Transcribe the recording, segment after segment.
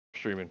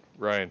streaming.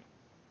 Ryan,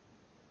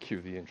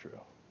 cue the intro.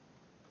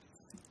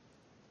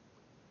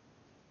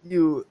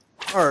 You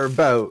are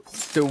about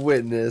to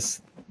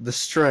witness the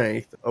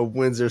strength of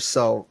Windsor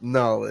Salt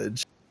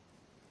knowledge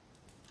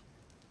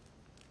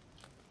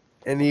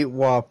and eat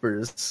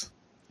Whoppers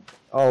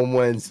on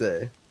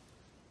Wednesday.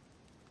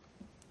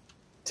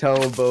 Tell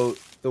them about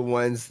the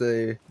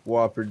Wednesday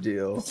Whopper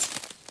deal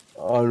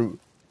on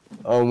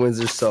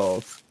Windsor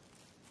Salt.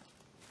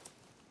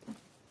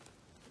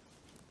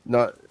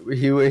 Not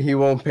he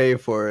won't pay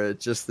for it,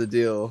 just the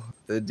deal.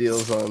 The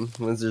deal's on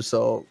Windsor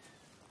Salt.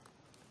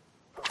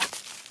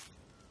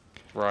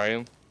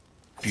 Ryan,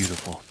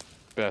 Beautiful.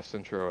 best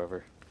intro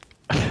ever.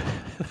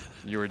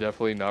 You were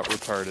definitely not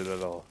retarded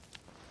at all.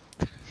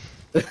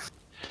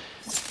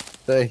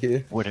 Thank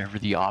you. Whatever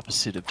the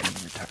opposite of being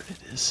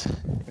retarded is,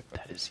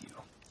 that is you.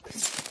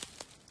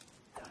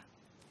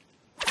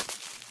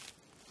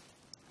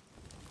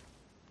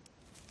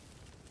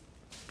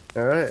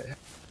 All right.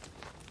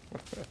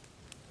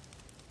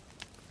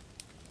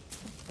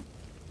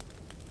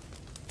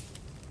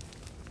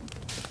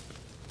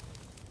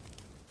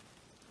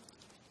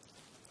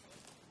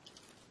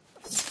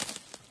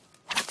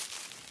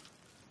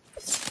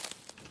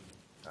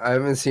 I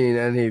haven't seen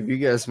any of you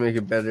guys make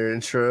a better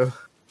intro.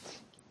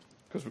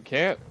 Because we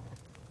can't.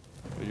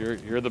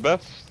 You're the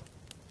best.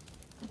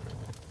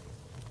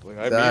 Like,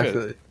 I Exactly.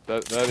 mean it.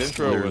 That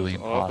intro was literally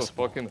off the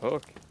impossible. fucking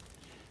hook.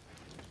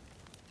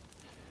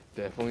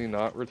 Definitely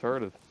not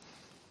retarded.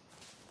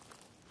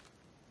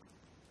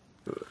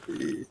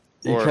 You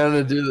Or- kind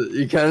of do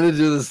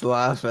this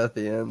laugh at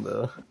the end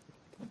though.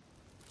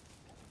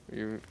 What do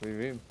you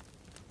mean?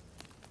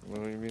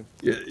 What do you mean?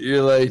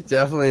 You're like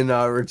definitely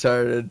not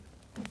retarded.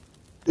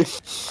 I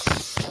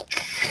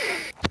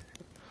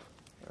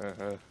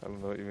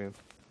don't know what you mean.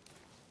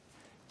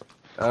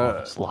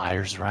 Those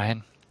liars,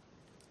 Ryan.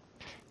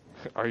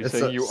 Are you It's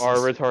saying a- you are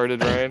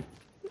retarded, Ryan?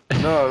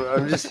 No,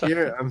 I'm just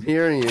hearing. I'm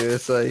hearing you.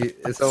 It's like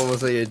it's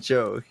almost like a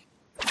joke.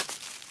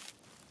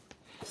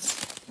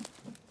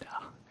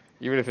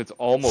 Even if it's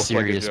almost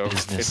Serious like a joke,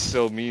 it business.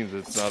 still means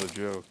it's not a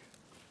joke.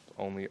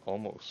 Only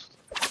almost.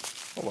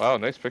 Oh wow,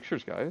 nice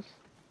pictures, guys.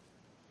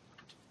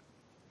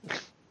 This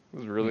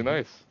is really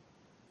nice.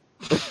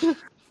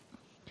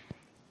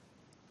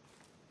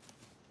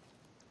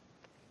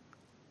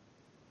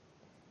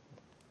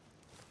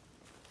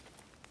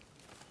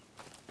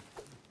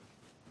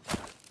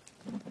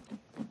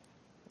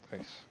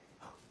 Nice.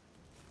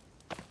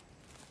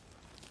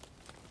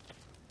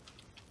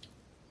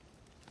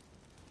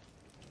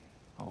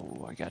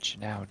 Oh, I got you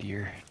now,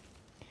 dear.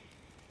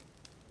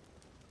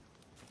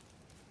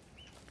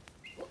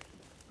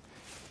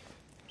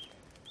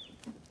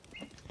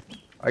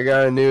 I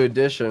got a new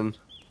addition.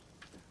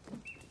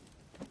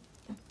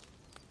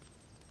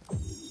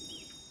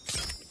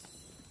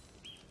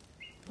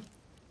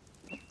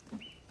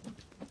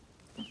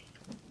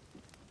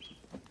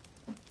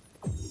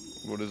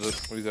 What is it?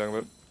 What are you talking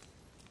about?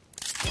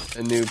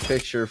 A new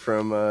picture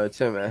from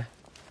Timmy.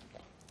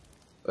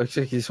 Looks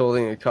like he's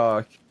holding a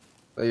cock,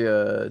 like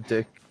a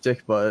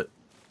dick butt.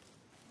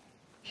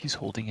 He's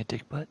holding a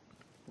dick butt.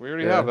 We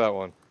already Yeah. have that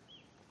one.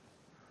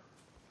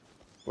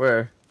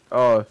 Where?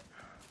 Oh,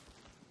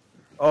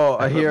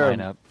 I put hear mine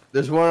him. up.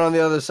 There's one on the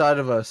other side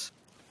of us.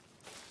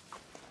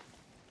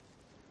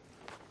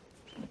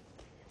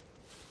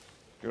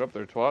 Get up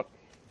there, twat.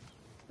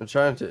 I'm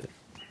trying to.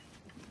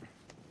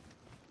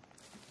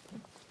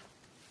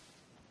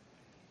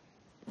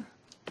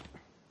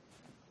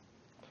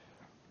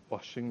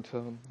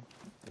 Washington.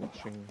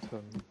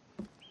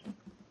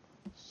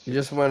 He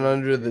just went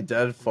under the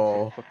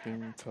deadfall.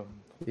 Fucking ton.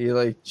 He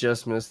like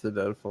just missed the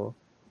deadfall.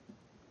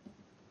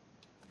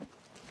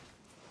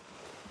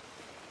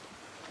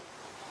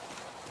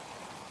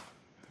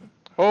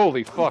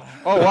 Holy fuck.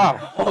 Oh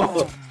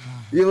wow.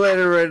 You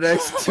landed right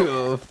next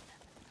to him.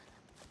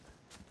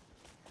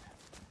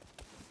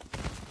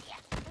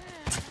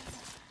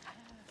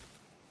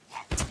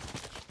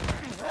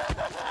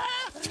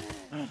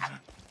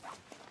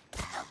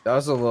 That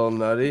was a little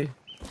nutty.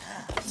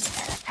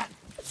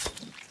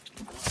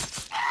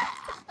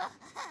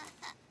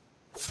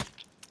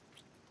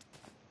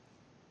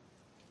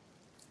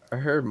 I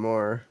heard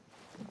more.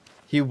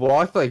 He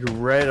walked like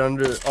right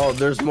under. Oh,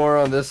 there's more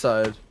on this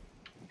side.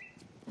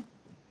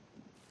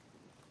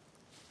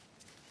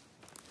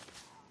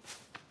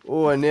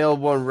 Oh, I nailed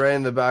one right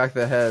in the back of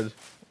the head.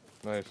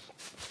 Nice.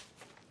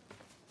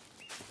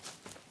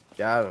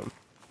 Got him.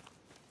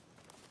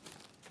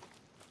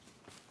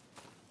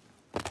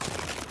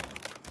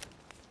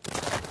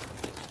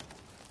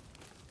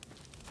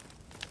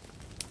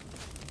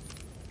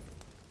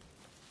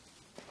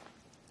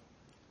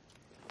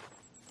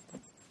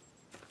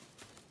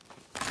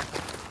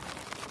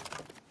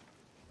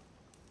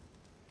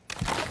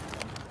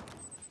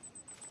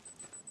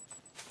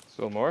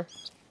 Still more?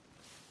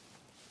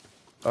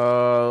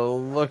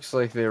 Looks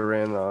like they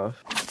ran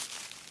off.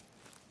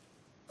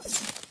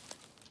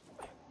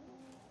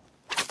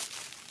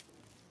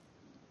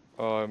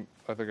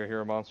 I think I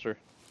hear a monster.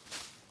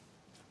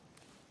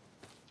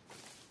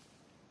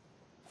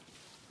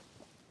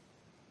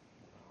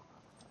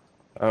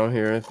 I don't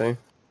hear anything.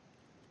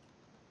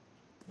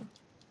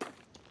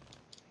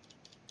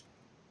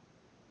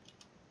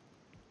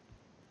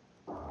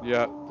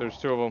 Yeah, there's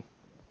two of them.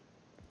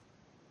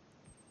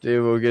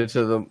 Dude, we'll get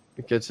to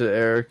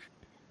Eric.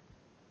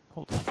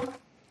 Hold on.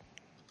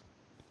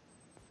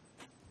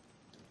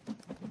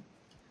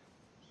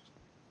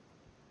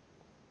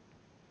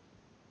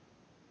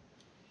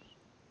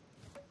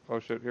 Oh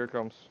shit, here it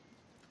comes.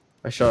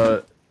 I shot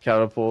a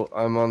catapult.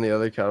 I'm on the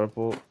other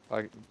catapult.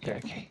 Yeah,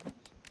 okay.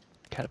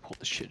 Catapult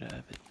the shit out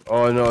of it.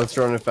 Oh no, it's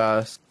running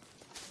fast.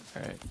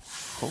 Alright.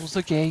 Close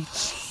the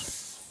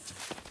gates.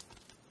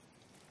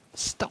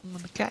 Stone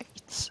the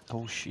gates.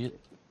 Oh shit.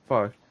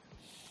 Fuck.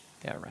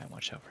 Yeah, Ryan,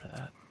 watch out for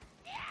that.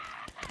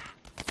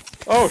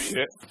 Oh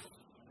shit.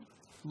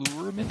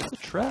 Lure him into the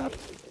trap.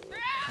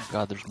 Oh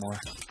god, there's more.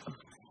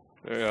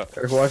 Yeah,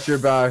 Eric, watch your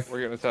back. we're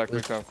getting attacked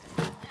big time.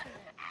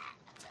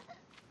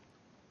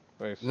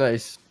 Nice.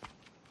 Nice.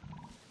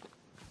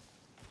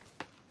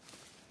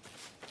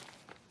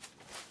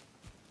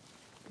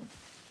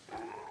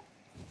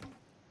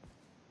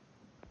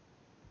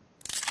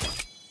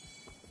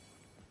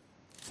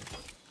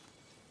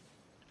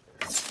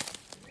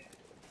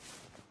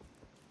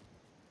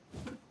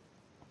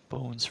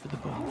 Bones for the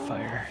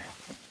bonfire.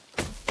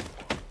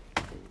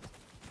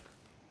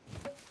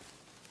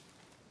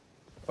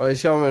 Oh,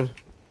 he's coming.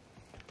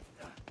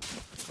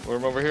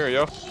 We're over here,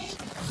 yo.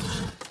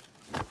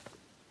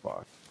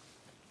 Fuck.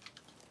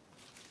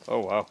 Oh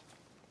wow.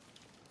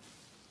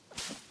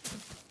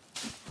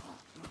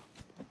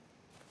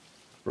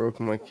 Broke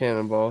my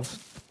cannonballs.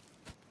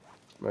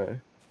 Right.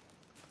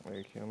 Where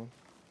you coming?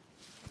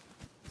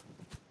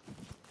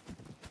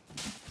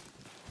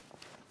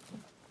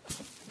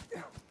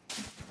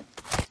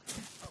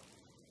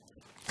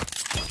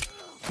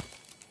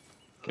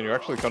 Can you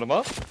actually cut him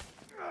up?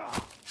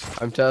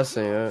 I'm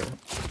testing it.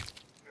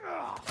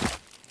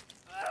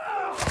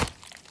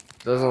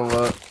 Doesn't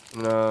look.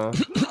 No.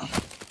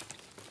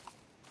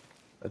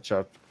 I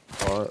chopped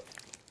a lot.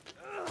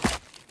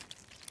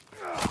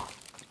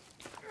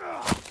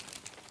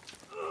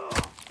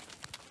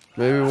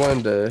 Maybe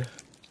one day.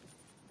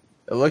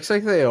 It looks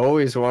like they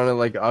always want to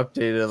like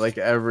update it like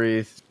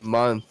every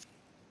month.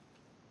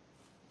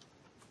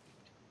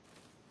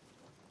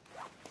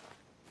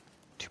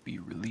 To be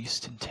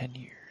released in 10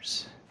 years.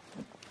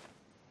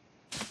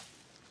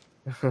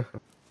 Like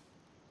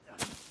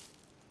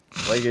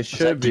it Was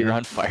should that be. deer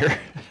on fire?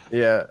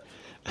 Yeah.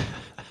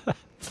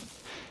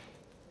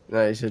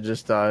 Nice, it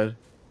just died.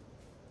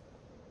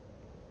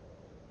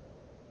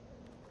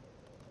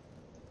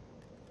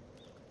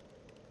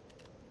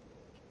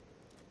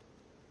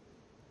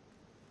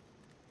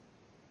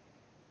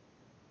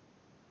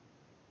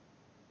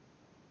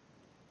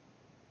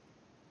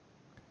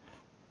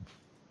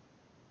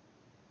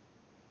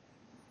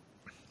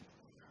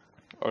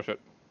 Oh shit.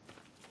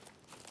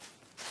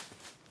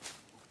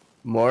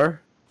 More?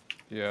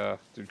 Yeah,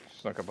 dude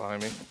snuck up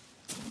behind me.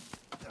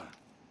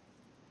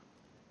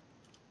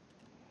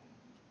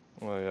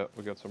 Oh yeah,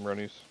 we got some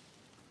runnies.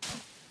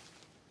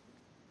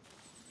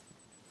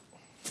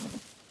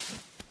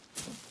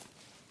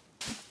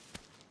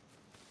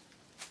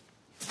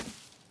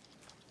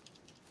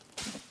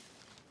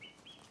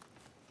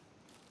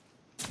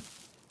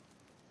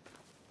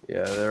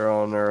 Yeah, they're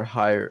on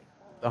our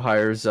the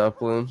higher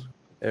Zeppelin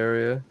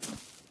area.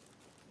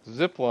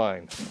 Zip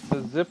line. It's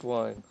a zip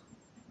line.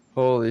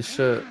 Holy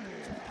shit.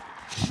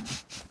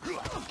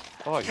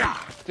 Oh, you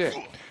dick.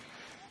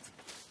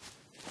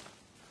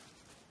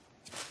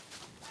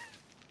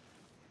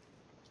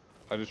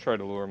 I just tried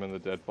to lure him in the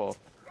deadfall.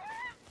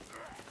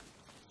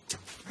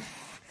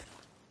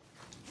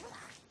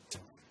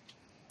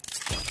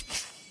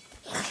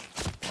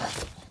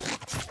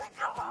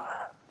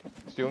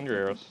 Stealing your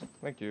arrows.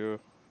 Thank you.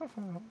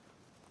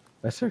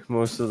 I took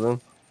most of them.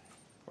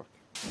 Fuck.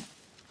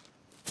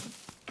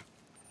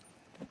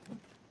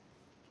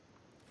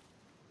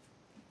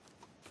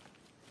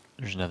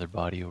 There's another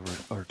body over,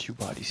 or two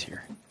bodies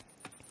here.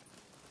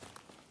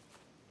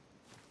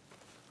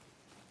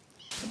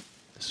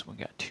 This one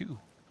got two.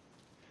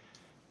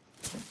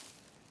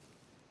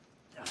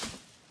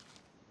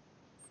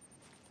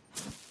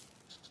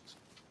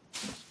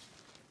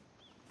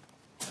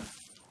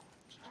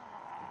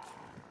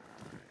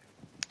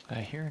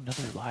 I hear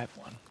another live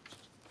one.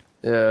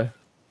 Yeah.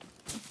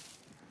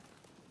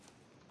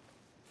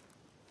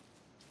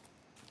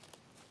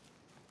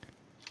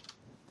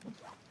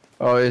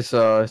 Oh, it's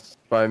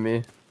by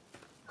me.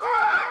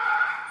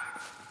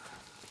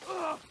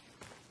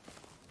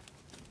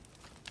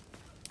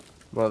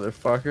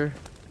 Motherfucker.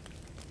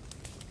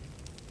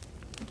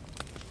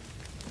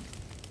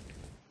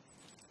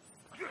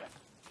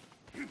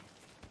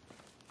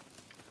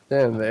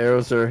 Damn, the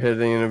arrows are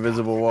hitting an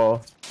invisible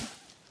wall.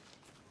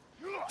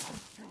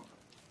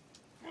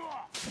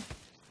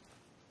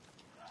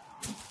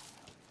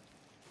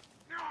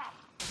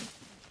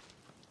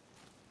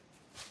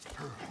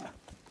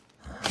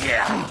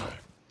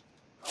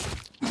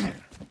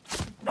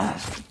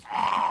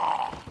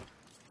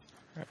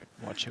 Alright,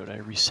 watch out, I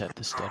reset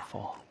this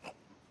deadfall.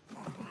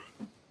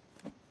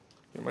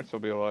 He might still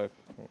be alive.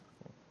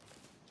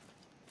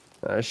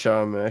 I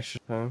shot him extra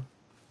time.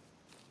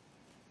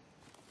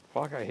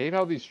 Fuck, I hate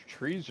how these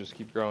trees just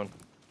keep growing.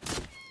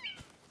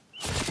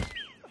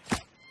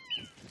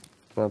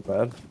 Not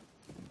bad.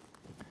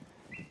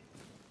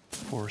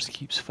 Forest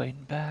keeps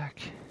fighting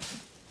back.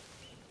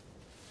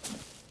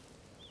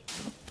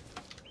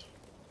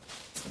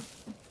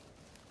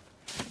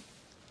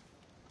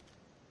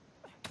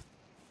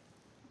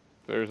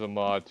 There's a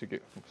mod to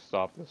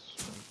stop this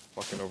from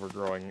fucking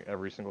overgrowing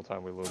every single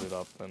time we load it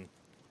up, then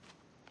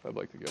I'd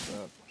like to get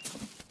that.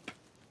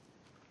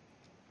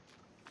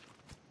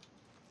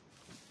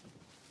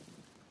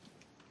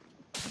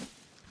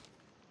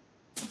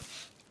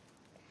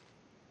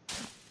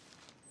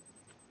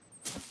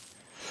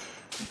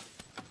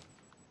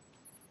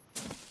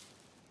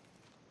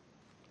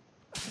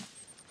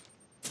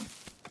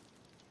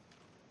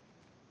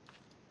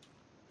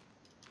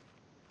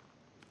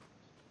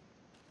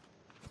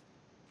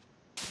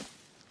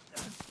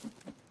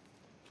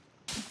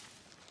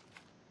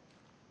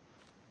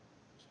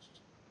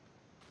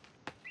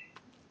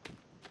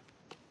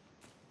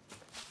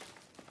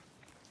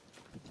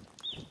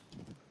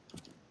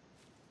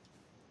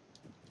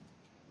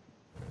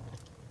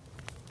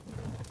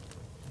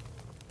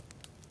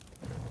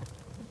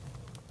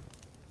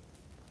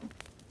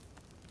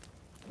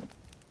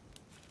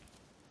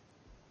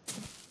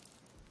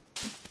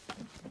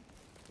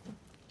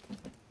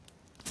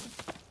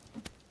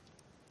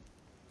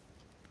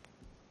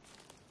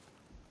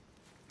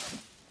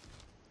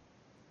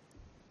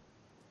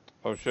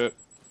 Oh shit,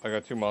 I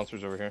got 2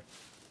 monsters over here.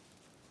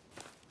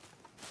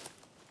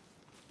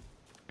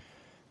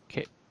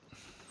 Okay.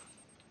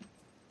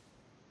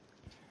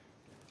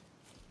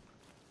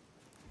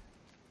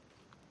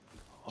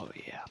 Oh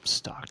yeah, I'm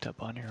stocked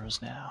up on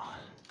arrows now.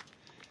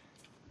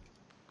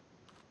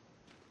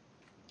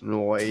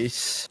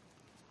 Nice.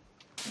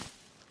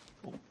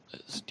 Oh,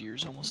 this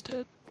deer's almost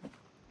dead.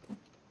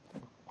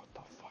 What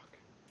the fuck?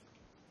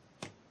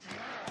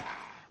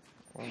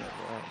 Oh my god.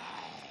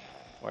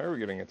 Why are we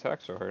getting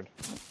attacked so hard?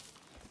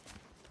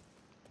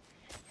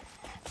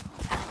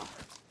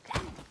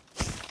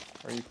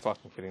 Are you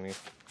fucking kidding me?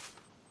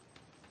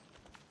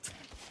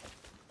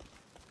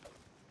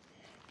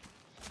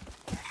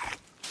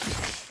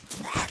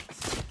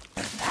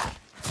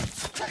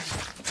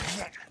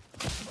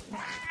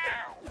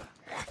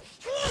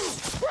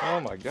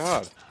 Oh my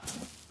god.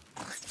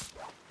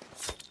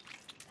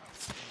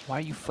 Why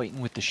are you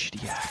fighting with the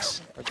shitty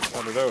axe? I just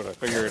found it out. I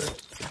figured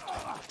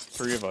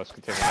 3 of us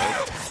could take a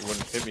knife. It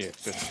wouldn't hit me at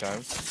 50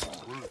 times.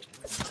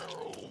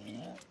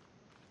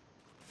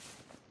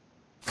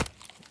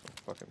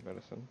 Fucking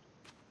medicine.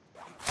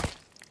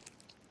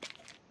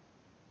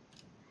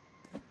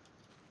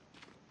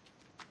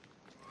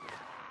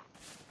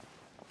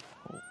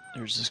 Oh,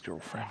 there's this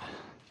girlfriend.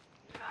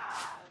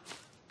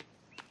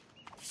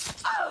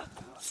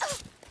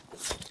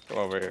 Come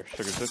over here,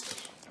 sugar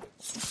tits.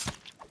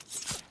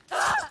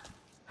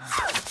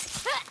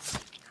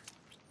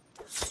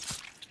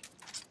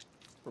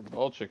 For a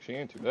bald chick, she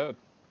ain't too bad.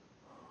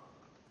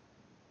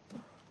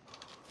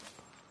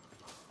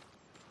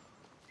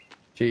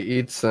 She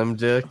eats some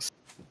dicks.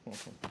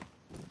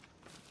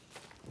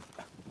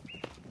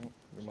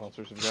 The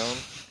monsters have gone.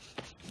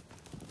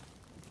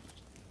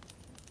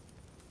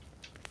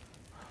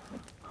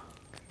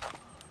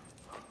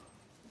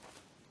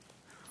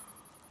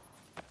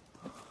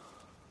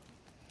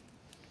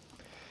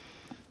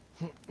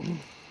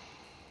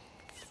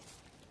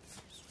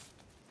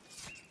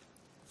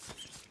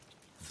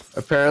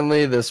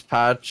 Apparently, this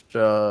patch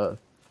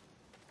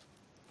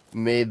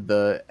made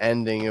the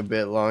ending a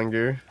bit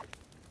longer.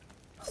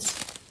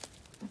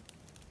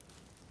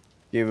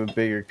 Gave a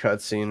bigger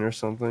cutscene or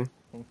something.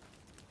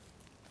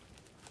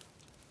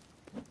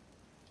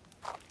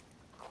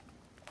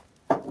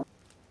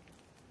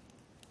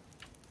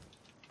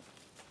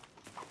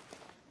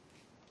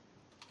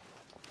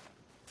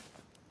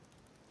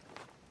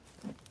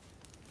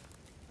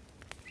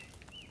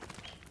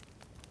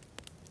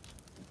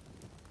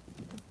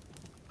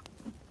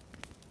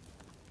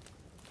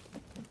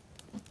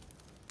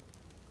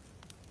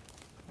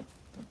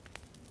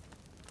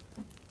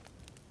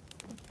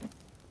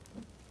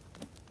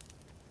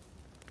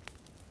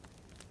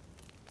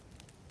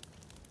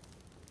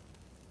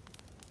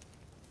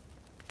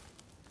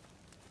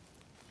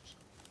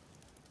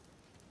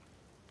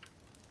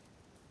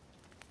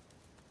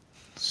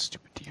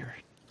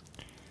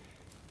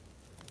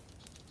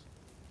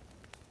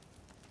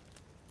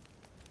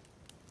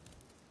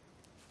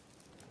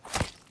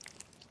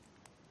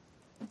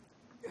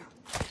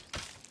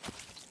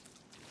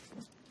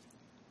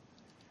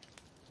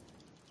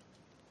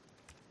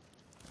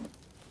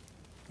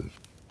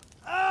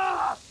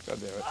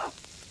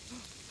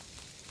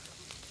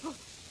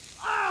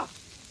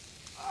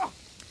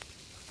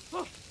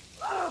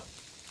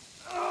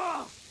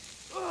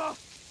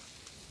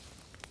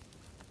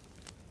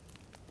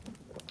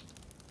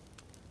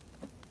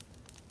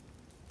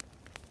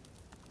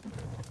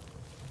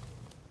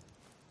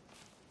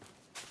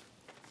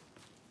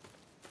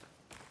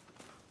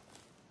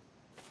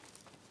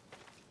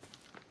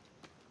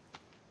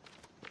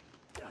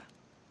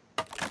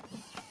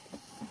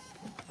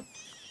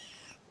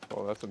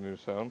 Oh, that's a new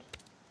sound.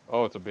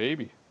 Oh, it's a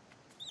baby.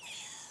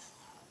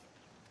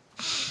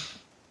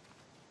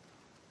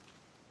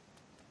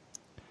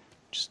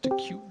 Just a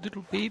cute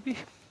little baby.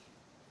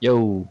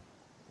 Yo.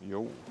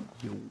 Yo,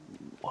 Yo.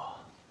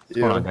 What's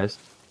going on, guys?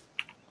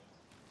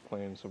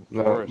 playing some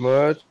Not forest.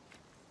 much.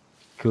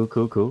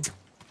 Cool.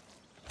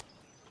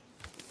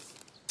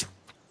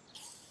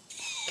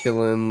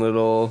 Killing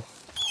little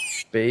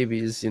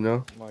babies, you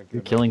know? My goodness.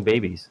 You're killing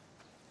babies.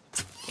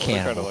 Well, they're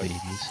Cannibal kinda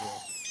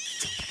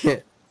babies. yeah.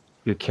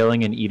 You're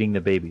killing and eating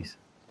the babies.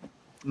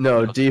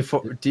 No,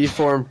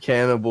 deformed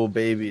cannibal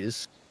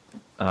babies.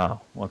 Oh,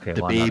 okay.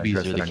 The Well, I'm not babies are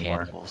interested the anymore.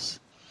 cannibals.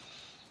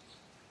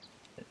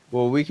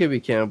 Well, we could be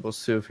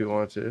cannibals too if you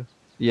want to.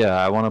 Yeah,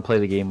 I want to play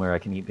the game where I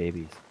can eat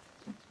babies.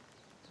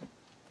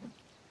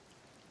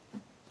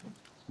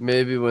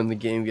 Maybe when the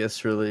game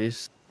gets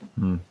released.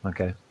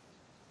 Okay.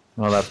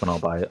 Well, that's when I'll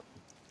buy it.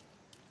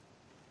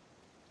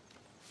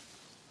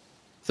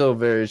 Still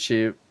very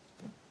cheap.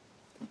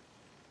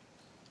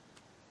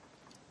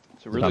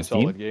 It's a it really on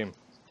Steam? solid game.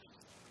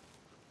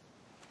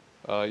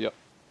 Yep.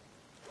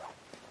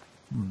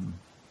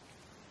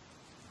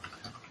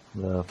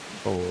 The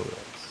forest.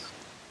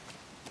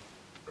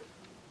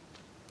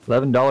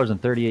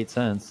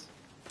 $11.38.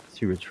 It's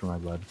too rich for my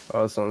blood.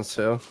 Oh, it's on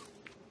sale.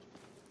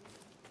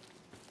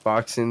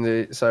 Boxing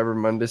Day, Cyber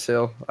Monday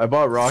sale. I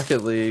bought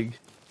Rocket League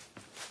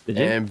Did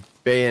you? and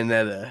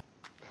Bayonetta.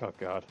 Oh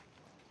god.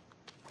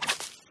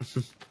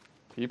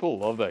 People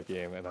love that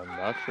game, and I'm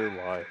not sure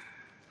why.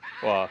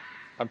 Well,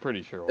 I'm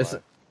pretty sure why.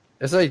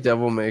 It's like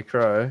Devil May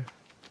Cry,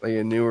 like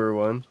a newer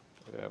one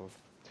Yeah, with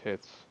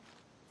tits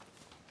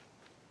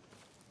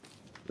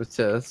with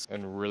tits.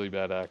 and really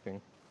bad acting.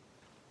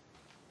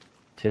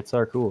 Tits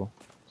are cool.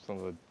 Some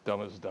of the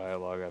dumbest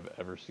dialogue I've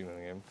ever seen in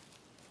a game.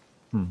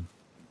 Hmm.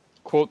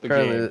 Quote the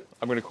Apparently game.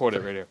 I'm gonna quote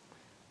it right here.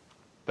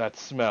 That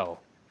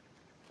smell.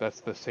 That's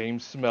the same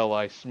smell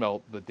I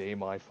smelt the day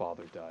my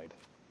father died.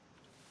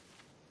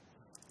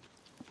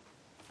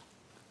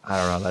 I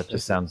don't know. That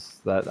just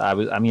sounds. I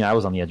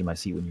was on the edge of my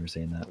seat when you were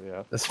saying that.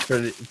 Yeah. That's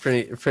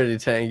pretty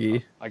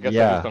tangy. I guess I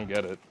Yeah. just don't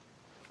get it.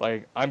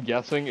 Like, I'm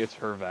guessing it's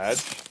her vag.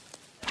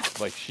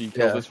 Like, she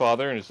killed Yeah. his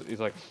father, and he's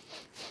like,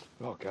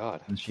 oh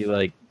god. And she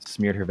like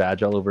smeared her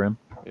vag all over him,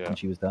 Yeah. and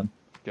she was done.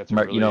 Gets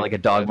really You know, like a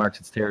dog red. marks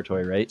its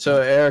territory, right?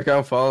 So Eric,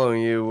 I'm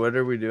following you. What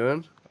are we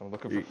doing? I'm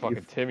looking for You-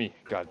 fucking Timmy.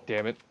 God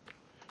damn it.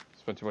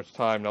 Spent too much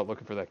time not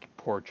looking for that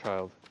poor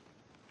child.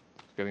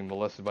 He's getting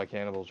molested by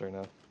cannibals right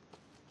now.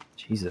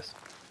 Jesus.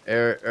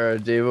 Eric,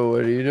 Davo,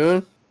 what are you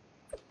doing?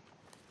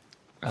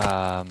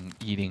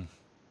 Eating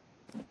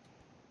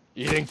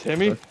Eating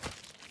Timmy?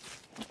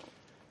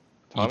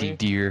 Tommy? eating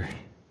deer.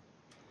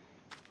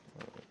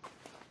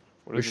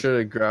 What We is this?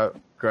 should have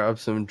grabbed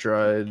some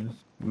dried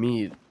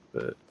meat,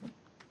 but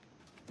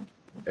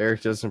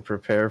Eric doesn't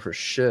prepare for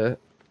shit.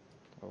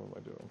 Oh, what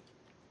am I doing?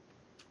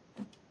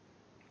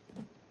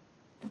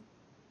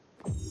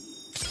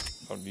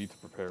 Don't need to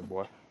prepare,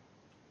 boy.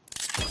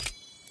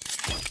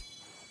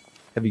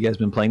 Have you guys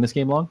been playing this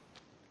game long?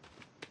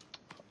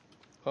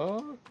 Quite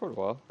a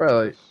while.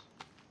 Probably like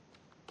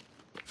A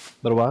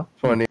little while.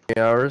 20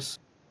 hours.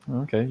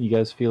 Okay. You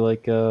guys feel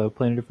like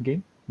playing a different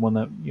game? One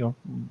that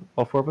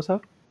all four of us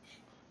have.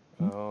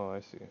 Oh,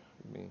 I see.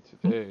 You mean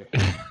today?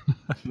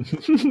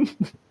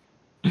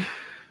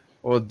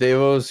 Well,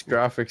 Davo's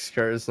graphics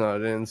card is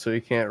not in, so he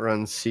can't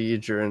run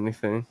Siege or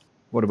anything.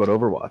 What about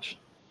Overwatch?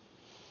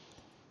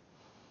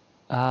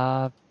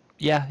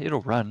 Yeah,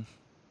 it'll run.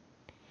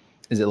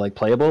 Is it like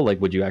playable?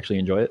 Like, would you actually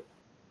enjoy it?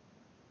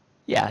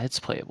 Yeah, it's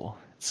playable.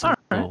 It's a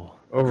little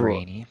Over-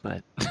 grainy,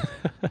 but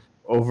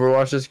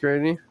Overwatch is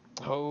grainy.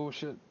 Oh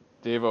shit.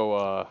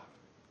 Davo,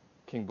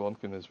 King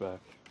Blumpkin is back.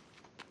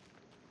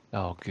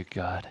 oh, good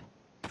God.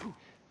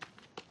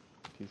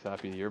 He's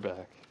happy you're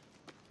back.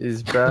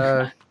 He's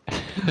back.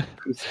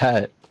 Who's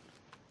that?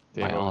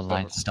 My Davo's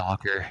online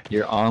stalker.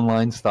 Your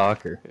online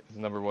stalker. his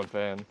 #1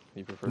 fan.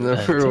 He prefers No.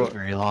 That For didn't what? take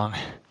very long.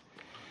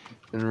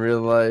 In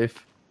real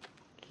life.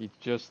 He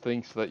just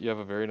thinks that you have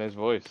a very nice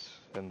voice,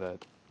 and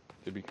that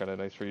it'd be kind of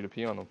nice for you to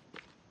pee on him.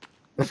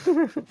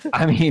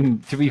 I mean,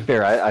 to be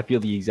fair, I feel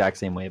the exact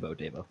same way about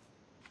Davo.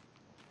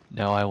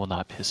 No, I will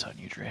not piss on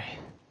you, Dre.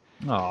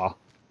 Aw.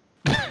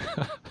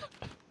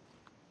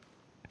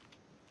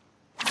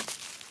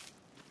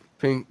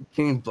 King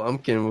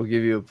Blumpkin will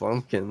give you a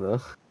Blumpkin,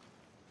 though.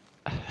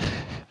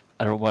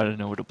 I don't want to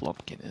know what a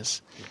blumpkin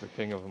is. He's the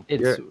king of them.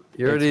 It's,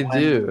 You already it's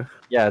when- do.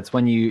 Yeah, it's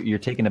when you're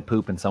taking a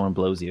poop and someone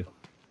blows you.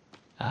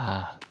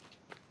 Ah,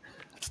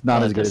 It's not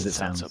well, as that good as it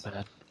doesn't sounds.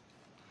 sound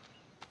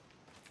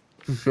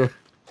so bad.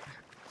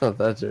 Not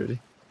that dirty.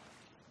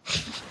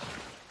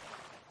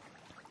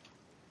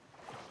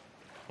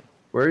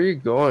 Where are you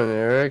going,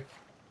 Eric?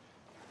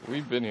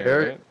 We've been here,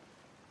 Eric-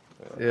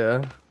 right?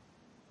 Yeah.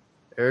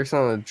 Eric's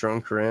on a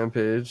drunk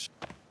rampage.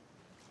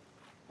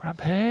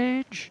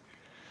 Rampage.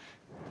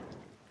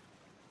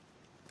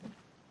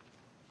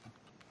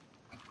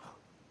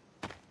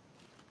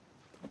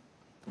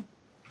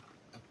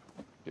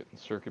 Getting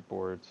circuit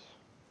boards.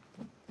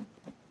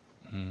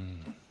 Hmm.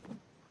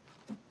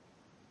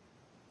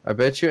 I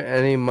bet you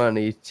any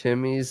money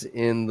Timmy's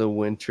in the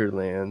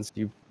Winterlands.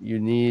 We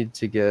need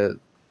to go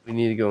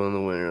in the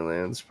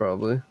Winterlands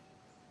probably.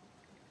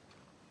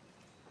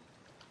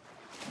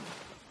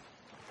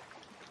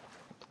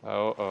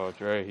 Oh,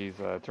 Dre, he's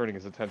turning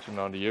his attention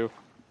onto you.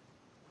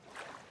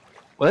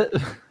 What?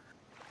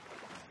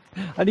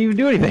 I didn't even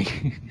do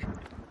anything.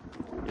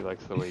 He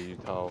likes the way you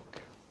talk.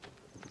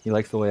 He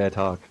likes the way I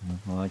talk.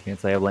 Well, I can't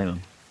say I blame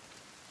him.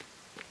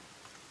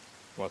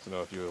 Wants to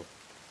know if you'll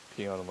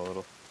pee on him a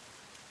little.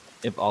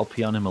 If I'll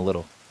pee on him a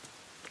little.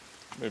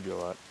 Maybe a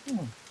lot.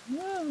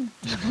 Yeah.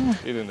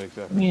 He didn't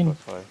exactly I mean-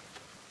 specify.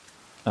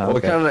 Oh, Well,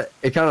 okay.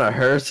 it kind of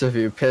hurts if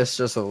you piss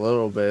just a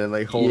little bit and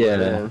like hold it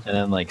in. and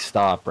then like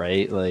stop,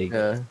 right? Like,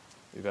 Yeah.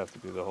 You'd have to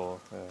do the whole.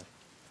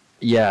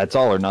 yeah, it's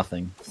all or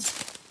nothing.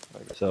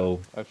 I guess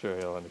So, I'm sure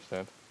he'll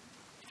understand.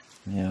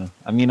 yeah.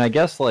 I mean, I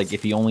guess like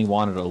if he only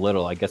wanted a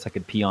little, I guess I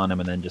could pee on him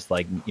and then just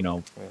like, Yeah.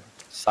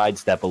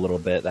 sidestep a little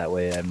bit. That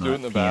way I'm not Do it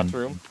in the peeing-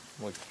 bathroom,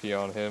 like pee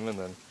on him and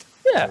then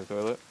Yeah. in the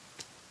toilet.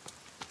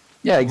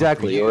 Yeah,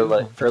 exactly. Or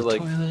like,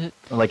 Toilet.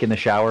 or like in the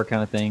shower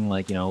kind of thing.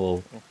 Like,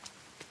 we'll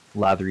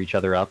lather each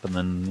other up and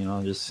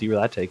then, just see where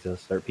that takes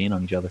us. Start peeing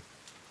on each other.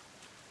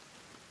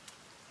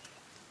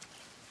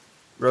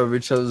 Rub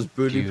each other's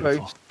booty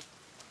Beautiful. pipes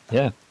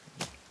Yeah.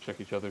 Check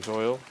each other's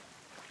oil.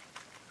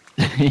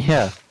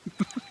 Yeah.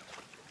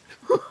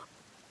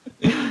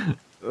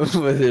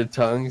 with your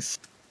tongues.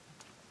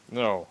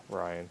 No,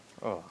 Ryan.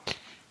 Oh,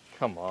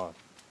 come on.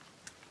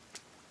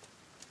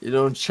 You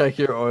don't check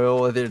your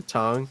oil with your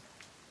tongue.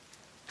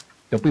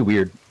 Don't be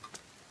weird.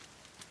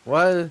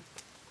 What?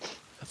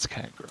 That's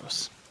kind of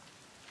gross.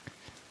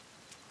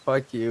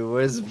 Fuck you.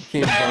 What is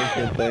King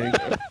Pumpkin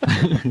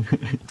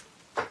thing?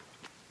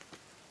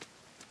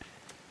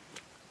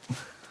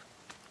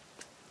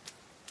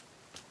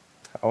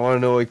 I want to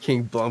know what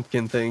King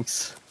Blumpkin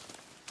thinks.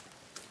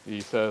 He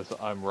says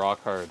I'm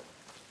rock hard.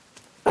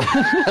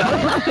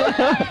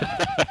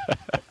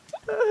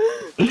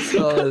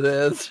 Solid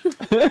answer.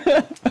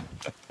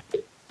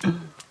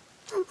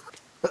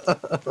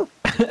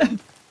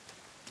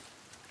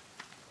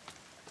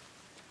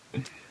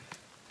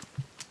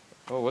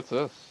 Oh, what's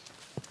this?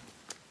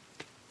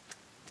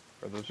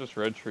 Are those just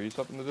red trees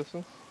up in the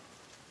distance?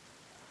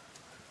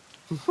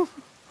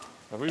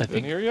 Have we I been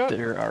think here yet?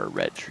 there are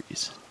red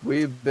trees.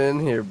 We've been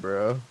here,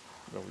 bro.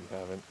 No, we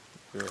haven't.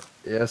 You're a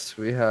Yes,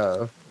 we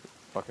have.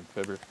 fucking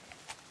fibber.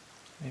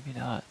 Maybe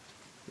not.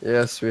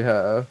 Yes, we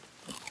have.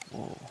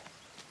 Whoa.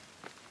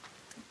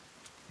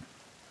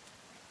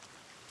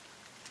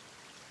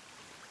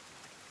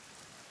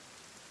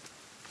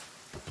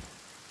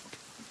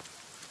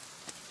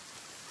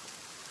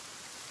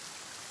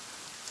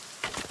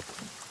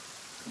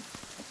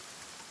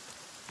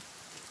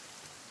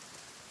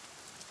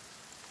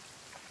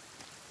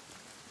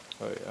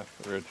 Oh yeah,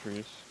 red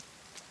trees.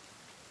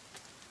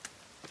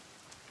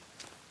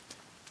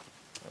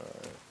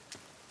 Alright.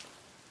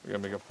 We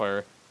gotta make a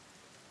fire.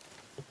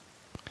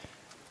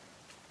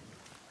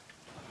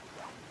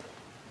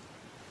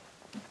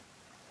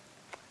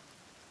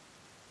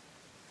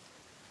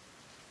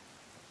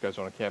 You guys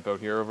wanna camp out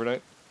here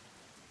overnight?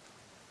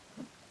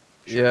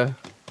 Yeah.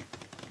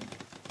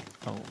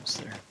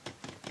 Almost there.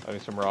 I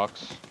need some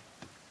rocks.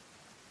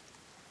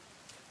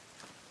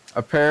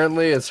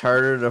 Apparently, it's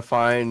harder to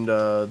find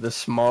the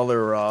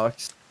smaller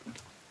rocks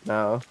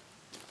now.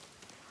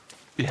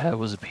 Yeah, it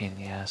was a pain in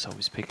the ass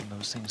always picking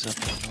those things up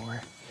out of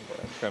nowhere. Yeah,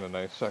 it's kinda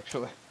nice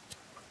actually.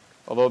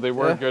 Although they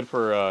weren't Yeah. good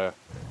for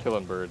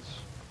killing birds.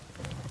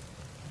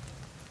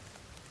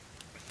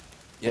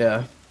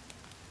 Yeah.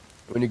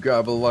 When you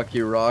grab a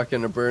lucky rock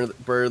and a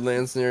bird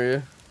lands near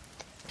you.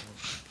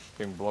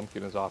 King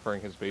Blumpkin is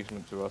offering his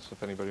basement to us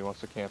if anybody wants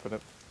to camp in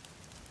it.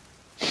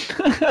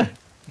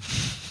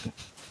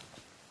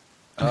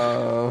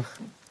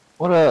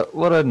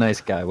 What a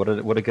nice guy. What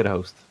a good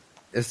host.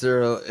 Is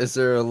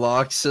there a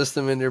lock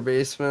system in your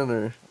basement,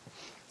 or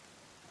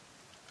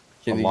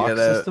can A you lock get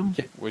out? system?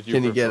 Would you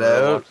Can you prefer get a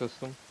out? lock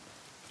system?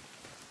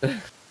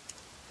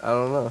 I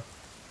don't know.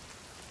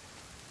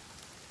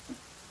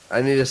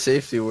 I need a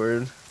safety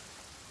word.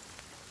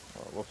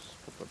 Oh, whoops,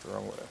 put that the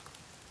wrong way.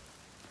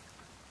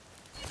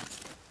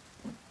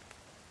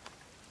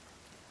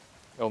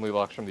 Only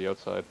locks from the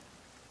outside.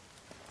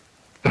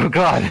 Oh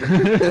God.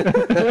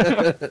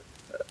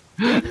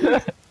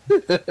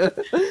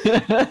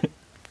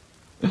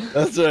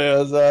 That's what I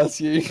was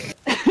asking.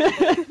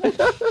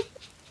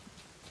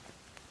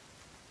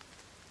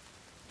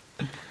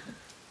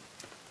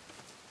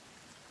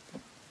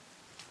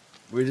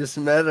 We just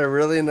met a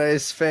really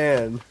nice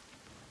fan.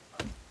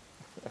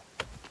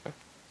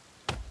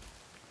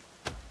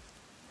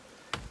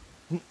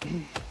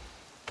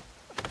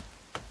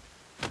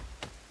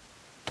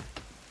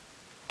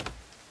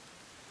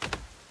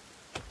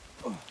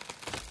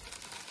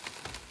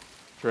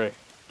 Trey,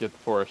 get the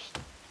forest.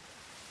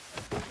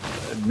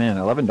 Man,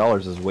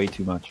 $11 is way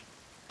too much.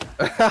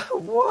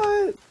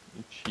 What?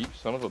 You cheap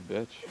son of a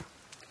bitch.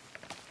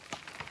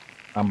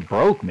 I'm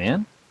broke,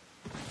 man.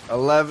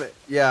 11,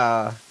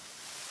 yeah.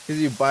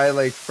 Because you buy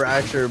like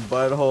fracture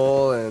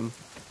butthole and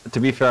To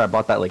be fair, I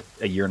bought that like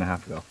a year and a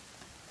half ago.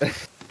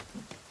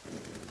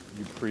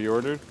 You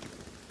pre-ordered?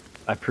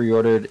 I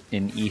pre-ordered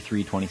in E3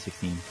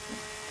 2016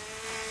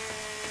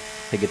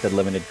 to get the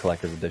limited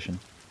collector's edition.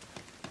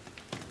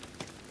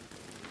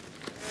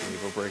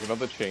 Evil breaking up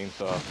the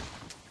chainsaw.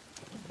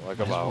 Like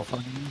a Might as well mouse.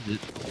 fucking use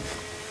it.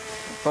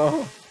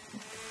 Oh,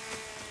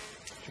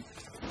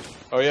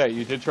 Oh yeah,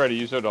 you did try to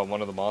use it on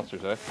one of the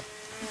monsters, eh?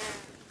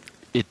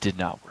 It did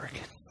not work.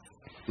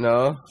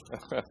 no.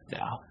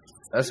 No.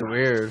 That's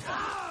weird.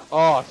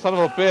 Oh, son of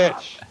a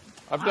bitch!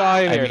 I'm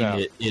dying I here mean, now.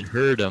 it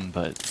hurt him,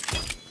 but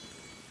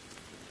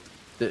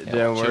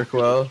Didn't work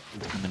well.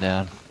 coming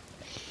down.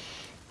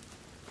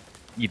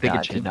 You think Nah,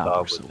 a it did not chainsaw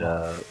work so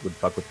well. would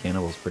fuck with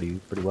cannibals pretty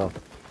well?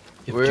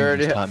 If We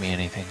already Doom's ha- taught me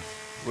anything.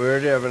 We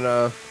already have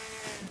enough.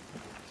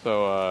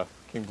 So,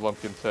 King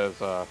Blumpkin says,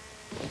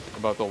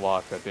 about the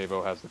lock that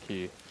Davo has the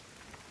key.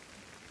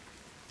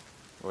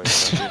 Wait,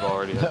 no, Davo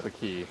already has the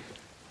key.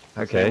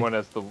 Okay. Anyone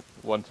has the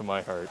one to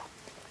my heart.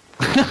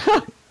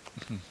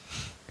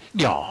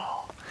 Yeah.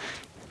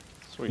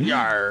 Sweet.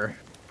 Yar.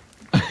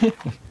 Next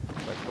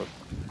one.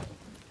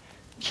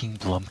 King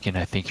Blumpkin,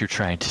 I think you're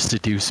trying to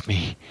seduce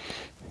me.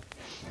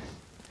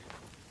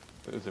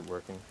 Is it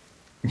working?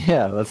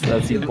 Yeah, that's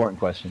the important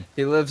question.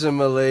 He lives in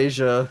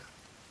Malaysia.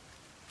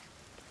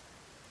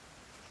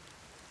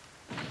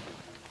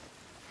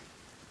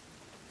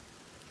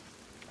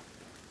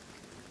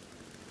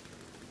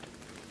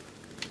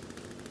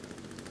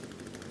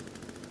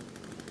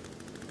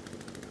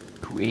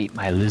 Who ate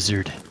my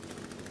lizard?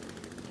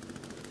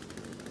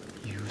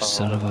 You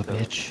son of a no.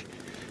 bitch.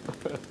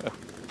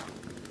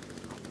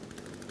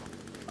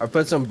 I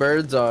put some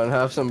birds on.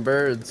 Have some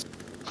birds.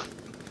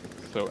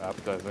 So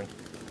appetizing.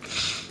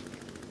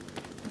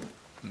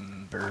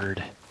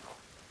 Bird.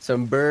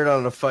 Some bird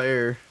on the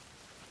fire.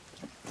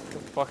 What the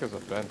fuck is a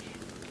bench?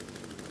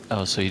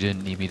 Oh, so you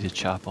didn't need me to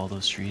chop all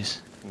those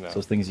trees? No.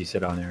 Those things you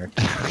sit on, Eric.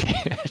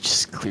 Okay, I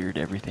just cleared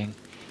everything.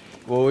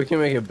 Well, we can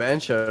make a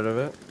bench out of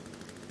it.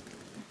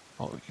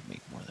 Oh, we can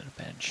make more than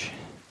a bench.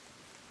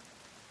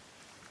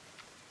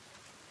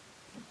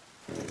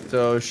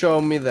 So show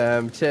me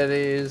them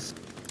titties.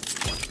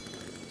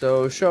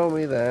 So show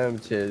me them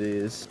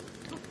titties.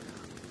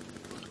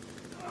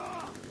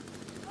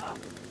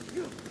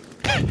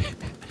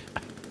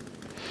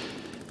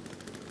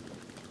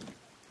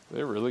 Did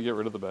they really get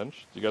rid of the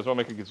bench? Do you guys want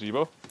to make a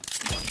gazebo?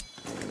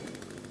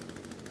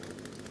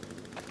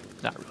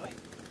 Not really.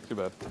 Too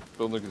bad.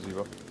 Build a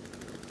gazebo.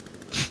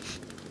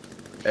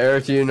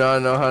 Eric, do you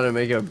not know how to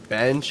make a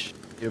bench?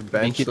 You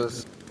Make it-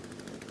 benchless.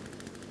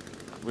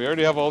 We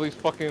already have all these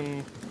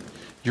fucking...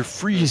 You're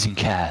freezing,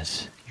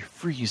 Kaz. You're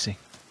freezing.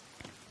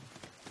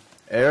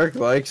 Eric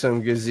likes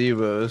some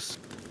gazebos.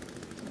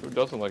 Who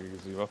doesn't like a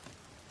gazebo?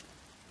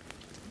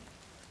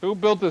 Who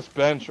built this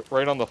bench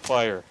right on the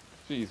fire?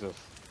 Jesus.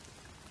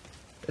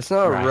 It's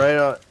not Right. right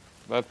on.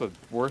 That's the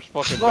worst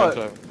fucking What?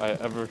 bench I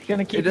ever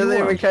Gonna It keep doesn't you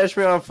even warm. catch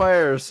me on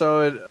fire.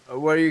 So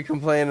what are you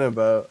complaining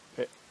about,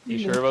 You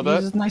sure about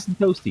This that? is nice and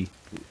toasty.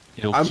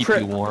 It'll I'm keep pre-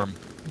 you warm.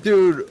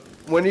 dude?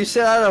 When you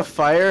sit at a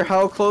fire,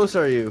 how close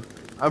are you?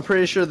 I'm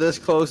pretty sure this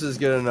close is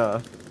good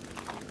enough.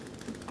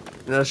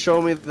 Now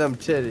show me them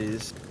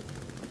titties.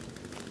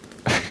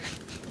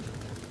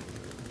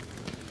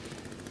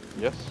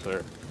 Yes,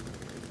 sir.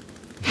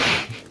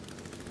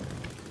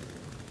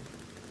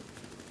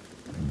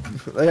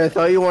 Like I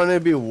thought you wanted to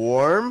be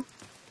warm,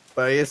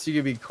 but I guess you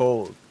could be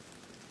cold.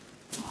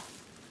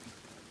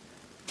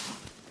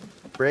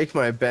 Break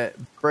my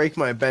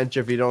bench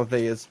if you don't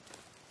think it's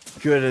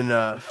good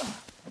enough.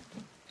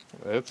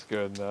 It's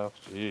good enough.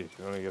 Jeez,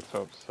 you want to get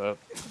so upset.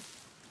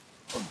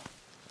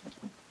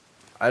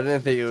 I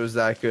didn't think it was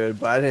that good,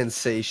 but I didn't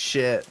say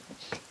shit.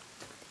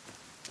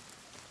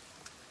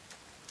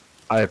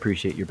 I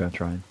appreciate your bench,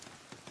 Ryan.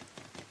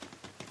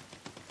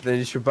 Then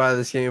you should buy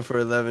this game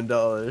for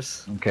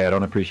 $11. Okay, I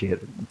don't appreciate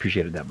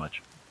it that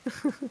much.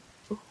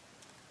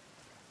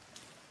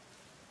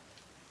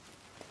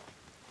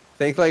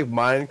 Think like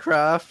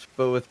Minecraft,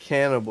 but with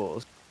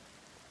cannibals.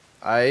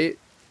 Aight?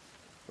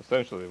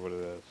 Essentially what it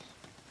is.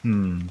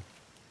 Hmm.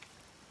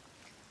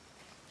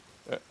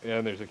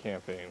 And there's a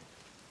campaign.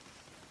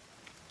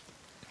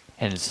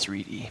 And it's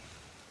 3D. Did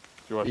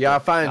you watch, You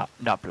gotta find.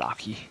 Not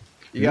blocky.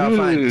 You gotta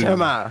find Ooh.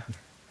 Timma.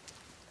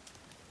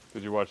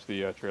 did you watch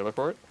the trailer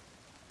for it?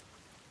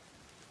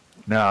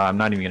 No, I'm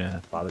not even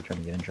gonna bother trying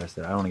to get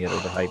interested. I don't want to get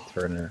overhyped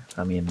for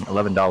I mean,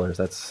 $11.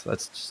 That's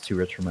just too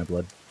rich for my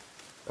blood.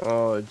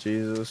 Oh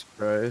Jesus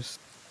Christ!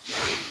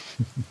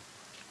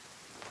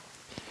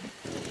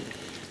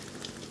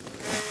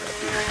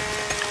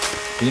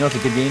 You know, it's a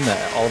good game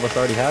that all of us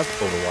already have.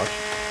 Overwatch.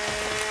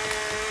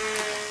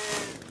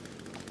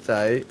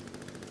 Tight.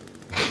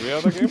 Do we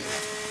have that game?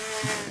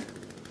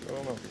 I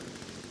don't know.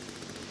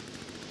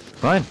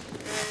 Fine.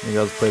 Maybe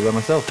I'll just play by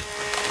myself.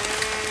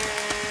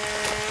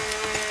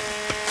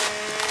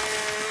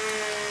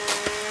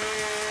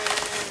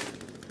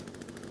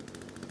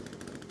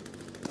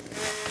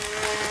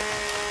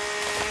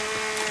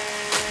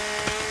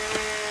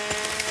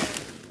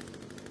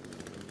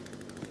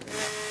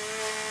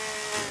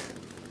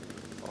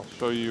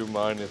 show you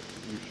mine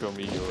if you show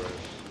me yours.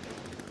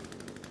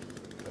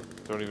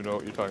 I don't even know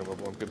what you're talking about,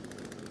 Blumpkin.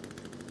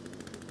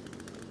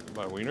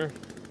 My wiener? Do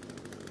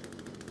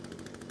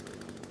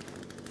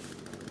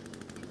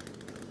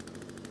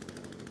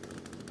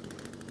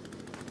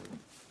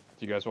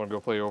you guys want to go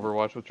play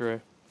Overwatch with Trey?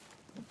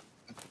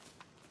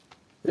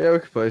 Yeah, we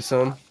could play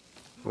some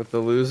with the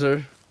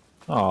loser.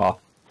 Aw.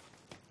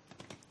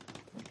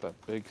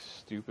 That big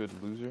stupid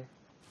loser.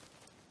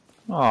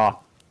 Aw.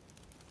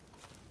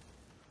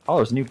 Oh,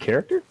 there's a new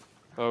character?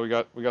 Oh, we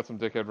got some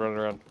dickhead running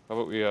around. How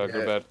about we go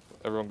to bed?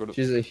 Everyone go to.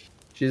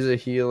 She's a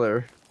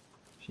healer.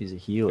 She's a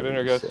healer. Get in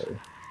there, you guys. say.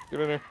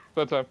 Get in there.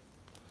 Bedtime.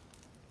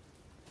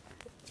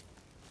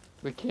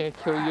 They can't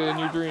kill you in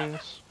your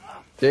dreams.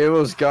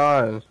 Davo's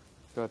gone.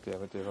 God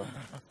damn it, Davo.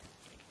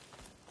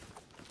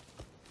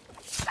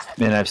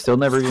 Man, I've still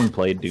never even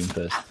played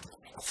Doomfist.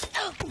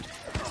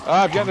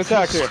 Ah, I'm getting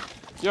attacked here.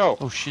 Yo.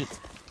 Oh shit.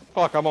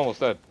 Fuck, I'm almost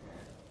dead.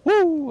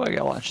 Woo! I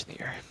got launched in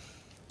the air.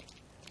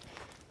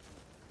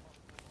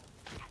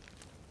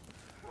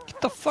 Get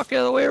the fuck out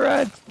of the way,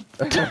 Ryan!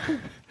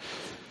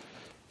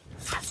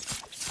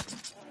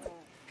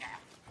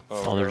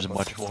 Oh, there's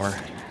much more.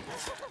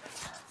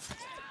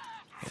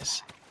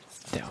 Yes.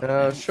 Down.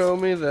 Now show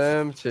me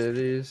them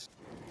titties.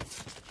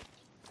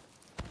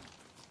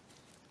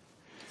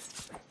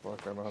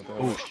 Fuck, I don't have to.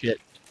 Oh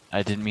shit.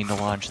 I didn't mean to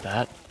launch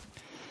that.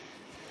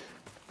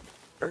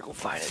 Better go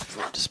find it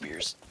before it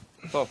disappears.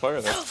 It's on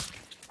fire there.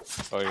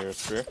 Oh, your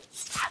spear?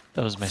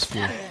 That was my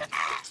spear. There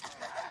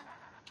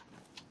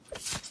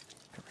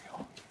we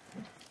go.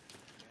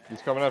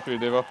 He's coming after you,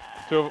 Davo.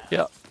 Two of them.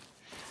 Yeah.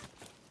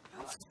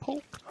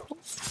 Poke.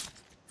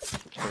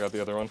 I got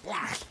the other one.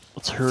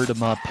 Let's herd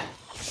him up.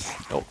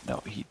 Oh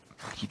no, he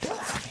died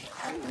on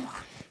me.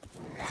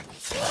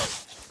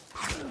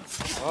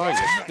 Oh,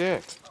 you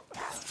dick.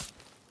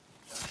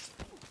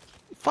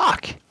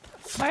 Fuck!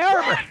 My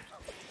armor!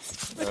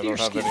 I don't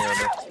have any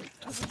armor.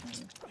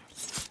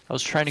 I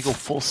was trying to go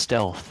full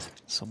stealth.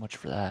 So much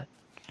for that.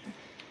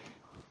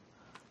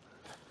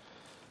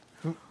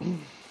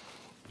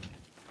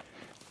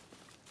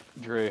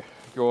 Dre,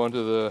 go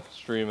onto the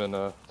stream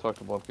and talk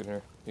to Blumpkin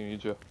here. He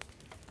needs you.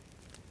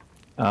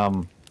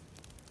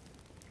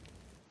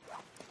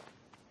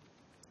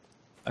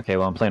 Okay,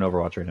 well, I'm playing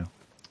Overwatch right now.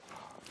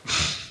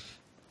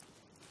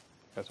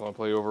 Guys want to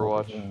play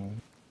Overwatch?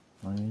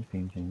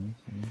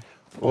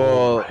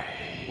 Well,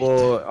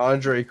 will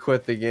Andre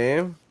quit the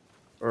game,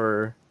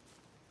 or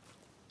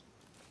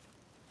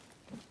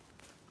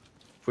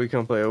if we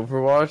can play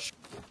Overwatch?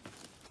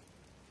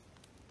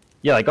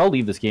 Yeah, like, I'll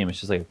leave this game. It's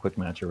just like a quick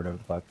match or whatever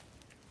the fuck.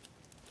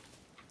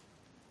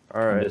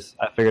 All right.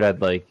 I figured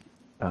I'd, like,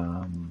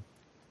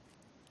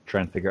 try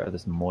and figure out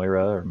this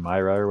Moira or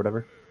Myra or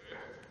whatever.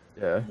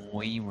 Yeah.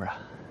 Moira.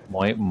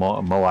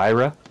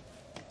 Moira?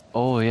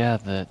 Oh yeah,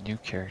 the new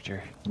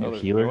character. New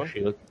there's healer? one?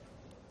 She look.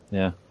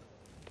 Yeah.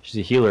 She's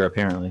a healer,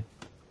 apparently.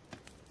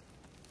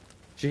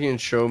 She can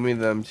show me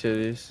them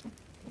titties.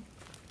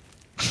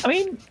 I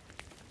mean,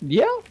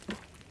 yeah.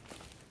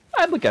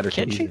 I'd look at her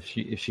Can't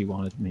titties if she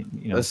wanted me,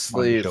 you know.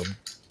 Asleep. wanted to show me.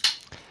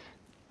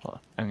 Hold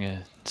on, I'm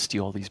gonna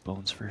steal all these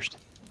bones first.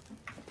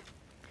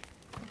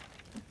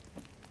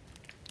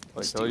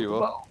 I tell you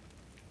what.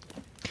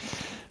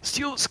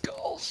 Steal the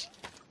skulls.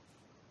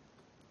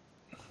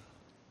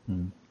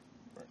 Hmm.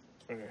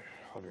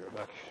 I'll be right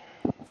back.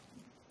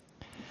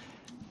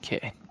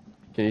 Okay.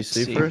 Can you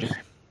sleep first?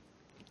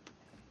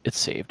 It's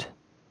saved.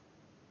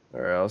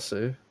 All right, I'll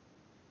save.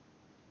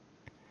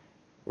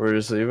 We're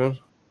just leaving.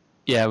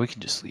 Yeah, we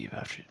can just leave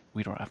after.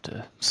 We don't have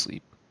to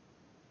sleep.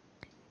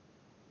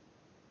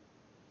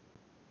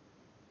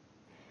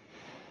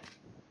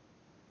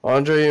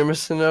 Andre, you're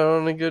missing out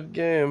on a good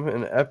game,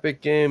 an epic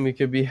game. You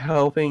could be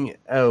helping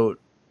out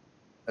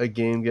a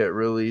game get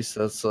released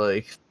that's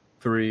like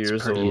 3 It's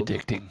years pretty old.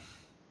 addicting.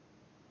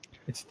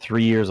 It's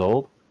 3 years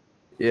old?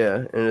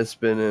 Yeah, and it's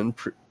been in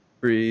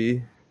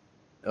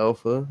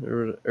pre-alpha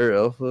or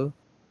alpha,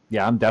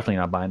 Yeah, I'm definitely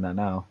not buying that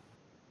now.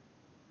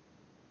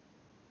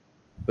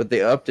 but they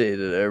update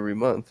it every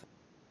month.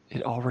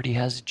 It already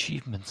has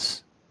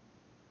achievements.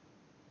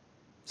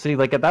 See,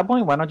 like, at that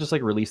point, why not just,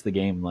 like, release the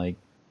game? Like,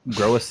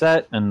 grow a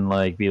set and,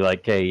 like, be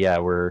like, hey, yeah,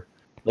 we're...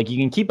 Like, you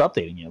can keep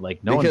updating it.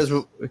 Like, no one's...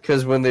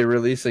 Because when they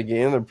release a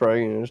game, they're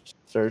probably gonna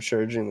start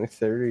charging like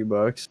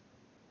 $30.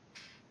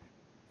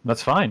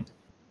 That's fine.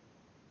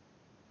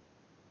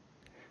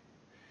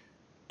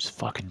 Just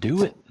fucking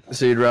do it.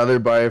 So you'd rather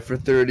buy it for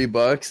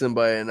 $30 than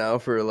buy it now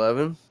for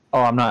 11?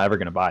 Oh, I'm not ever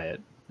going to buy it.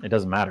 It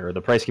doesn't matter.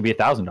 The price could be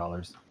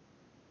 $1,000.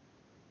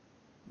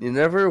 You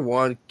never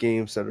want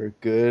games that are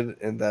good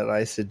and that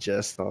I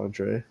suggest,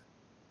 Andre.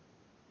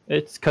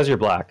 It's because you're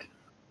black.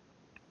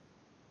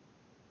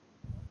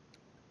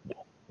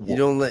 You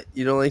don't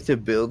like to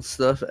build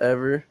stuff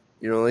ever.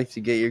 You don't like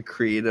to get your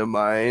creative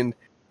mind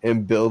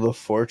and build a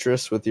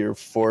fortress with your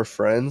 4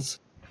 friends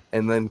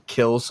and then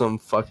kill some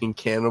fucking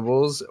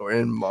cannibals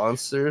and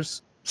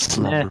monsters.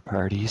 Slumber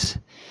parties.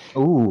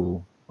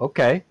 Ooh,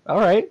 okay. All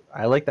right.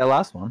 I like that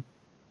last one.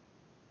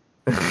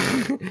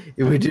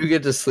 We do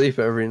get to sleep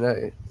every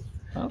night.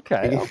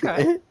 Okay,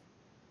 okay. It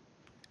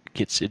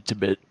gets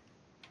intimate.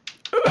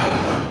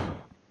 I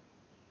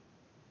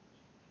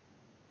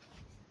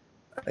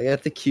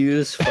got the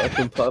cutest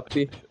fucking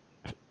puppy.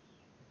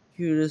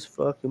 Cutest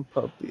fucking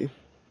puppy.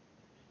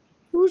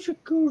 Who's your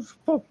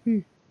cutest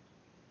puppy?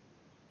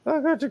 I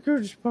got the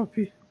cutest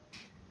puppy.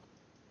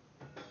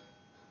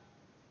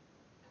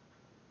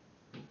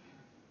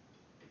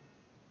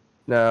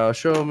 Now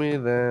show me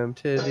them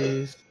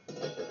titties.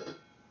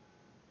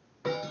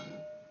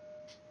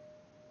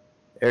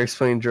 Eric's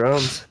playing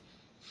drums.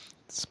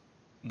 It's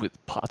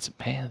with pots and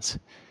pans.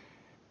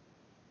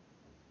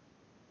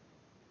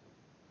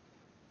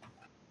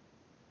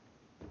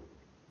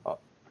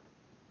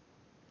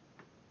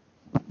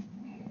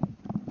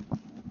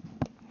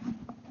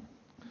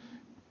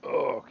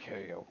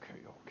 Okay, okay,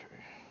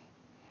 okay.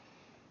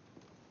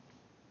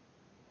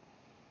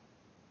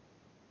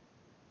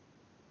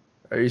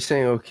 Are you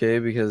saying okay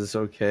because it's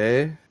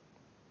okay?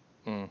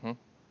 Mm-hmm.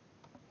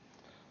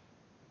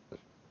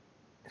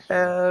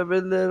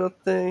 Every little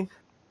thing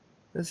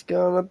is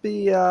gonna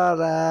be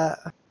alright.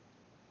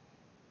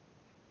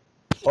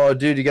 Oh,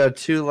 dude, you got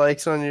 2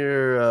 likes on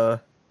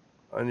your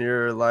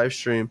live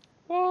stream.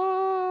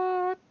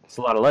 What? It's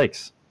a lot of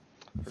likes.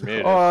 For me it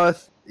is. Oh,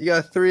 you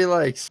got 3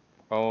 likes.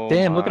 Oh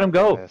Damn, look at my him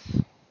go. goodness. This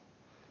is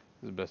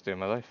the best day of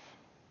my life.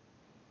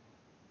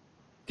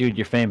 Dude,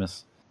 you're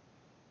famous.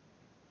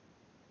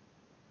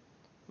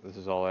 This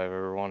is all I've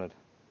ever wanted.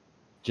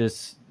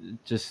 Just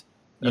That's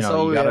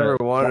all we ever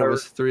wanted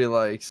was 3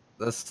 likes.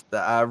 That's the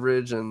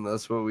average, and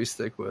that's what we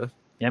stick with.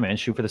 Yeah, man,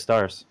 shoot for the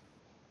stars.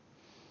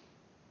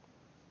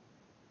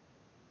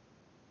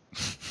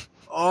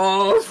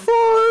 Oh,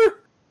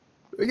 4!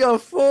 We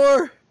got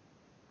 4!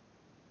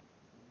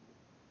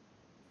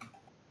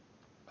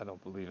 I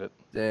don't believe it.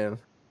 Damn.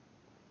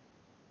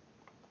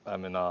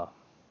 I'm in awe.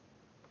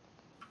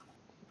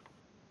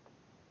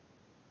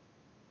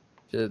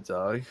 Shit,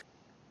 dog.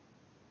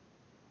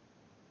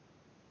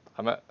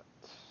 I'm at...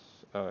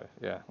 Oh,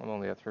 yeah, I'm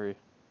only at 3.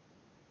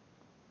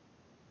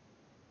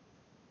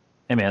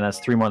 Hey, man, that's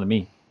 3 more than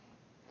me.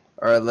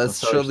 Alright, let's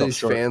Don't sell show yourself these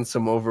short. fans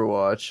some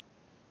Overwatch.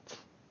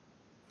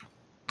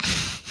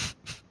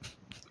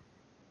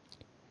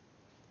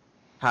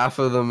 Half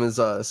of them is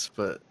us,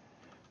 but...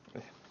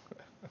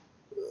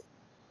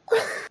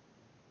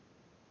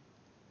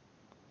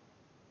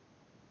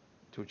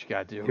 Do what you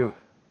gotta do. Yo,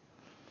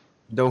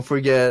 don't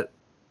forget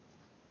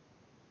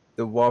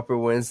the Whopper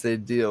Wednesday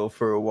deal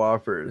for a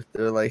Whopper.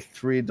 They're like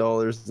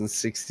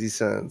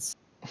 $3.60.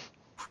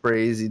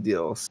 Crazy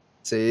deals.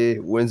 Say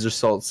Windsor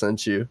Salt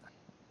sent you.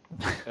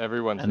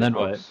 Everyone. And then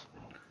what?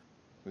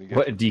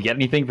 What, do you get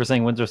anything for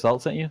saying Windsor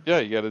Salt sent you? Yeah,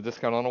 you get a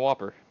discount on a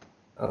Whopper.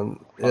 Yeah,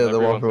 the every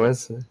Whopper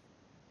Wednesday. Wednesday.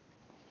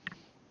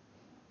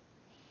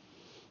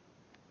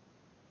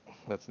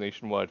 That's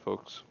nationwide,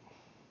 folks.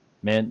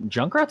 Man,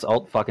 Junkrat's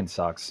alt fucking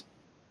sucks.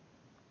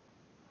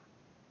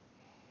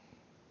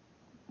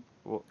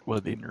 Well,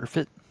 What, they nerf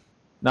it?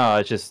 No,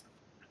 it just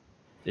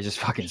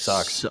fucking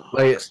sucks.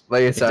 Like it's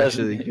It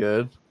actually doesn't-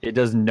 good. It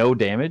does no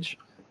damage,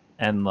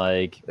 and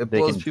like It they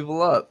blows can.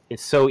 people up.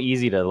 It's so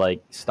easy to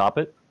like stop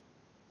it.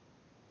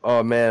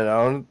 Oh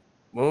man,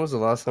 when was the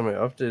last time I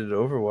updated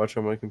Overwatch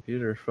on my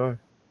computer? Fuck.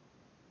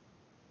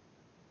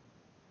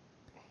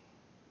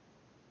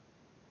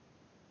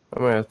 I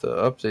might have to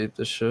update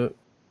this shit.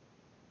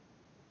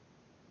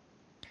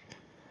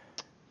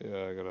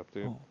 yeah, I got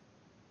update. Oh.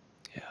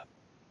 Yeah.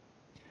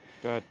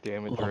 God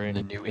damn it, Loving Drain.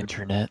 the new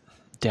internet.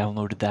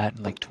 Downloaded that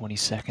in like 20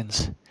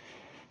 seconds.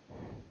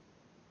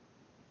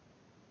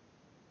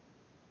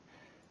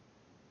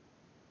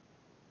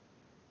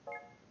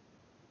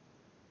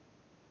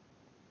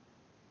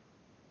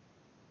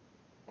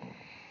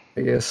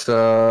 I guess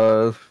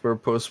we're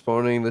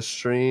postponing the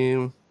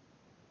stream.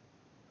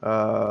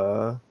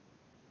 I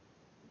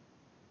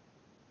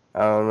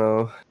don't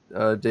know.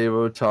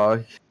 Davo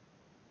talk.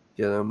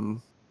 Get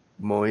him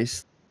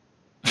moist.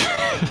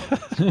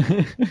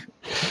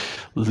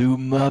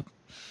 Loom up.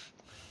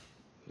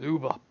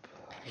 Lube up.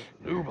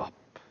 Lube up.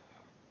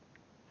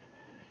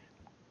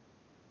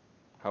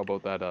 How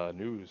about that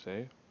news,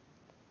 eh?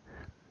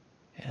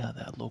 Yeah,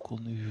 that local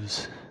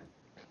news.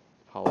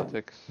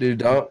 Politics.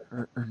 Dude, Or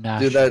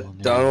national that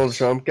news. Donald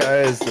Trump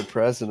guy is the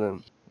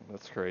president.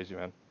 That's crazy,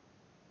 man.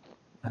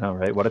 I know,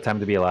 right? What a time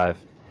to be alive.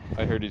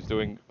 I heard he's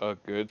doing a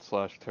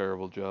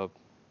good/terrible job.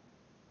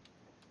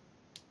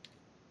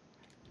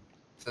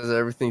 Says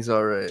everything's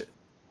alright.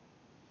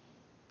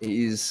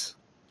 Everything's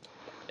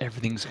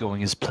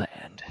going as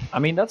planned. I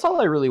mean, that's all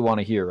I really want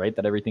to hear, right?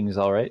 That everything's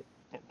all right.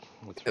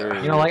 It's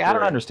very You know, like I don't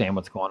reassuring. understand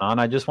what's going on.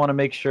 I just want to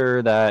make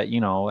sure that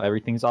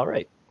everything's all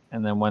right.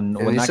 And then when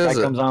he that guy says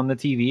it. comes on the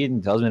TV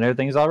and tells me that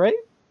everything's all right,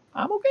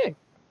 I'm okay.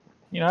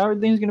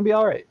 Everything's gonna be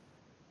all right.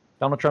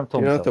 Donald Trump You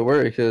told don't me have to so.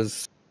 worry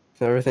because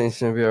everything's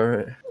gonna be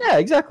alright. Yeah,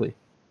 exactly.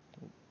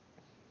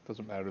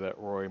 Doesn't matter that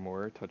Roy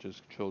Moore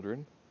touches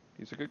children.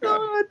 He's a good No,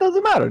 guy. it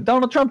doesn't matter.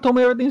 Donald Trump told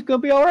me everything's gonna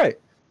be all right.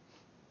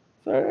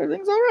 So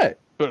everything's all right.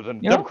 Better than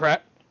a You know?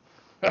 Democrat.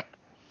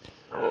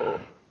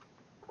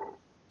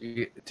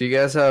 Do you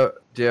guys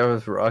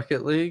have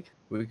Rocket League?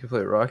 We could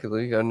play Rocket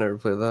League. I've never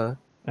played that.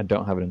 I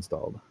don't have it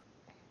installed.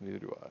 Neither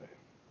do I.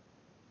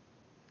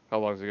 How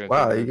long is it gonna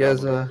Wow, take? you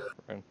guys. Ryan?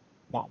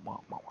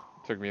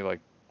 Took me like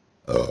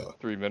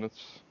 3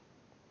 minutes.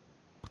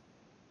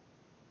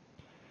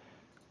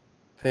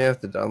 I have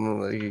to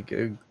download like a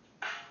gig.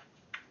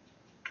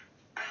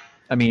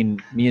 I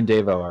mean, me and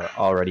Davo are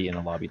already in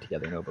a lobby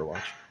together in Overwatch.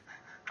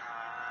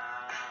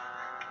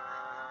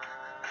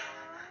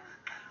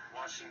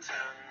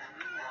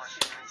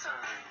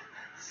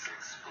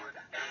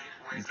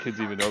 You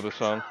kids even know the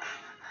song?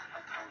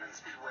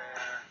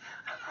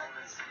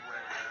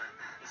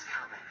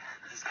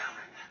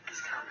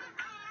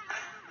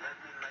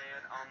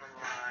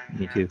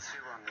 Me too.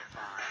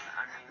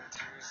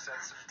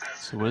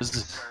 So what is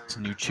this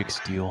new chick's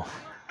deal?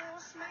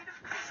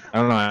 I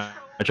don't know.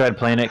 I tried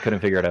playing it, couldn't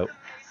figure it out.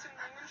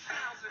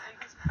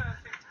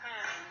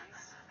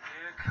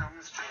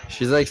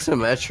 She's like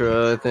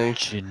Symmetra, I think.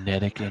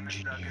 Genetic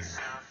engineer.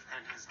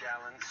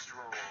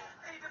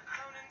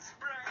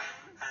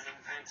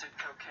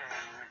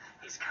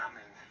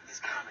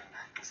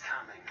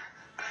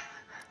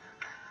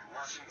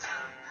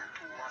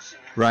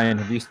 Ryan,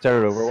 have you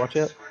started Overwatch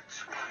yet?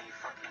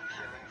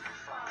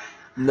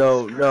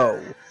 No.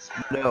 You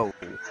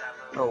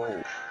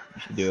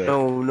should do it.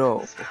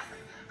 No.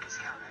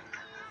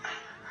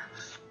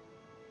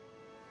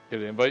 Get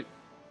an invite?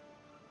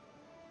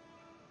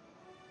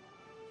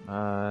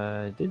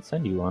 I did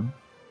send you one.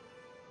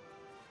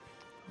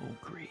 Oh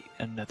great,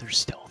 another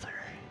stealther.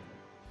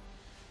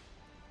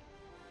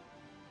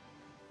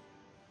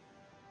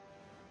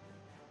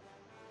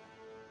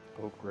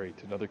 Oh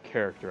great, another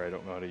character I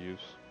don't know how to use.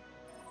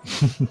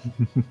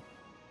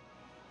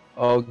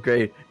 Oh,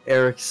 great.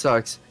 Eric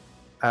sucks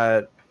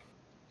at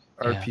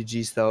Yeah.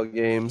 RPG style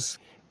games.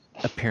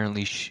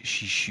 Apparently she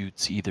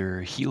shoots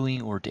either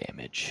healing or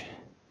damage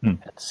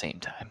at the same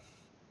time.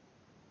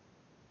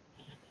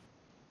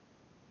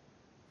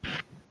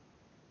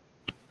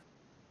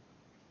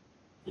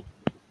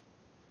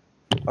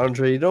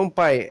 Andre, you don't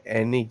buy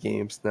any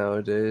games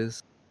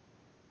nowadays.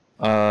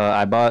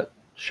 I bought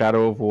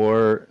Shadow of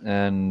War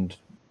and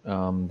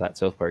that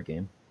South Park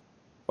game.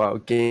 Wow,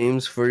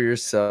 games for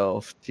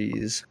yourself.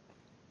 Jeez.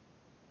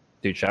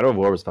 Dude, Shadow of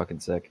War was fucking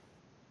sick.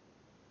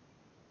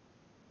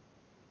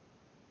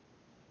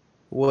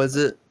 Was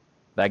it?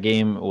 That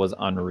game was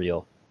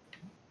unreal.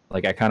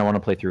 Like, I kind of want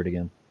to play through it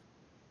again.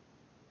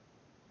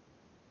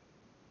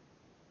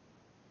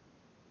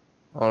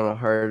 On a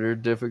harder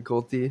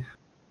difficulty?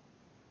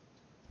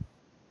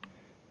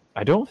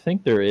 I don't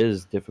think there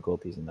is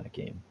difficulties in that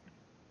game.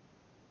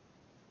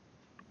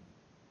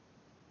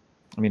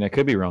 I mean, I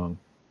could be wrong.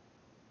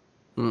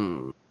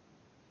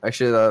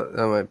 Actually, that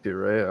might be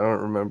right. I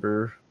don't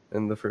remember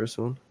in the first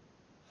one.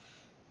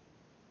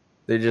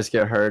 They just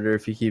get harder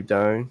if you keep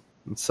dying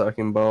and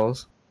sucking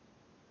balls.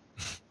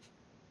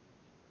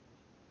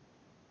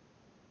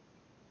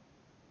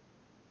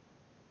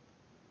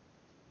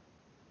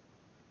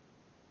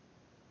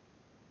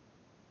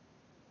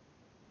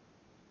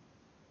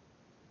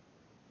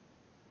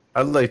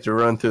 I'd like to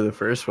run through the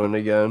first one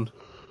again.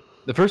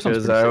 The first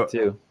one's pretty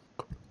sick,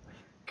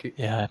 too.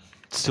 Yeah, I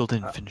still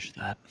didn't finish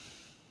that.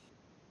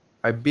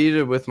 I beat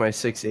it with my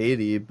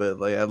 680, but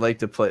like I'd like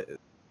to play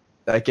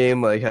that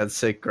game. Like had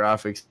sick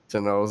graphics,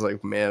 and I was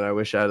like, man, I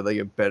wish I had like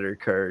a better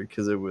card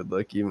because it would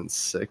look even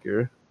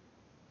sicker.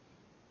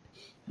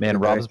 Man,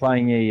 Rob's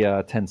buying a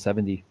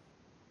 1070.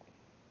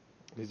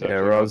 Yeah,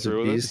 Rob's a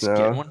beast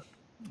now. One?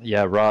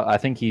 Yeah, Rob. I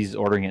think he's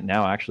ordering it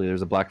now. Actually,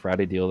 there's a Black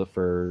Friday deal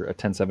for a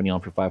 1070 on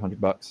for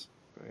 $500.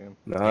 Damn.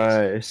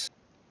 Nice.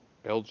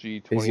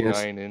 LG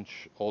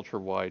 29-inch ultra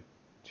wide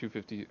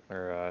 250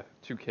 or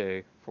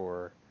 2K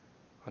for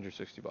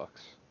 $160.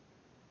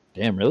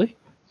 Damn, really?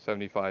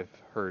 75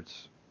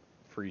 hertz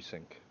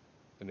FreeSync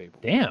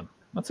enabled. Damn,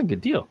 that's a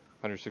good deal.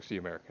 160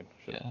 American.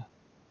 Shit. Yeah.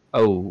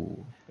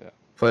 Oh. Yeah.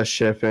 Plus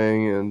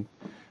shipping and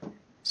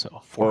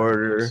So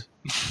order.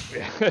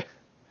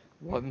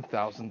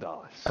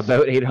 $1,000.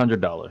 About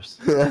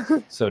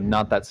 $800. So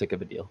not that sick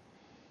of a deal.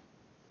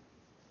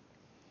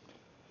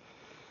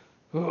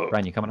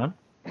 Ryan, you coming on?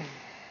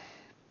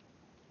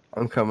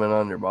 I'm coming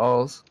on your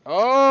balls.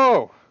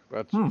 Oh,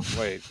 that's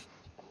wait.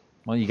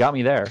 Well, you got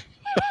me there.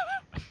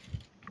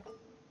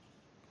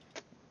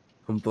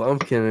 I'm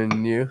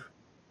Blumpkin you.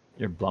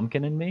 You're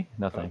Blumpkin in me?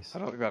 No thanks. I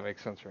don't think that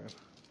makes sense, Ryan.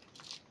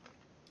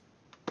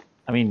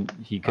 I mean,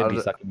 he could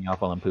be sucking me off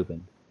while I'm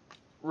pooping.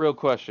 Real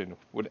question: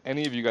 would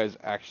any of you guys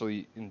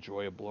actually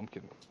enjoy a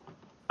Blumpkin?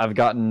 I've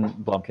gotten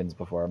Blumpkins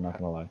before. I'm not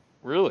gonna lie.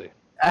 Really?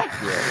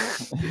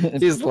 Yeah.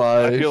 He's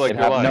lying. I feel like it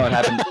happened. No, it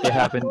happened. It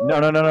happened.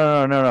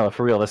 No.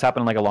 For real, this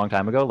happened like a long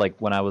time ago. Like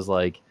when I was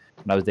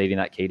dating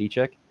that Katie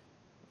chick.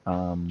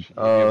 It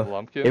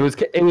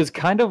was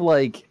kind of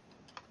like.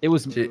 It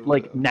was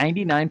like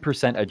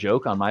 99% a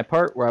joke on my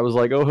part, where I was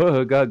like,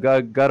 "Oh,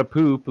 gotta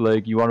poop.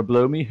 Like, you want to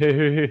blow me?"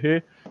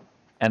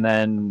 And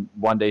then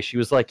one day she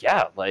was like,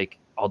 "Yeah, like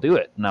I'll do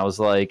it." And I was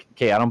like,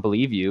 "Okay, I don't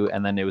believe you."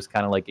 And then it was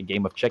kind of like a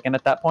game of chicken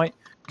at that point.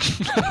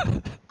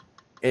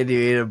 And you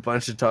ate a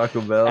bunch of Taco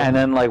Bell. And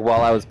then like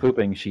while I was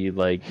pooping, she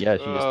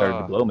just started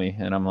to blow me,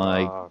 and I'm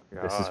like,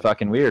 this is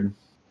fucking weird.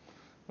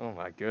 Oh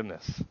my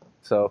goodness.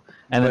 So,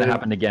 and then it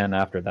happened again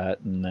after that,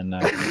 and then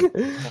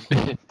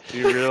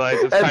you realize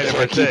it's kind of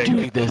a thing.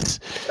 Doing this.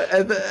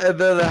 And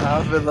then it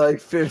happened like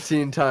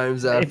 15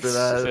 times after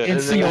that. It's And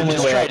It's then the it only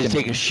just- way I can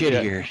take a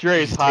shit here.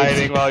 Dre's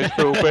hiding while he's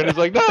pooping. It's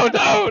like, no,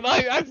 don't!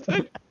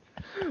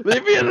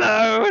 Leave me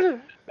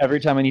alone! every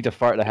time I need to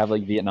fart, I have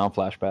like Vietnam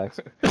flashbacks.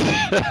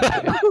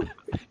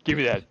 Give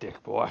me that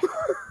dick, boy.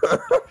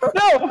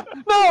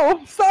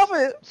 No, stop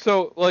it.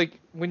 So, like,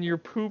 when you're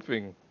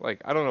pooping,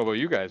 like, I don't know about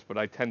you guys, but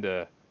I tend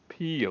to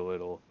pee a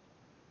little.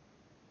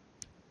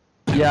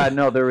 Yeah,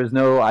 no, there was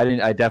no. I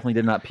definitely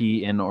did not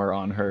pee in or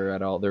on her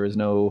at all. There was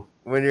no.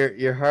 When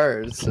you're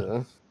hard,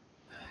 so.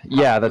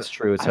 Yeah, that's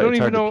true. It's I don't hard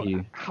even know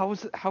to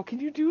pee. how can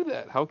you do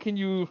that? How can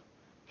you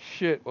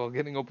shit while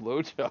getting a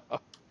blowjob?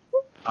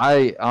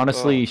 I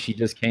honestly, she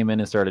just came in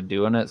and started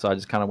doing it, so I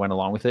just kind of went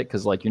along with it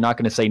because, like, you're not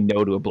going to say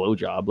no to a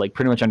blowjob, like,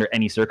 pretty much under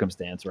any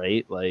circumstance,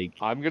 right? Like,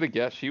 I'm gonna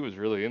guess she was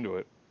really into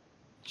it.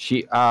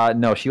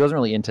 no, she wasn't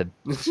really into.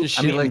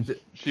 she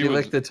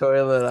licked the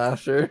toilet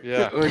after.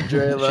 Yeah. When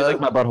Dre She left. liked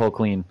my butthole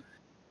clean.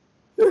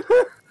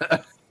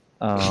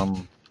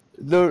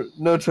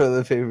 No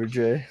toilet paper,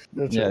 Dre.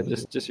 No Yeah,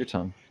 toilet just your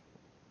tongue.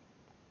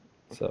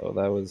 So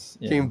that was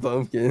King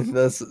Bumpkin.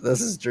 That's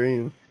his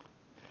dream.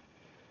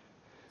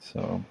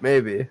 So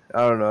Maybe.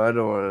 I don't know. I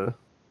don't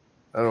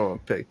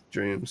want to pick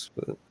dreams,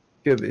 but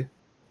could be.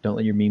 don't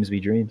let your memes be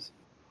dreams.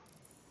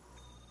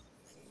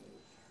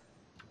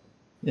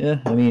 Yeah,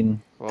 I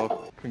mean,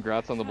 Well,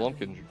 congrats on the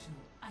Blumpkin.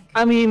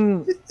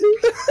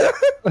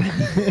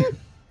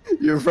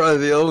 You're probably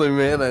the only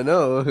man I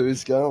know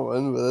who's got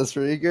one, but that's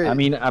pretty great. I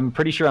mean, I'm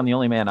pretty sure I'm the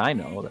only man I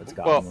know that's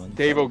got Well, one.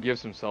 Davo so.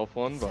 gives himself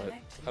one, but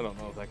I don't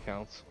know if that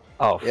counts.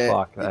 Oh Yeah,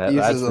 fuck, he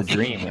that's uses the a-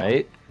 dream,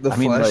 right? the I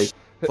mean,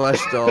 flesh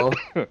doll.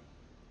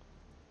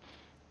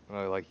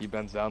 Like he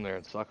bends down there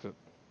and sucks it.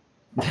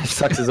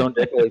 sucks his own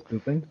dick while he's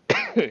pooping.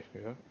 Yeah,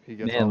 he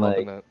gets Man, all up like-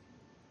 in that.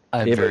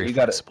 I'm Yeah, but very you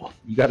got it. flexible.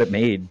 You got it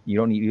made. You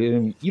don't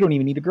even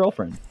need a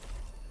girlfriend.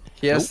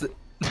 He has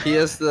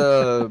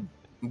the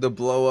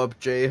blow up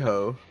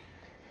J-Ho.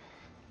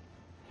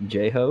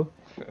 J-Ho?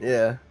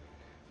 Yeah.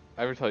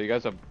 I ever tell you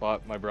guys I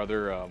bought my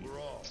brother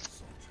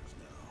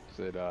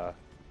the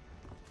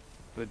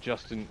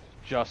Just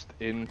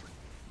in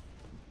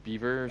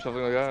Beaver or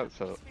something like that?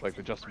 So like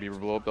the Justin Bieber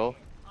blow up doll.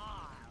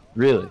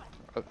 Really?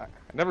 I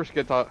never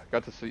got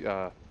to see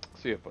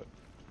it, but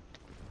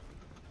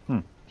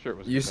sure it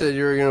was. You said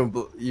you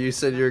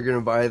were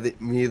gonna buy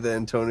me the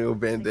Antonio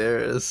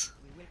Banderas.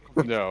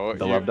 No,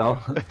 The love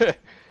doll?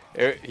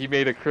 He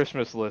made a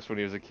Christmas list when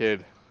he was a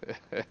kid,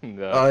 and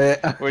Oh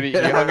yeah. when he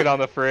hung it on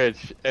the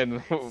fridge, and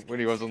when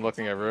he wasn't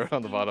looking, I wrote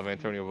on the bottom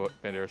Antonio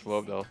Banderas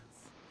love doll.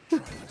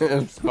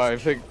 But I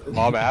think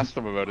Mom asked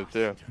him about it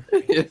too.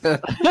 Yeah.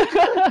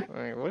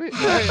 Like,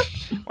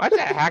 what the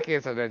heck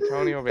is an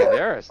Antonio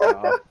Banderas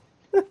doll?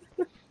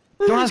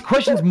 Don't ask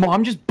questions,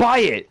 Mom. Just buy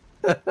it.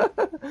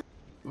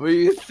 What do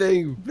you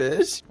think,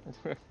 bitch?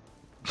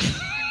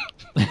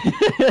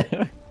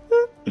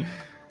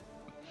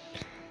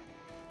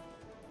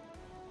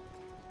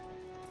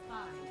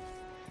 5,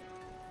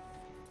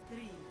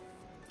 3,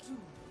 2,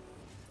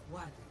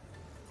 1.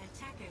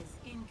 Attackers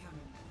incoming.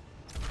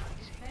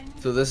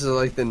 So this is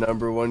like the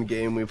 #1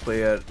 game we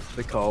play at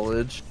the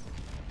college.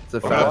 It's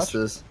the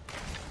Overwatch?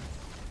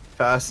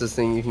 fastest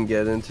thing you can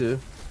get into.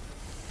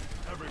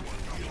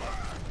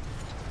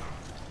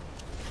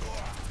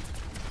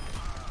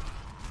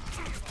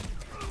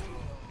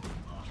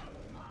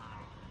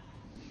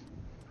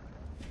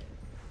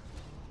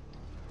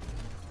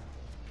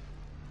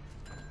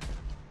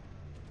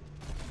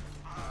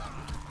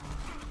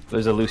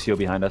 There's a Lucio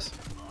behind us.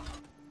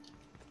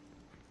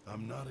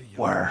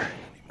 Where?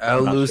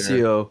 El not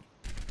Lucio.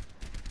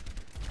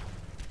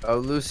 El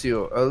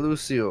Lucio. El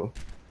Lucio.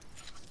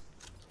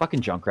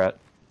 Fucking Junkrat.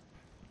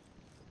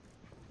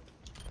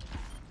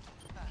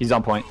 He's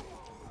on point.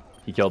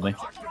 He killed me.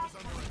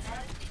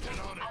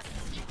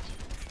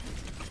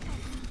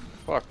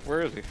 Fuck,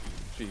 where is he?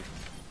 Jeez.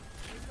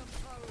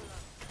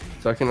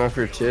 Sucking off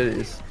your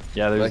titties.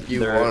 Yeah, there's Like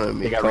you wanted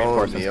me, they got calling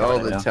reinforcements me all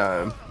coming the right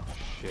time.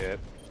 Shit.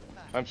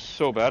 I'm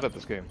so bad at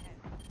this game.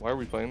 Why are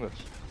we playing this?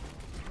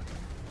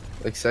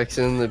 Like sex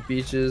in the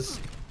beaches.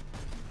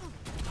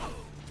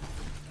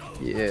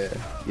 Yeah,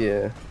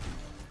 yeah.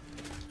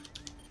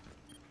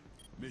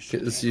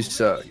 Cause you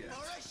suck.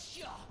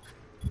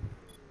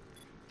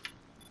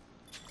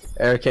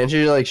 Eric, can't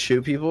you like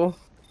shoot people?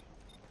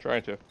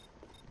 Trying to.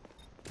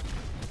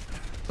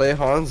 Play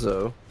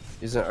Hanzo.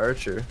 He's an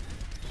archer.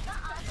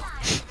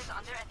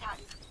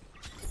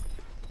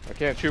 I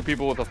can't shoot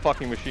people with a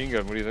fucking machine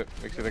gun. What do you think?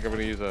 Makes you think I'm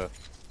gonna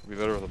be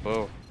better with a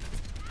bow.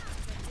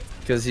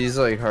 Cause he's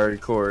like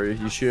hardcore.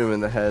 You shoot him in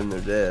the head and they're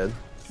dead. now.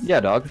 Yeah,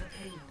 dog.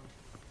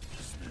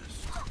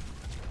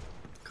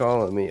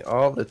 Calling me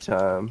all the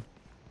time.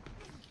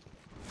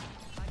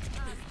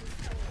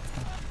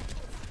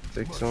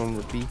 Sex on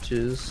the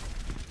beaches.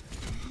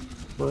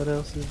 What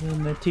else is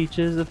in the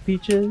teachers of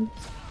peaches?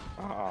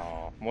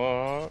 Oh,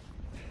 what?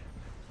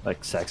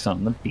 Like sex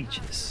on the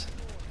beaches.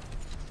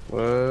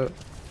 What?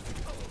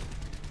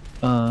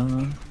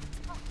 Right.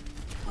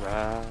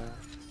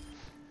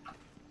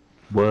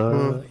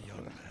 What?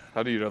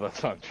 How do you know that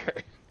song,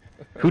 Trey?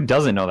 Who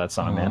doesn't know that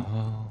song, man?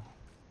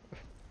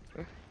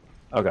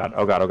 Oh god,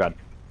 oh god, oh god.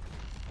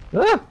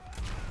 Ah!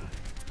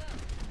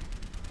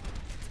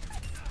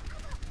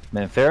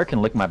 Man, Farrah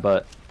can lick my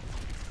butt.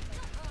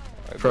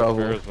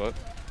 Probably. What?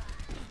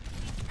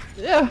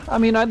 Yeah, I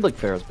mean, I'd lick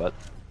Farrah's butt.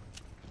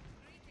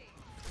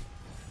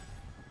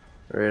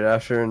 Right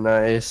after a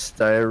nice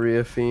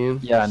diarrhea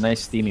fiend. Yeah,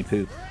 nice steamy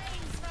poop.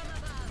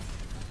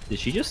 Did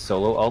she just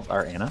solo ult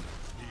our Ana?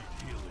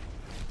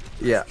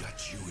 Yeah.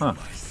 Huh.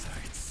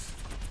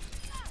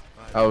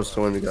 I was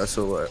the one who got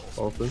solo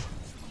ulted.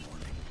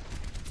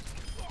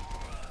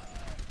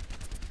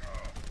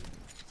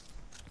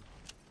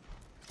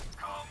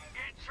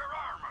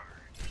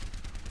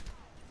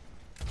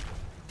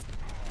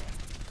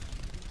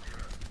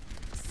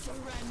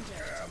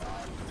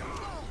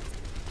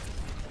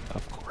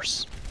 Of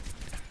course.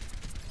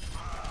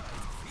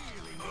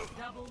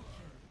 Double kill.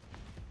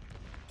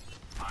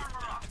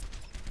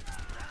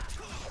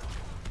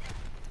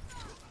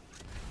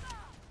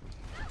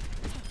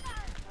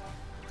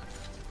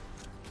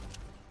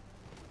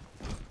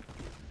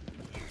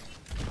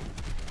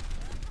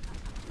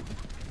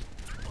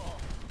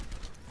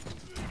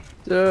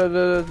 Da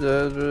da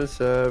da da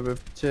da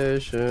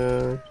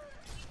repetition.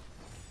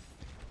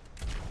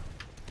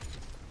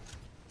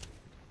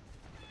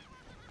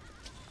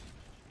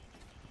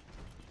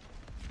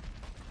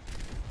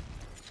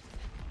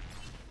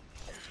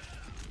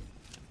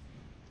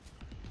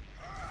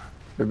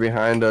 They're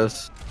behind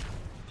us.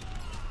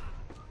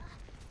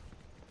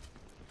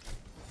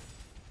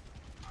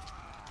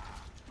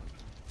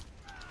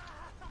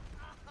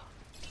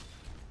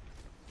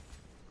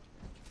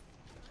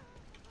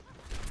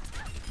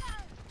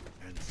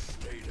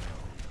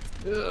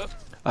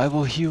 I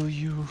will heal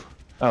you.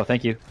 Oh,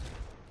 thank you.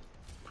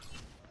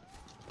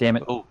 Damn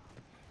it. Oh.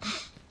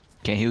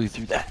 Can't heal you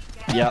through that.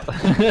 Yep.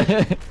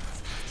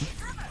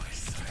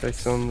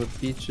 Sex on the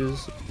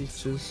beaches,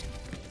 beaches.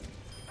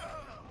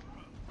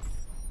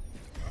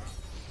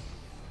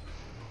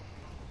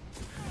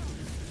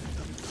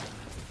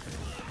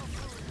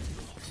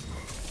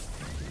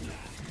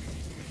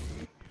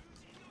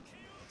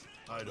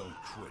 I don't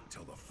quit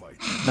till the fight.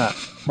 Nah.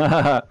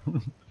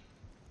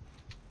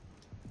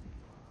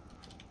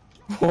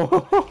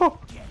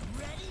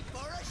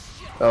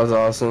 That was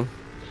awesome.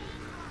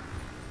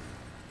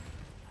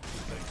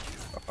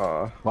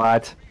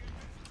 What?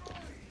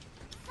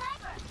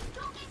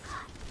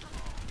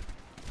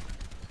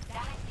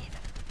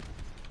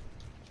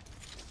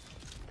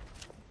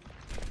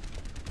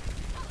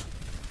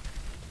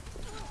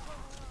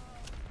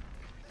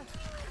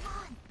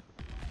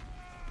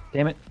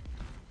 Damn it.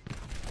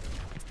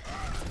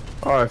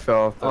 Oh, I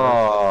fell off there.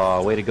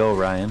 Oh, way to go,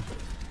 Ryan.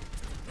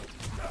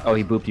 Oh,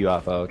 he booped you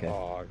off. Oh, okay.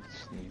 Oh,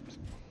 sneaked.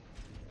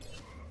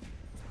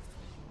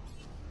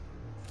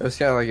 It was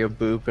kind of like a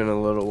boop and a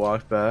little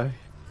walk back.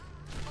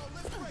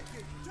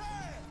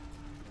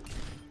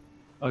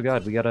 Oh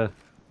god, we gotta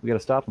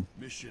stop him.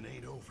 Mission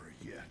ain't over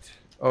yet.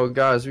 Oh,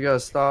 guys, we gotta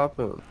stop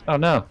him. Oh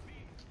no.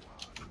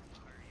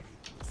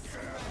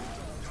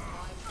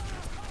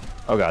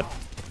 Oh god.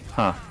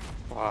 Huh.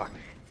 Fuck.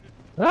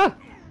 Ah!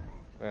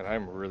 Man,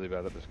 I'm really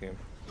bad at this game.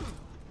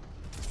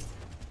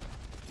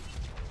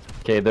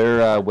 Okay, their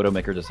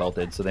Widowmaker just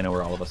ulted, so they know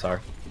where all of us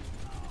are.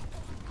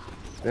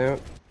 Damn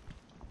it.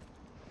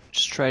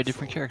 Just try a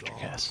different character,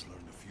 Cass.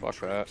 Fuck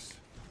that.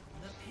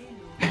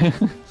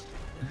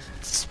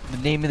 It's the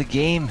name of the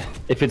game.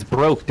 If it's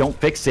broke, don't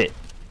fix it.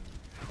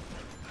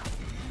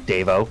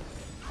 Davo.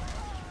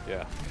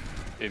 Yeah.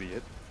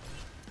 Idiot.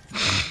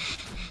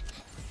 I've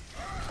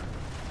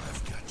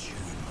got you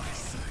in my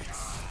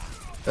sights.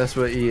 That's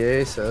what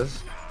EA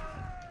says.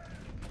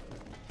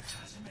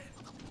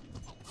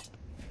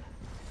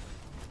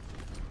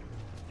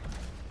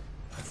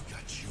 I've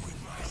got you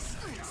in my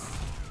sights.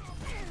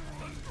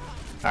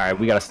 Alright,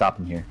 we gotta stop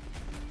him here.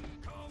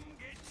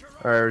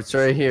 Alright, it's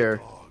right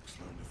here.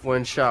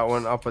 One shot,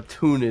 one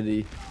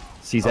opportunity.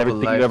 Sees Of a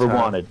everything you ever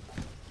lifetime. wanted.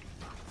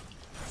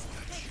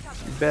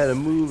 You better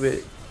move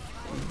it.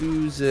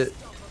 Lose it.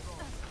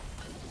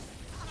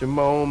 The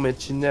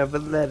moment, you never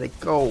let it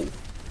go.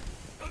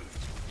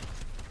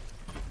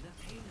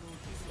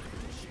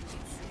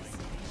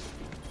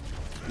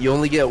 You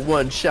only get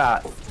one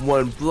shot,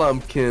 one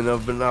blumpkin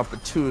of an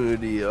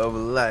opportunity of a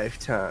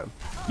lifetime.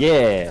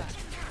 Yeah.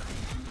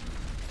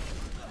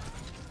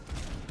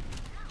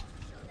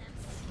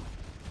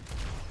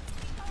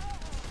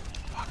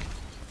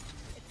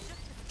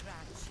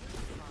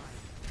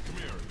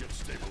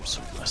 I'm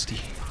so rusty.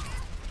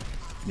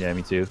 Yeah,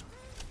 me too.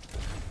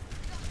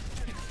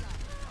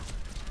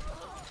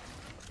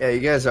 Yeah, you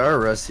guys are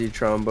rusty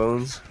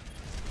trombones.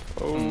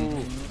 Oh.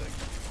 Anyone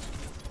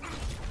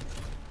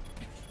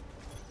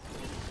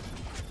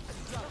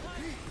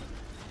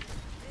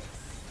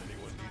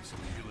need some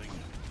healing?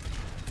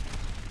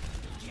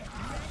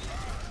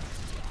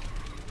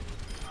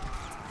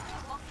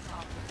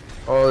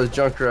 Oh, the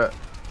Junkrat.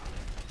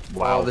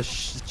 Wow. Oh, the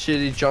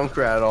shitty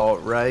Junkrat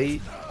alt,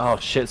 right? Oh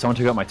shit! Someone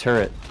took out my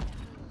turret.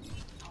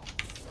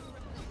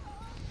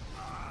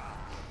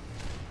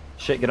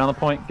 Shit! Get on the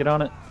point. Get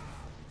on it.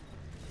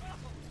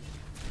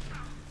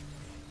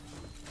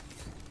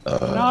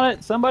 Get on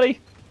it, somebody.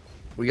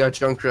 We got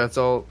Junkrat's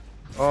alt.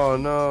 Oh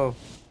no.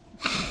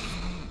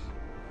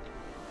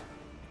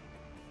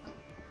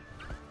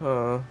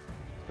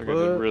 They're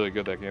gonna do really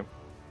good that game.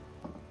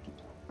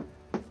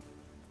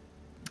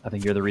 I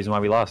think you're the reason why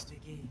we lost.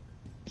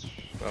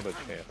 Not a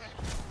chance.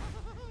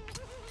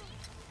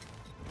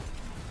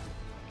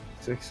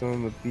 6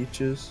 on the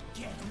beaches.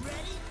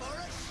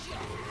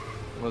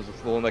 Was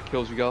it the one that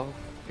kills you all?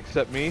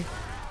 Except me?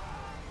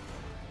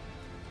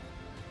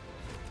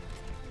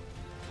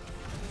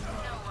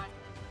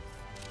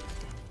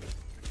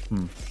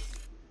 Hmm.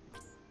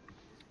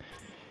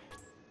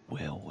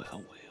 Well.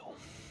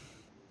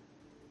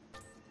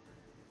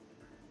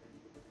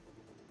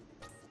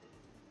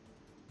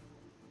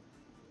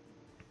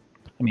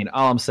 I mean,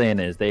 all I'm saying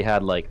is they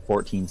had like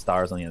 14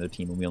 stars on the other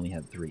team, and we only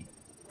had 3.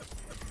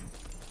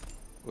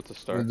 What's a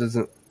star? It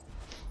doesn't.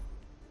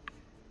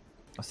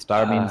 A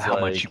star means how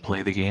like, much you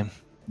play the game.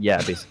 Yeah,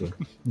 basically.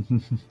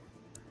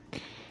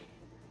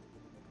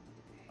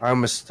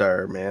 I'm a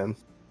star, man.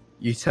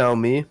 You tell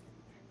me.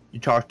 You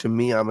talk to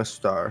me, I'm a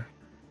star.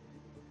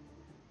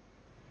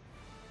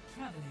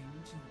 Traveling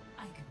to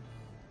Iconwell.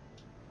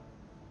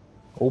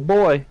 Oh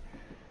boy.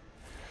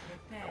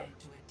 Prepare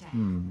to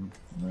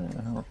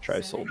attack. I'll try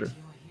soldier. Select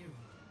your hero.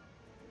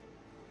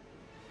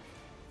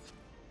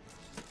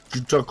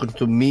 You talking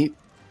to me?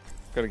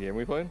 What kind of game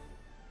we playing?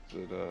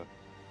 Is it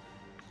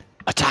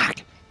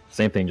Attack!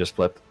 Same thing, just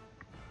flipped.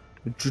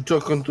 You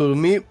talking to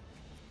me?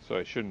 so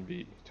I shouldn't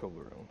be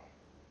Toblerone.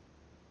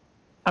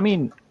 I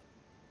mean,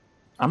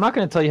 I'm not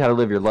going to tell you how to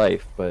live your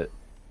life, but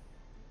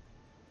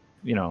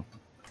you know,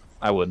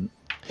 I wouldn't.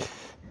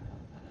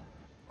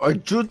 Are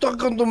you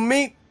talking to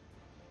me?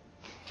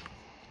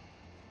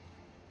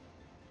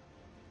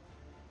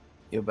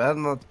 You better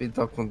not be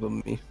talking to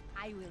me.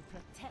 I will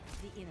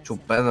protect the You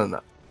innocent. better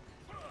not.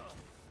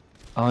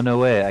 Oh no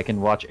way! I can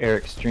watch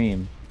Eric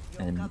stream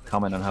and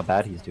comment on how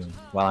bad he's doing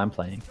while I'm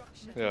playing.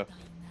 Yeah.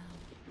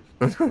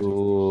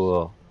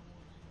 Ooh.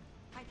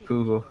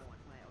 Google.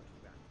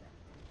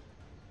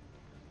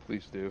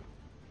 Please do.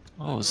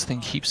 Oh, this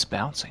thing keeps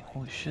bouncing.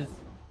 Holy shit.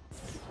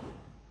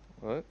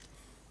 What?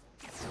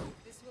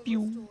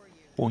 Pew.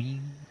 Boing.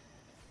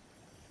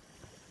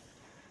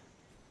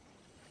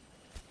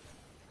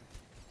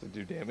 To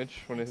do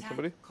damage when it hits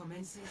somebody?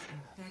 Commences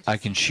in 30 I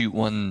can shoot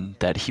one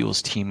that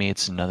heals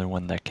teammates, another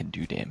one that can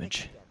do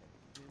damage.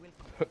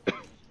 touch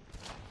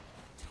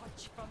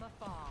from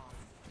afar.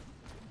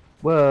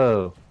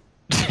 Whoa.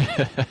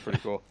 Pretty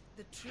cool.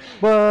 The true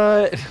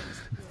What?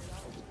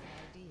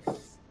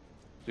 ideas.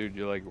 Dude,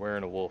 you're like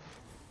wearing a wolf.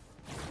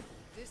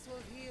 This will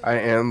heal. I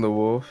am the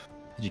wolf.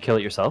 Did you kill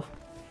it yourself?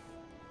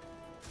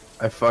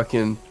 I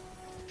fucking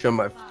shove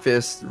my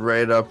fist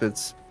right up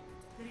its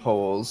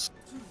holes.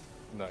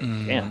 Nice.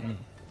 Mm. Damn. Attack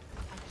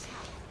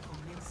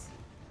commencing.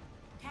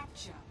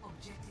 Capture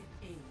objective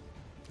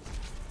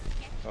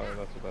A. Oh,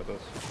 that's what that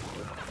does.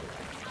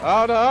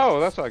 Oh no,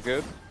 that's not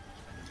good.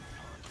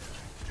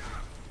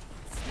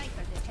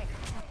 Sniper detected.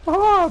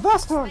 Oh,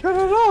 that's not good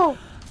at all.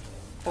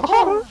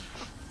 Oh.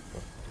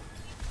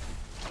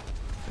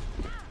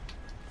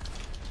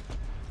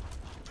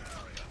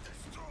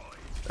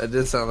 That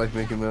did sound like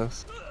Mickey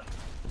Mouse.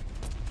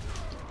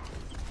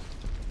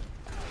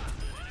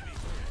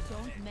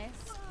 Don't mess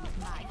with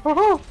my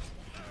Oh,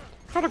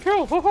 Got a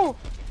kill! Oh,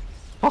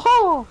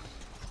 oh,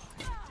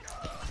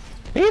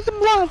 Need some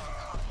blood.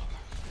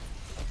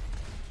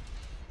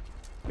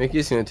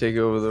 Mickey's gonna take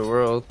over the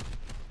world.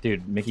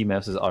 Dude, Mickey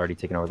Mouse is already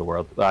taking over the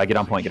world. Get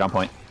on point. Get on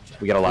point.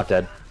 We got a lot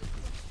dead.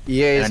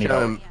 EA's I need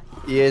kind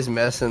of EA's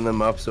messing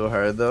them up so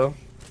hard though.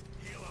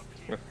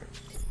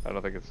 I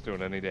don't think it's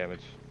doing any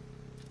damage.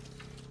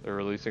 They're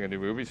releasing a new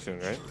movie soon,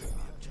 right?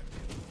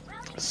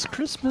 It's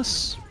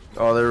Christmas.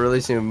 Oh, they're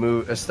releasing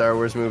a Star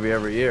Wars movie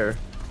every year.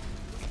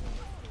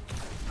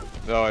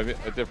 No, I mean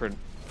a different,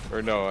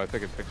 or no, I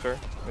think it's Pixar,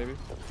 maybe.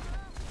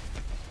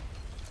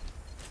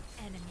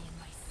 enemy in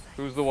my sight.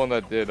 Who's the one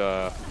that did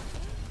oh,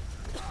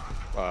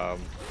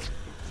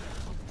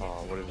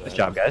 what is that? Nice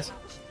job, guys.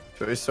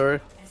 Toy Story,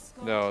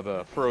 No,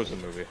 the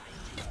Frozen movie.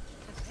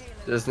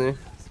 Disney.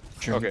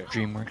 Okay.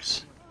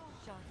 DreamWorks.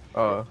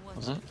 Oh,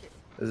 Was it?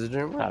 is it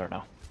DreamWorks? I don't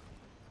know.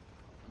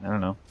 I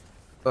don't know.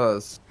 Oh,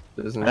 it's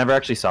Disney. I never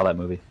actually saw that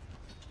movie.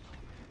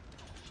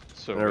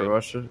 So Never good.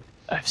 watched it.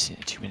 I've seen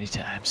it too many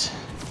times.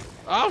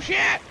 Oh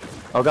shit!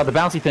 Oh god, the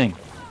bouncy thing.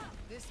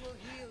 This will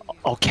heal you.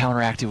 I'll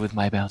counteract it with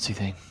my bouncy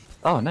thing.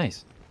 Oh,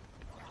 nice.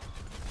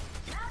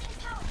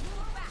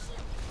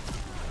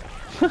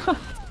 I have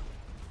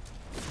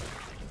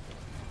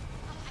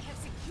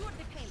secured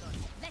the payload.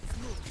 Let's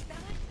move.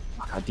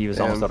 God, Diva's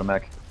Damn. almost out of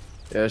mech.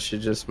 Yeah, she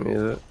just made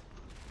it.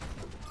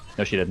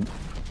 No, she didn't.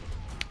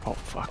 Oh,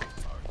 fuck.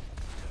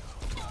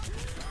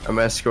 I'm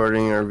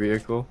escorting our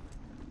vehicle.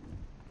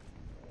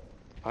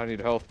 I need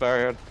health,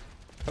 Barry.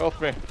 Health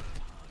me.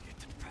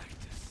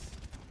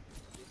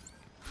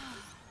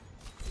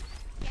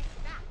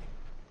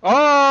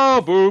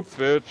 Oh, boop,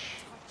 bitch.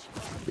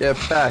 Get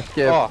back,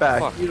 get Oh,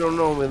 back. fuck. You don't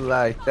know me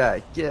like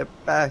that. Get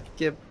back,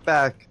 get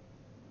back.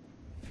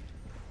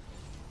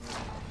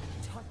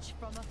 Touch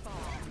from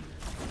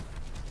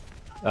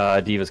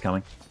afar. Diva's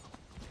coming.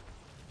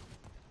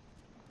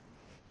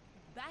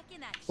 Back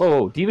in action.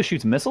 Whoa, Diva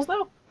shoots missiles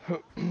now?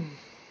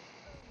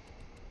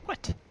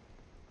 What?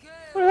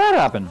 When did that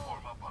happen?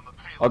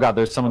 Oh god,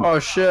 there's someone Oh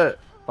shit.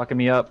 fucking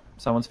me up.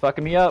 Someone's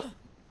fucking me up.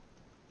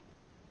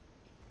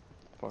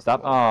 Fuck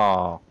Stop.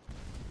 off. Oh.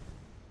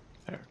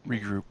 There,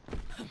 regroup.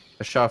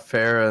 I shot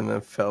Farah and then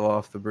fell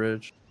off the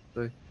bridge.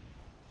 Like,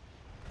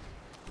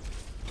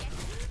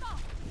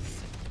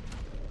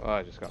 Oh,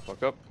 I just got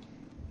fucked up.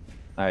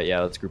 Alright, yeah,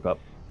 let's group up.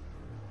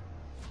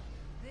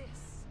 This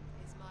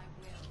is my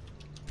will.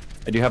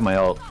 I do have my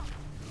ult.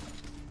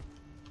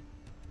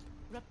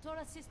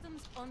 Raptora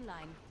systems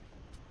online.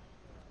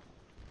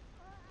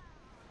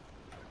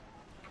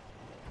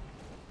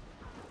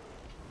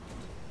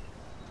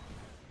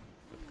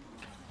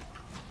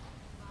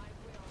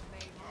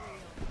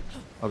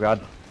 Oh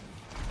god.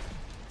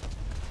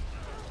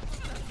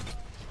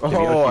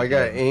 oh, I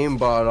got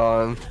aimbot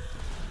on.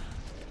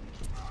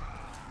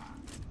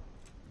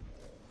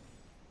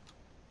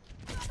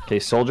 Okay,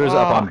 soldiers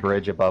up on Fuck.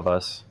 bridge above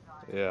us.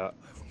 Yeah.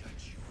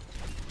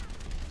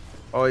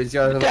 Oh, he's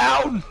got us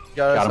Down!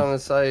 got us Got him. on the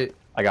site.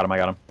 I got him, I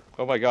got him.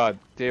 Oh my god,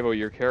 Davo,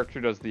 your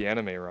character does the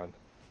anime run.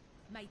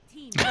 My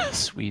team.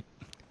 Sweet.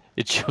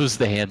 It shows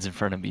the hands in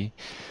front of me,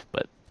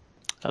 but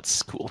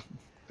that's cool.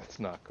 That's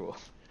not cool.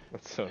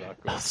 That's so not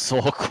cool. That's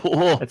so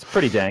cool. It's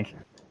pretty dank.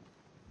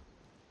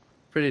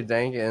 Pretty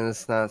dank and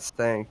it's not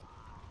stank.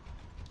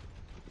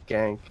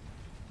 Gank.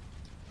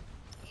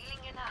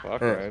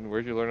 Fuck, Ryan.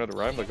 Where'd you learn how to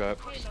rhyme like that?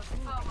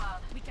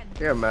 We can I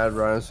got mad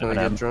rhymes when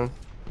I Eminem. get drunk.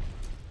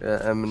 Yeah,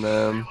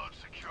 Eminem.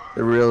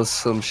 The real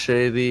Slim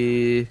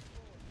Shady.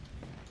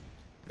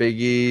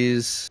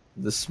 Biggies.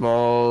 The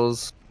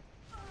Smalls.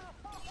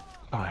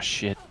 Oh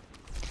shit.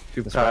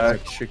 Tupac. right.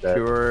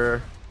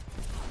 Shakur.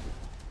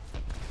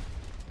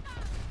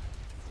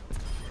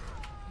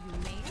 you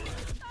made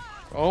it.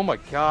 Oh my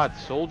god,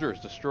 Soldier is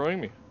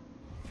destroying me.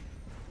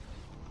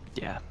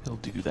 Yeah, he'll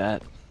do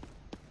that.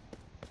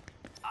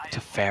 To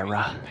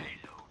Farah.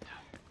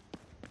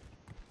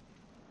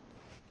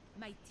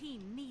 My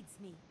team needs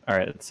me.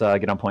 Alright, let's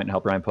get on point and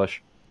help Ryan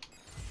push.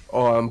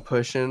 Oh, I'm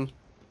pushing.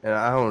 And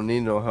I don't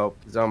need no help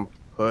because I'm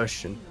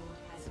pushing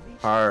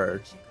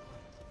hard.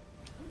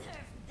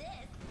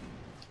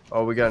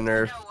 Oh, we got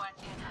nerfed.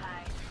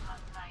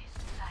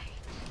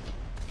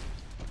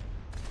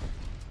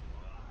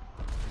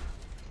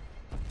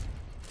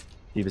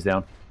 Diva's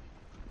down.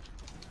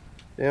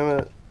 Damn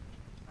it.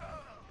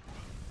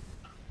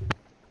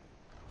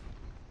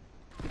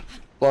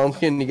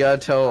 Blumpkin, you gotta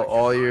tell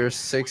all your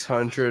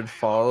 600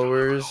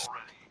 followers,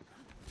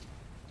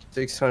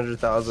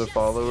 600,000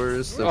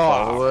 followers to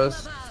follow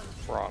us.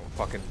 Wrong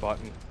fucking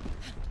button.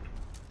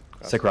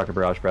 Sick rocket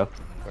barrage, bro.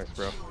 Thanks,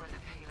 bro.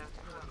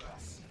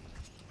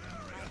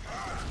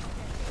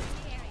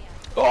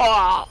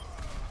 Oh!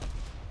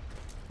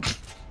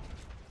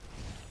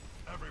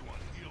 Everyone,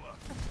 heal up.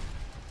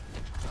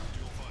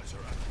 Fuel visor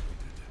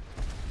activated.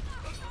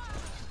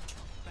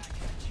 Back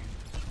at you.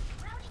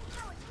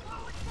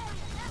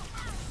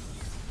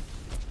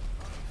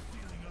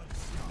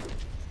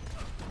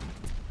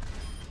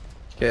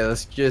 Okay,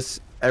 let's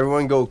just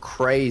everyone go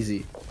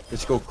crazy.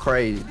 Let's go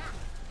crazy.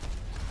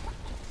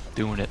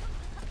 Doing it.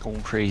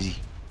 Going crazy.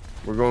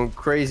 We're going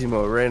crazy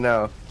mode right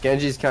now.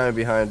 Genji's kind of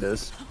behind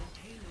us.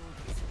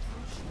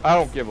 I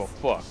don't give a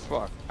fuck.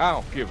 Fuck. I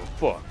don't give a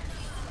fuck.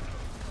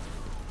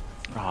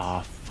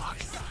 Oh fuck.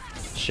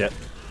 Shit.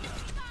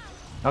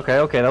 Okay,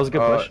 okay, that was a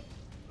good push.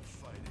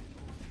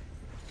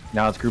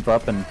 Now let's group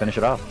up and finish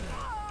it off.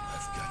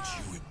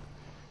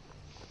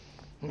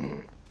 I've got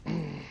you.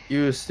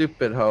 You a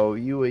stupid hoe.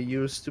 You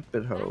a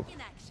stupid hoe. Back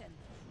in action.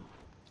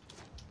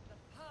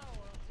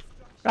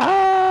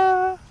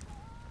 Ah!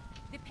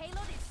 The payload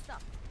is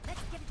stuck.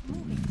 Let's get it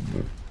moving.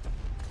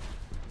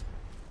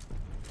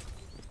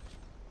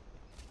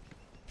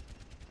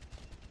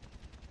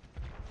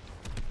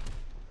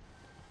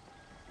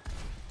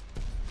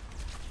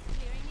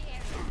 Clearing the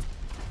area.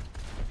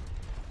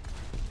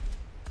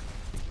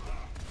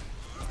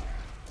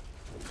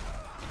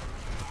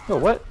 Oh,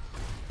 what?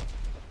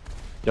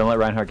 Don't let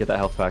Reinhardt get that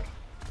health pack.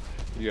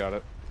 You got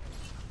it.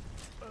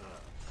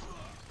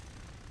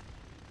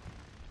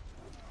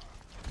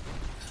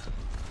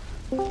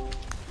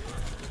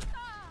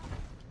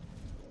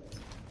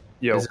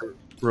 Yo, Is it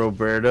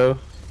Roberto?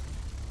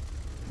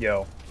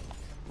 yo,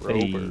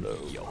 Roberto.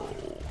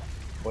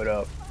 what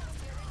up?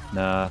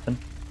 Nothing.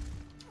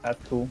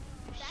 That's cool.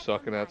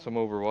 Sucking at some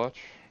Overwatch.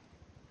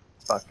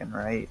 Fucking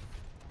right.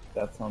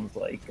 That sounds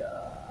like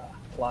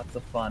lots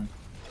of fun.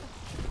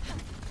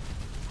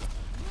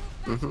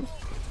 Mhm.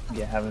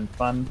 You having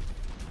fun?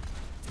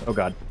 Oh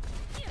god.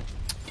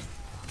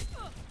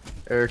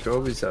 Eric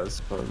always has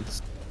fun.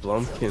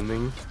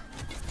 Blumpkinning.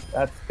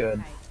 That's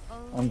good.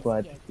 I'm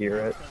glad to hear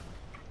it.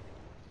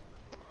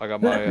 I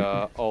got my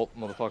ult,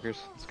 motherfuckers.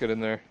 Let's get in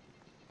there.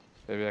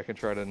 Maybe I can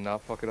try to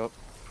not fuck it up.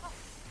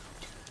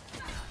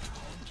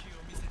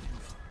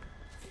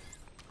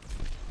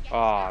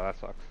 Ah, that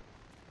sucks.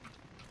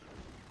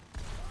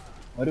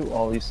 Why do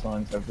all these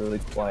songs have really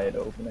quiet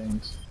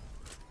openings?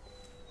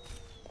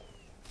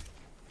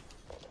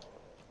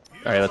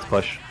 All right, let's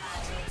push.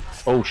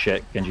 Oh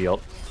shit, Genji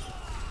ult.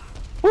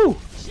 Woo!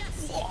 Rains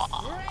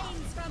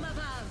from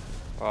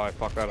above. Oh, I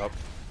fucked that up.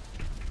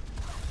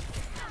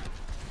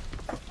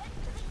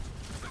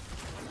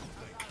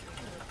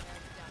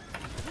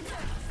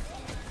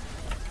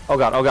 Oh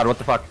god, what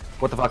the fuck?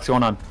 What the fuck's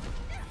going on?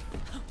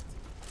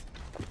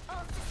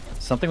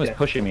 Something was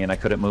pushing me and I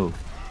couldn't move.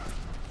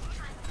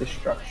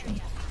 Destruction.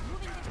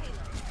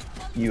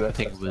 I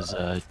think it was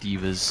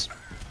Diva's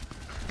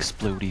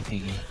explodey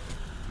thingy.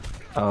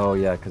 Oh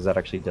yeah, because that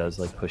actually does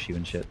like push you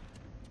and shit.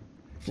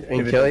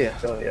 And kill you.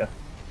 Kill ya.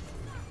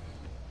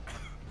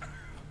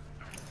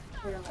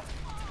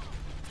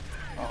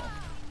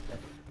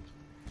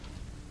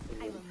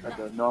 Try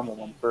the normal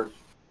one first.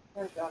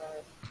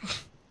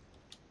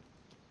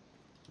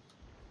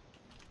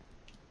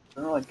 I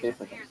don't really taste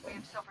like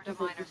anything.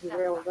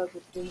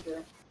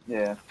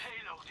 Yeah.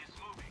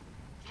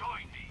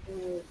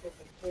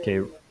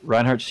 Okay,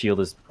 Reinhardt's shield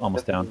is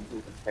almost down.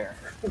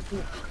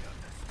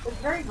 It's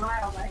very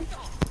mild, right?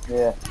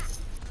 Yeah.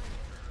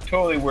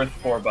 Totally worth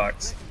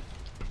 $4.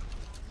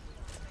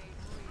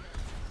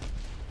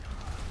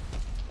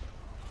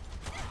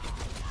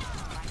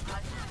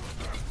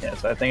 Yeah,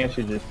 so I think I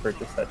should just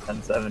purchase that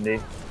 1070.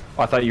 Oh,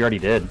 I thought you already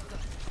did.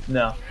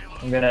 No,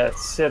 I'm gonna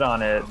sit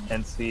on it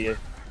and see if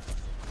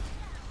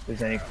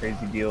there's any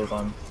crazy deals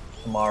on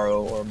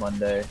tomorrow or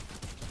Monday.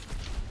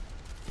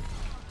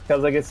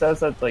 Because like it says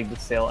that like the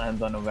sale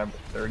ends on November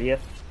 30th,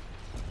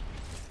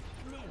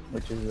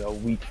 which is a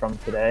week from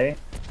today.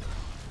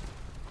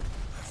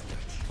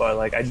 But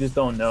like I just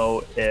don't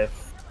know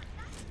if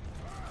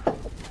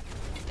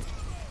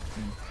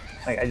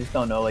I just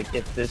don't know like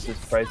if this is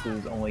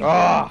prices only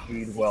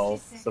guaranteed while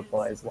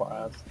supplies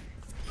last.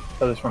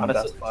 So it's from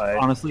Best Buy.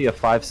 Honestly, a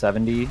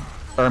 570,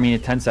 or I mean a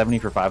 1070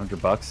 for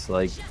 $500,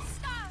 like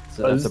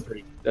so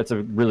that's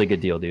a really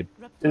good deal, dude.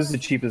 This is the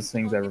cheapest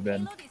thing's ever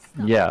been.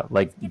 Yeah,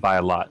 like by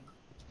a lot.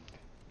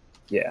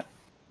 Yeah.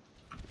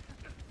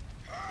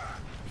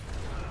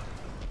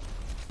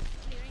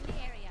 Clearing the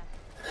area.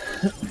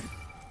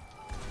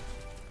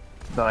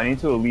 So I need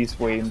to at least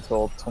wait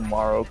until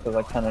tomorrow because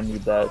I kind of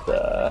need that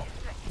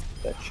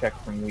that check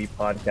from We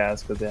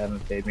Podcast because they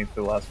haven't paid me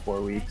for the last 4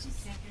 weeks.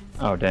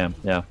 Oh damn,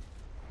 yeah.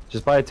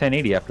 Just buy a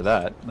 1080 after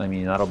that. I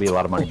mean, that'll be a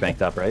lot of money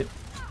banked up, right?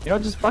 You know,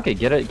 just fuck it,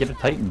 get a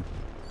Titan.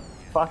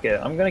 Fuck it,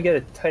 I'm gonna get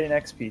a Titan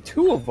XP,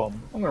 2 of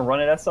them. I'm gonna run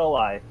it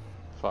SLI.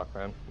 Fuck,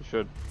 man. You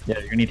should. Yeah,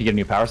 you're gonna need to get a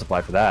new power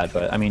supply for that,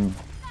 but I mean,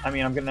 I'm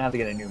gonna have to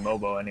get a new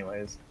Mobo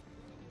anyways.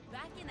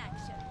 Back in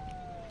action.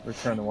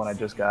 Return the one I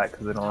just got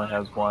because it only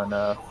has one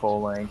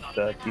full-length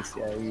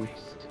PCIe.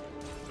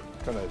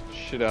 What kind of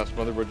shit-ass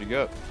motherboard you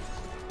got?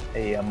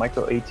 A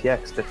micro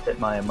ATX to fit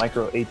my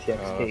micro ATX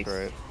Oh, case.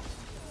 that's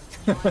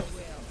right.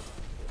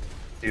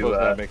 Suppose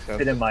that makes sense.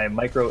 Fit in my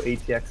micro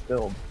ATX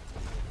build.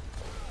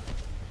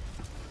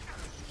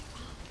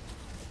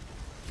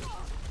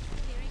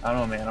 I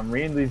don't know, man. I'm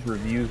reading these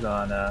reviews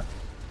on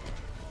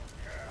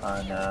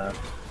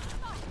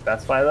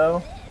Best Buy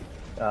though.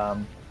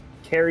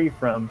 Carrie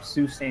from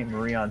Sault Ste.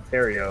 Marie,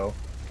 Ontario,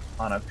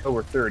 on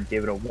October 3rd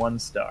gave it a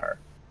 1-star,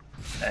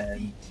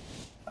 and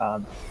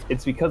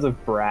it's because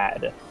of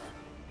Brad.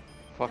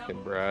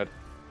 Fucking Brad.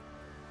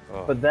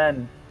 Oh. But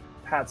then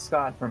Pat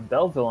Scott from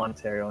Belleville,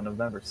 Ontario, on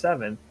November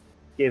 7th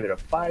gave it a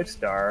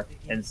 5-star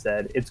and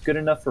said, "It's good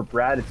enough for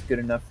Brad. It's good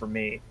enough for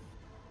me."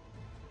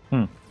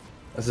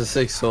 That's a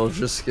sick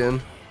soldier skin.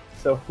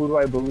 So who do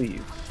I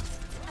believe?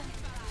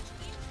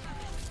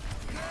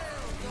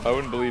 I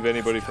wouldn't believe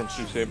anybody from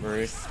Sault Ste.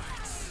 Marie.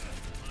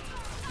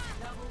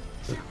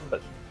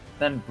 But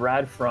then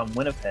Brad from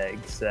Winnipeg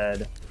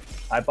said,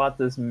 "I bought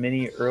this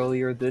Mini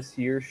earlier this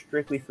year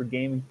strictly for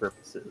gaming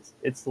purposes.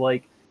 It's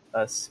like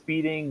a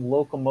speeding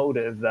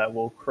locomotive that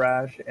will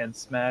crash and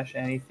smash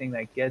anything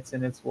that gets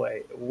in its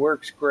way. It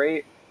works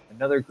great.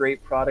 Another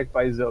great product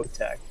by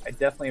Zotac. I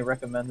definitely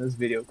recommend this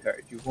video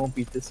card. You won't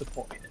be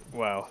disappointed."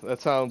 Wow,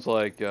 that sounds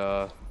like,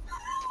 yeah.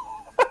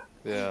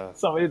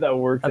 Somebody that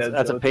worked at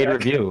that's a paid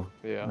Zotac. review,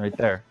 Yeah. right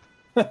there.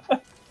 So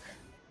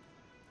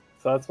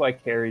that's why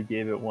Carrie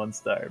gave it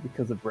 1-star,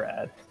 because of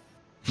Brad.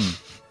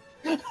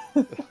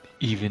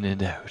 Even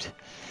it out.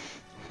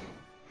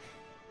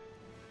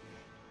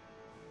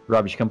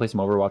 Rob, you should come play some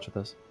Overwatch with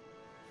us.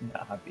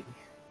 Not happy.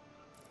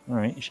 All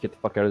right, you should get the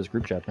fuck out of this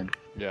group chat then.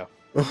 Yeah.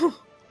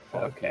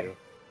 Okay.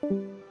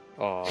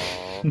 Aww.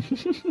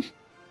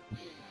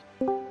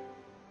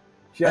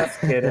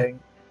 Just kidding.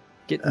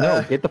 Get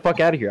the fuck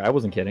out of here. I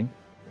wasn't kidding.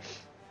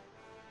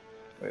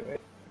 Wait.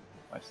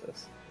 Watch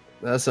this.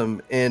 That's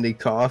some Andy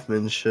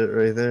Kaufman shit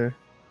right there.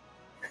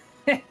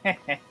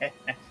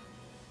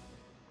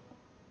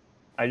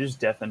 I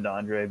just deafened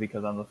Andre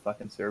because I'm the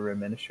fucking server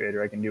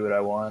administrator. I can do what I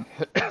want.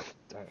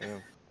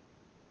 Damn.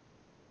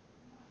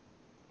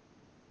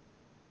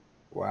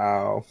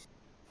 Wow.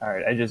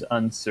 Alright, I just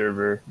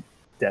unserver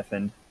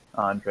deafened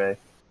Andre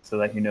so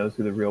that he knows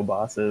who the real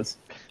boss is.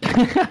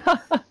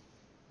 I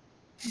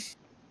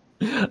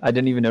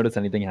didn't even notice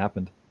anything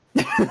happened.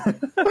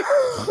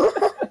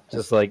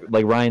 Just like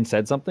Ryan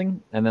said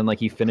something, and then like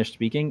he finished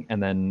speaking,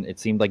 and then it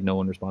seemed like no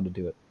one responded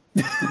to it.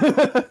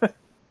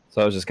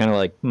 So I was just kind of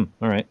like, all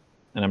right.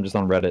 And I'm just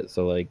on Reddit,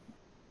 so like,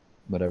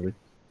 whatever.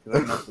 I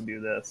can also do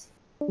this.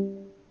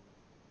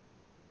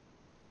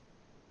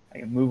 I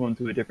can move them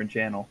to a different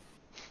channel.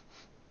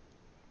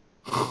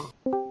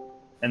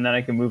 And then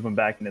I can move them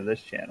back into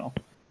this channel.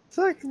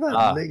 Suck that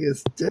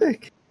nigga's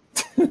dick.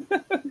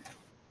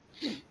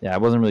 Yeah, I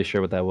wasn't really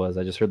sure what that was.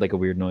 I just heard like a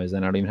weird noise,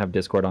 and I don't even have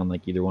Discord on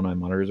like either one of my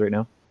monitors right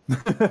now.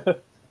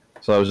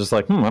 So I was just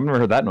like, I've never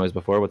heard that noise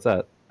before. What's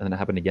that? And then it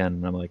happened again,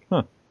 and I'm like,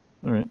 all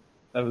right.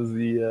 That was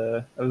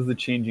the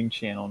changing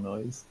channel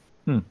noise.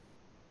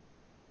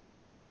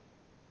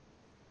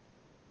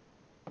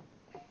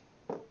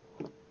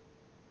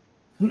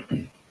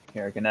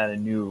 Here, I can add a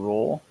new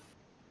role.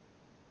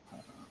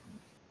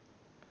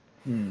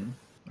 I'm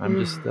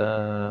just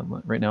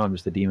right now. I'm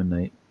just a demon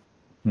knight.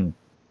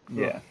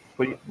 Yeah.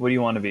 What do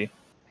you want to be?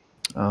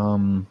 I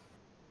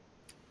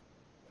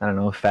don't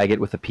know, faggot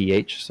with a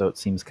PH. So it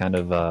seems kind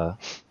of I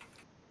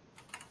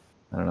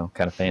don't know,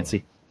 kind of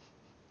fancy.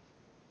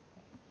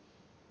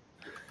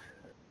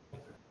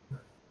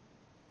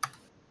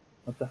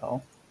 What the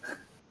hell?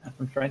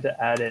 I'm trying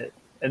to add it,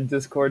 and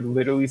Discord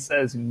literally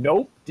says,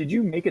 "Nope. Did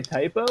you make a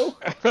typo?"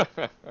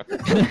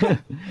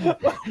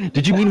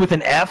 Did you mean with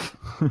an F?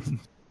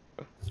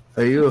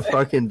 Are you a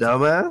fucking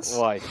dumbass?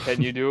 Why?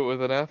 Can you do it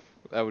with an F?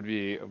 That would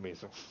be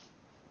amazing.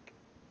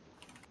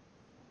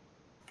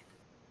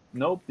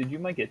 Nope. Did you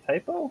make a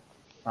typo?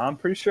 I'm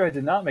pretty sure I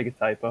did not make a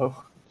typo.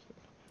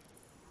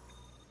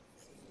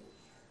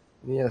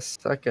 Yeah,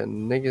 suck a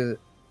nigga.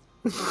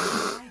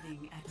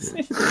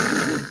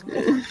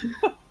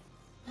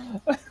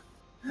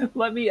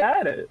 Let me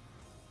add it.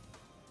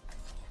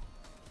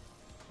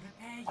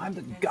 I'm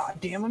the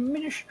goddamn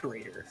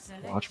administrator.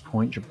 Watch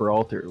Point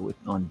Gibraltar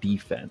on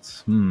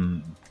defense.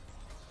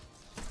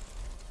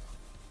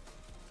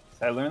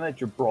 I learned that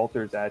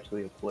Gibraltar is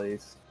actually a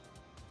place.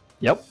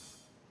 Yep.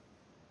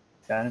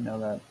 I didn't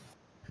know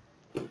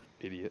that.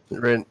 Idiot.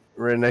 Right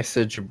next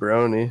to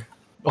Jabroni.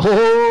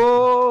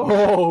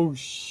 Oh,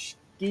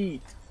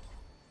 skeet.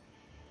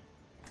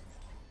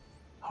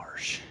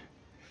 Harsh.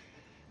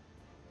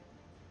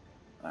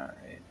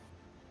 Alright.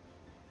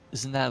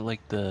 Isn't that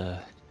like the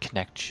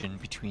connection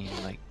between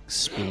like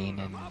Spain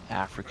and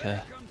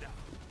Africa?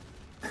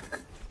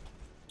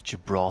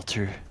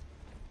 Gibraltar.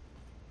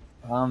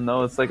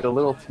 No, it's like a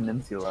little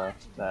peninsula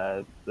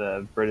that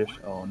the British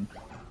own.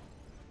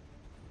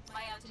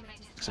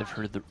 Because I've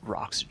heard of the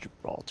rocks of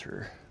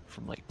Gibraltar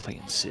from like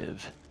playing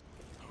Civ.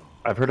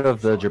 I've heard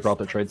of the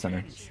Gibraltar Trade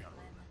Center.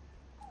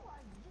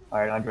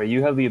 Alright, Andre,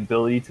 you have the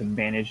ability to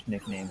manage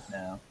nicknames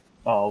now.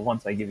 Oh,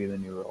 once I give you the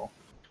new role.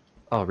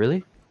 Oh,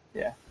 really?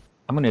 Yeah.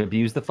 I'm gonna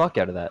abuse the fuck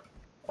out of that.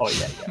 Oh,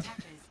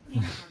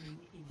 yeah.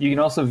 You can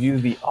also view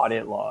the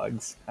audit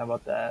logs. How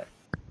about that?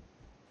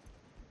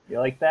 You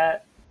like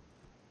that?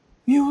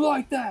 You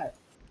like that?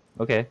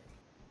 Okay.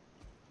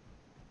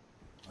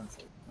 One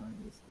second. Let me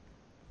just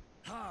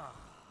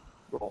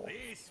roll.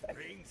 This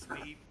brings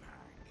me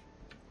back.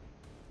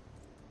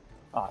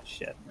 Oh,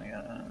 shit. I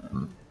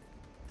gotta...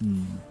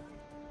 1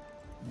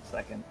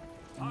 second.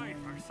 I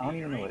don't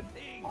even know what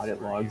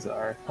audit logs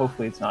are.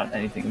 Hopefully it's not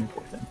anything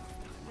important.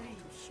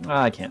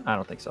 I can't. I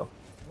don't think so.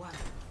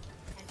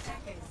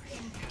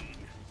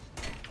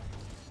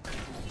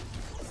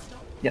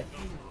 Yep.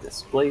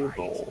 Display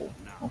role.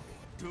 Okay.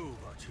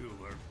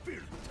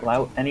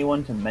 Allow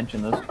anyone to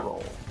mention this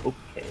role.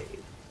 Okay.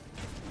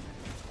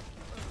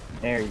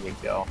 There you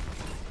go.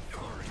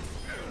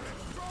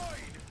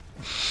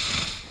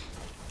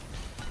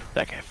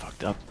 That guy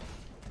fucked up.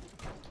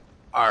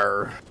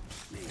 Arr.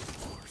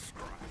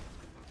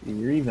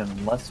 You're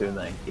even lesser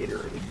than a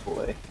Gatorade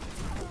boy.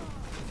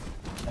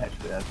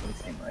 Actually, that's the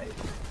same right.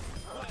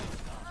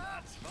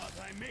 That's what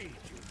I made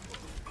you.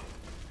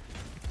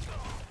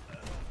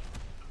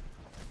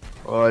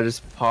 Oh, I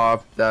just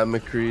popped that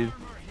McCreed.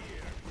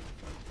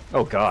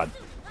 Oh god.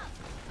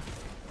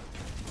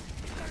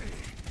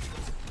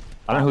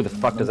 I don't know who the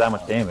fuck does that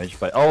much damage,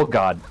 but oh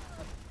god.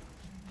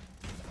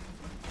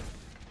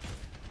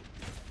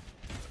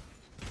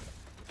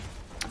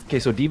 Okay,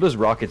 so Diva's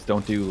rockets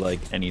don't do like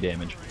any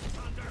damage.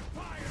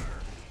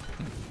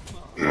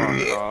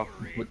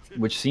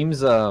 Which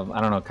seems, I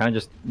don't know, kind of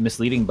just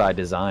misleading by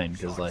design,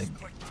 because like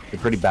they're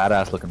pretty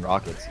badass looking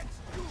rockets.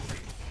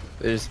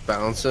 They just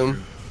bounce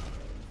him.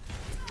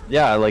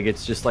 Yeah, like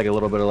it's just like a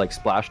little bit of like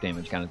splash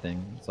damage kind of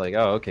thing. It's like,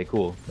 oh, okay,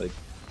 cool. Like,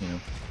 you know.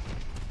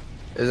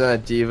 Isn't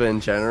that Diva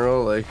in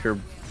general? Like her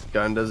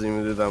gun doesn't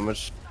even do that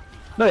much.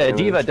 No, yeah, damage.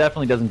 Diva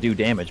definitely doesn't do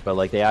damage, but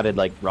like they added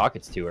like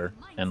rockets to her,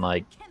 and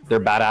like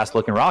they're badass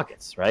looking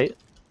rockets, right?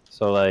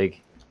 So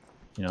like,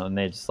 you know, and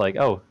they just like,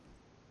 oh,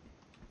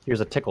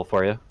 here's a tickle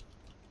for you.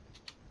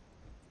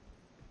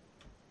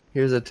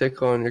 Here's a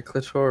tickle on your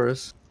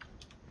clitoris.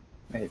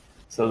 Right.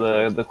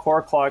 So the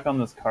core clock on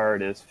this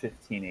card is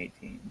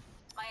 1518.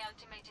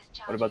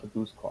 What about the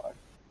boost clock?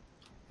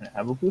 Can I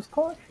have a boost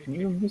clock? Can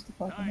you boost the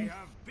clock on I this?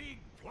 have big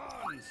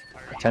plans.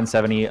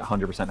 1070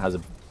 100% has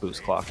a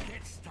boost clock.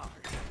 Get started.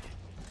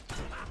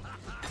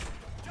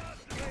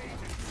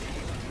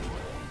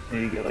 I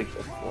need to get like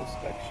the full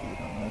spec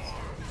sheet on this.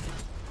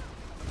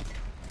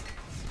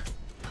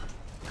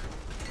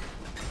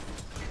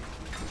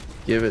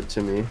 Give it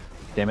to me.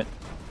 Damn it.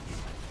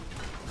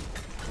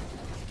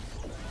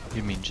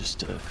 You mean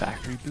just a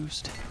factory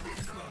boost?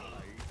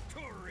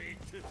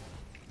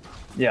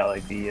 Yeah,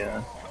 like the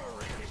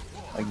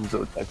like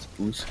Zotex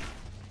boost.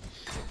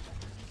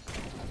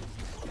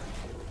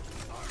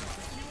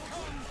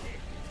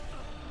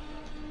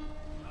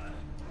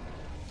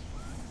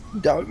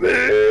 Damn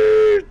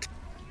it!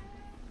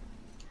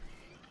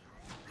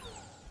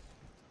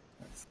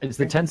 It's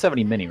the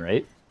 1070 mini,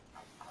 right?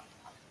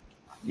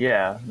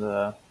 Yeah,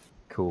 the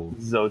Cool.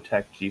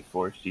 Zotex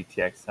GeForce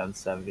GTX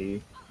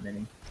 1070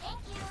 mini.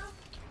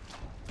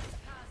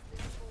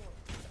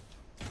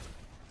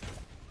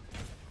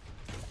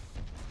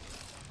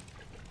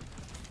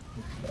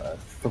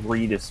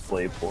 Three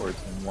display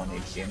ports and one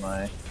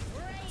HDMI.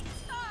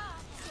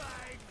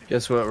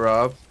 Guess what,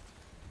 Rob?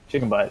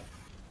 Chicken butt.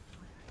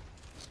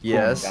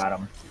 Yes. Boom, got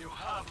him.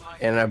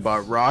 And I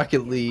bought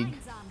Rocket League.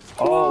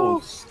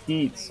 Oh,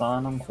 skeet,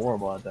 son. I'm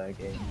horrible at that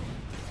game.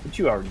 But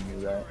you already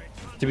knew that.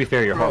 To be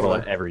fair, you're horrible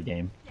at every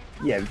game.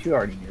 Yeah, but you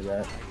already knew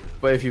that.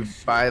 But if you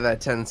buy that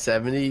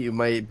 1070, you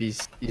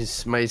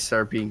might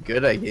start being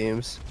good at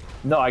games.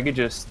 No, I could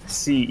just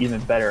see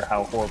even better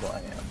how horrible I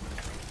am.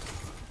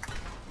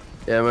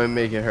 Yeah, it might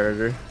make it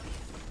harder.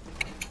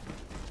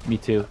 Me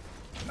too.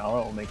 No,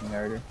 it will make me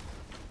harder.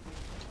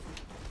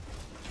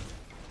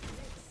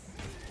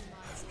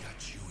 I've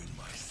got you in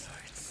my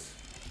sights.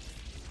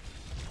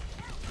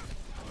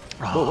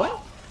 But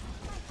what?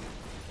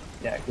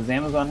 Yeah, because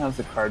Amazon has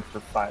the card for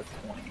 $520,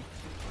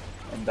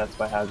 and Best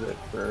Buy has it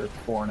for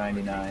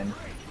 $4.99,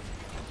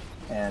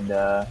 and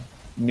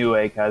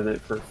Newegg has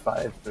it for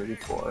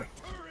 $5.34. Hold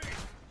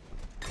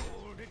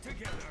it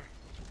together.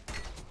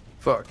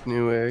 Fuck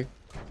Newegg.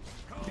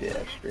 Yeah,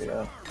 straight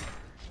up.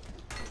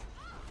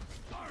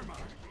 Armor,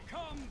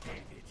 come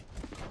get it.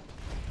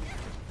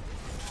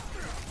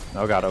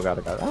 Oh god, oh god,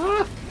 oh god.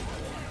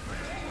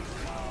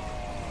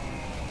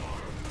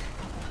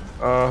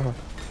 Ah!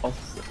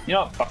 You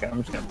know what? Fuck it.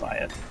 I'm just gonna buy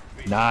it.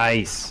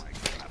 Nice.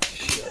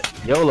 Shit.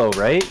 YOLO,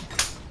 right?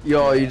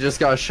 Yo, you just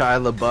got Shia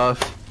LaBeouf.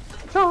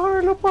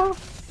 Shia LaBeouf.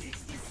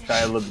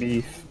 Shia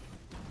LaBeouf.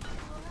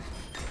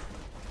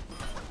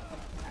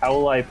 How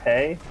will I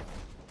pay?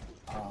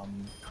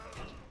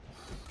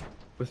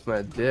 With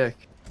my dick.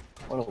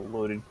 What a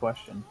loaded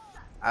question.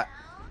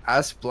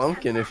 Ask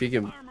Blumpkin if he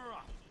can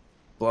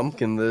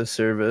Blumpkin the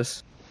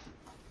service.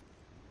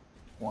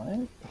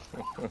 What?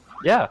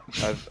 Yeah.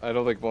 I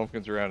don't think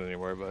Blumpkin's around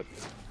anymore, but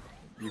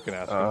you can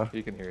ask him.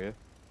 He can hear you.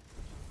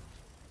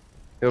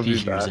 He'll He be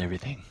hears back.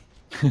 everything.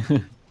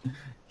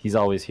 He's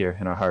always here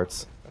in our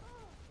hearts.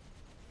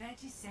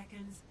 30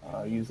 seconds.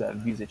 Use that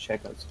Visa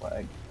checkout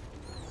swag.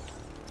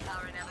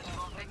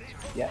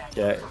 Yeah.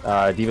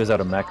 Yeah, Diva's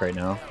out of mech right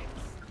now.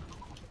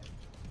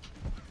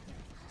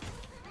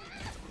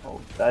 Oh,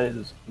 that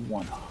is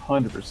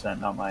 100%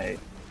 not my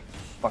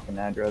fucking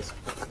address.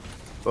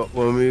 But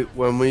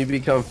when we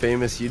become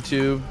famous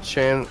YouTube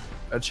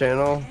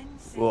channel,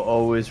 we'll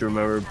always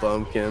remember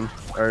Blumpkin,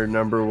 our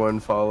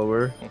 #1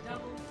 follower.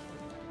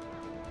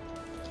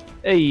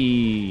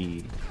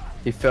 Hey!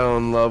 He fell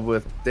in love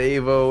with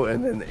Davo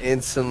and then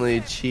instantly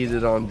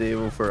cheated on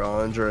Davo for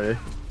Andre.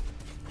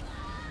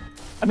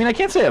 I mean, I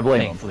can't say I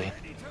blame him. Thankfully.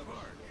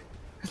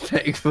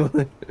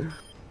 Thankfully.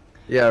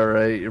 Yeah,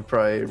 right. You're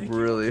probably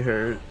really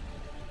hurt.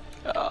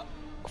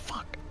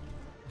 Fuck.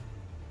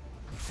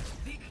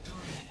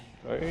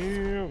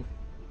 Damn.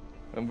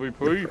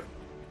 MVP.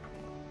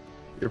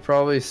 You're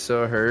probably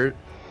so hurt.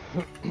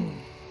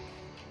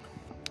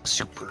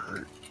 Super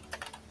hurt.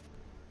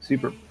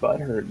 Super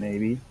butthurt,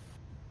 maybe.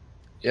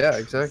 Yeah,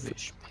 exactly.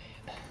 Fish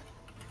man.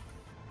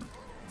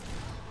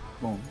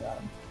 Boom, got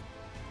him.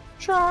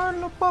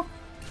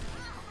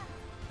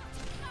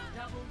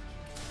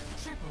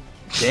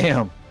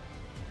 Damn.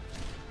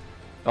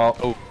 Oh.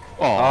 Oh.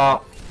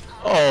 Oh.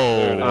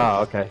 Oh.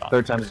 Oh, okay.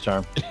 Third time's a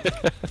charm.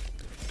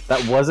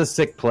 That was a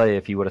sick play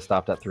if he would have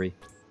stopped at 3.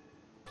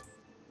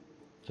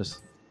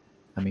 Just,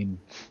 I mean,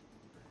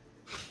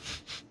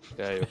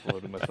 Yeah, you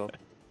uploaded myself.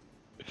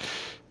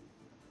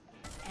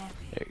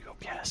 There you go,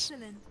 yes.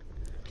 Excellent.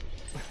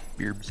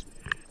 Beerbs.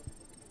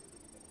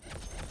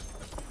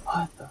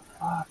 What the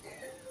fuck?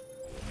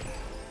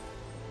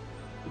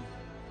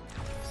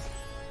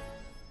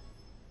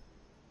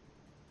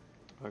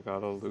 I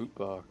got a loot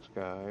box,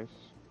 guys.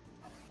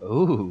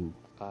 ooh,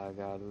 I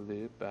got a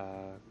loot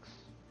box.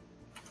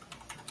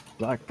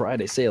 Black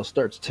Friday sale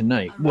starts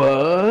tonight.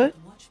 What?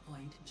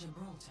 Watchpoint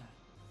Gibraltar.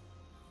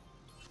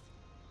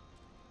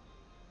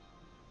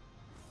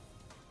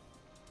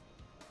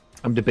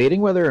 I'm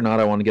debating whether or not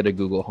I want to get a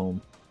Google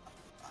Home.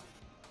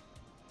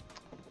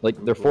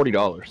 Like, they're $40.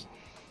 What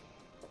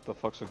the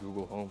fuck's a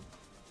Google Home?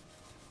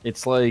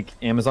 It's like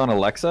Amazon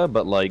Alexa,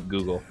 but like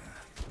Google.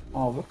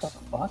 Oh, what the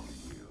fuck?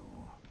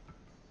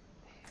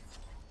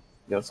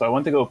 Yo, so I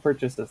went to go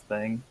purchase this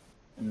thing,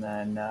 and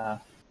then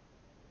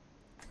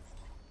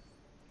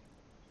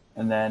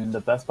the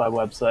Best Buy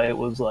website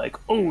was like,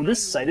 "Oh,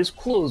 this site is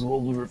closed.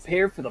 We'll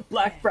repair for the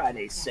Black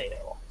Friday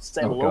sale.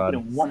 Site will God.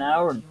 open in 1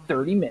 hour and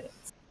 30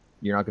 minutes."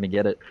 You're not gonna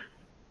get it.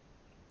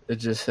 It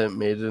just hit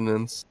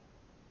maintenance.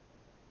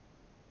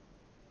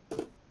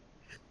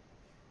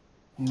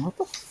 What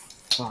the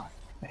fuck?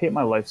 I hate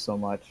my life so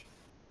much.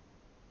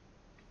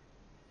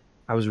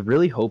 I was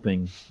really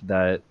hoping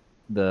that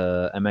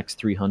the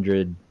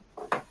MX300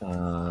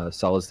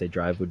 solid state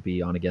drive would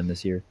be on again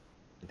this year.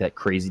 That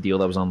crazy deal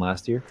that was on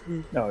last year.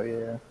 Oh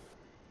yeah.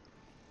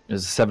 It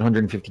was a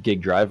 750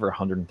 gig drive for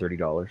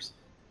 $130.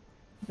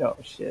 Oh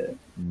shit.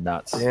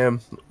 Nuts. Damn.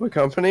 What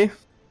company?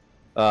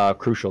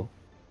 Crucial.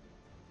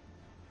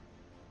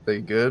 They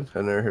good?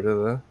 I never heard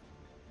of that.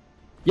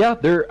 Yeah,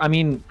 I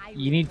mean,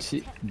 you need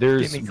to.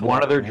 There's They make a one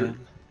lot of other.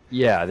 RAM.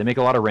 Yeah, they make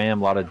a lot of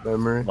RAM, a lot of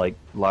Memory. like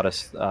a lot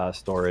of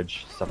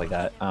storage, stuff like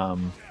that.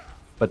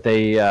 But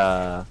they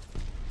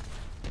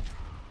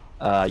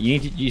you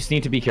just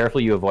need to be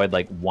careful you avoid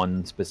like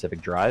one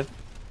specific drive.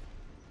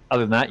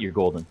 Other than that, you're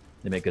golden.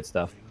 They make good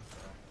stuff.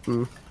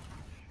 Hmm.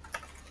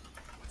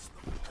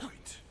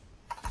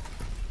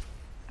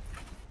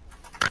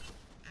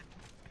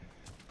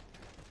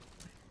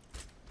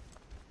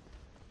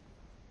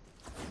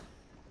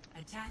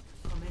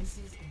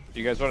 Do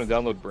you guys want to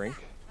download Brink?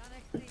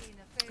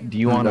 Do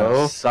you want to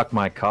No. suck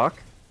my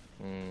cock?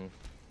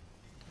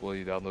 Will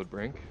you download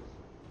Brink?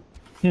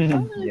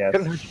 Yes.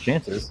 Couldn't hurt your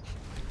chances.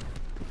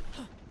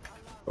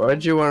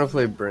 Why'd you want to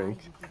play Brink?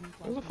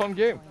 It was a fun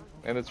game,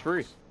 and it's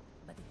free.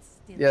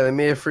 Yeah, they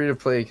made it free to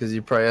play because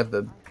you probably had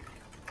to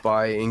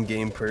buy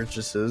in-game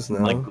purchases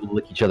now. Like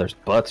lick each other's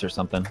butts or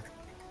something.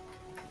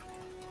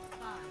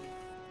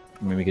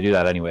 I mean, we could do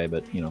that anyway,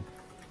 but you know.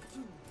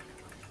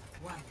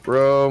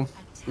 Bro,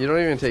 you don't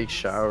even take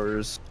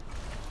showers.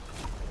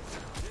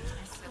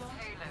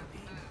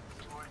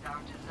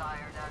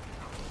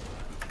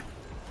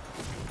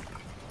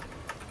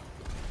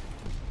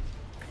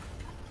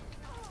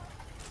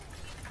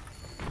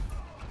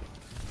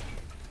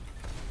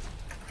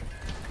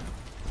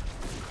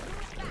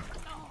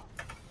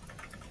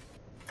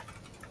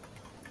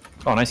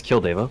 Oh, nice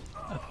kill, Davo.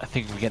 I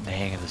think we're getting the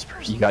hang of this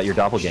person. You got your She's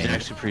doppelganger.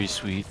 actually pretty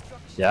sweet.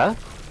 Yeah?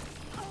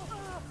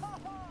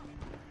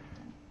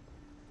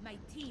 My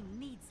team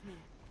needs me.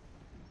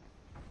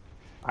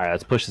 Alright,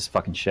 let's push this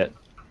fucking shit.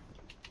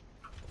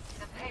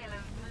 Clearing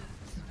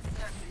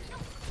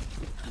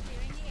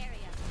the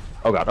area.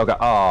 Oh god, oh god,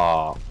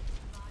 oh.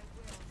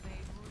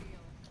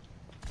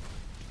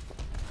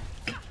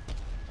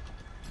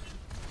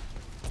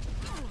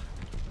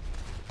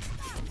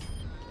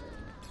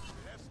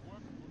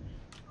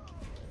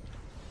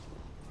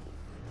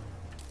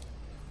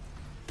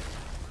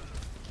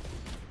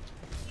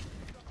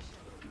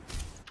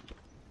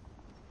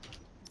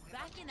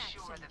 Back in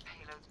action.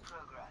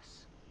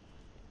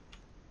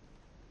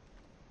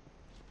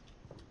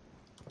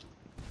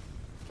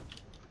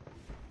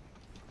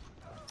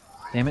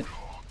 Damn it.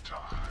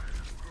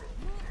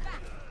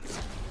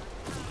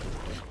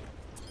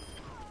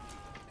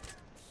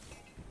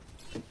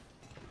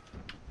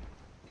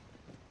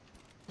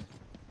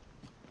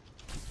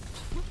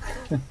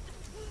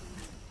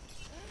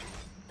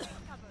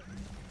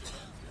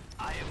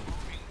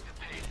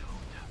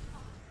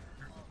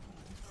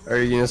 Are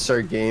you gonna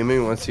start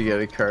gaming once you get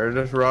a card,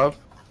 Rob?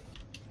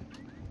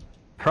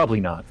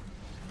 Probably not.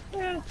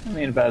 I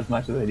mean, about as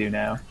much as I do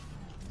now.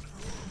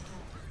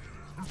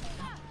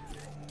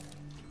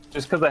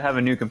 Just because I have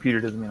a new computer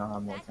doesn't mean I'll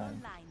have more Back time.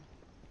 online.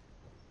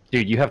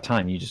 Dude, you have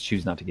time, you just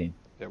choose not to game.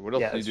 Yeah, what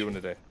else Yeah, are you that's doing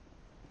today?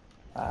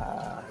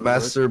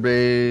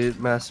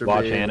 Masturbate.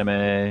 Watch anime.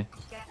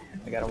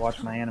 I gotta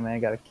watch my anime. I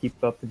gotta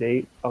keep up to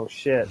date. Oh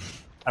shit!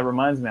 That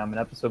reminds me, I'm an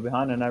episode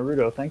behind on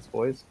Naruto. Thanks,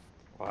 boys.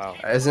 Wow.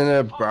 Isn't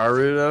it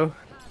Baruto?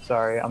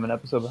 Sorry, I'm an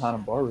episode behind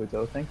on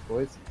Boruto. Thanks,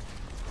 boys.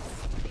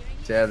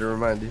 See, I had to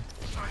remind you.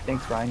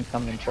 Thanks, Ryan,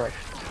 coming in clutch.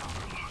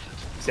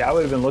 See, I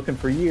would have been looking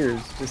for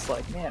years, just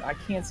like, man, I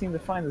can't seem to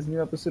find this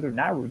new episode of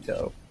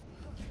Naruto.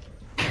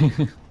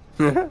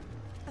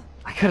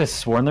 I could have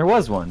sworn there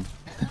was one.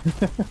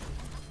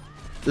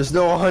 There's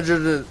no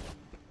 100 and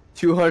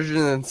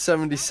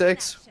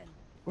 276. Action.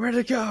 Where'd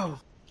it go?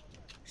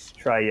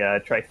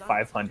 Try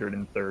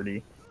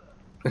 530.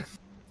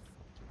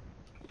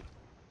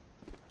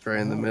 Right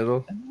in the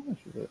middle. How much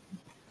is it?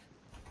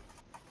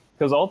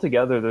 Because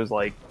altogether, there's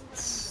like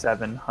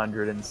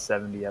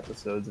 770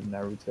 episodes of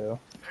Naruto.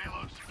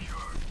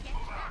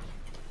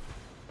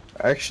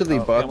 I actually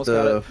we bought almost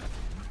got the. it.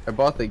 I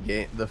bought the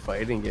game, the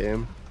fighting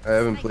game. I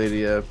haven't played it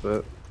yet,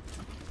 but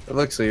it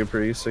looks like a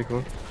pretty sick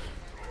one.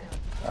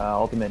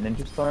 Ultimate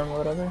Ninja Storm or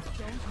whatever.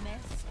 Don't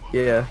mess.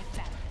 Yeah.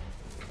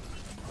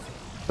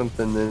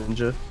 Something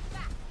ninja.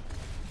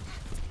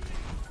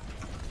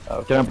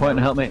 Okay, Get on point and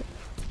help me.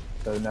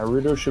 So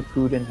Naruto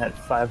Shippuden had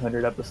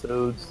 500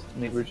 episodes,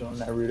 and the original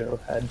Naruto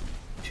had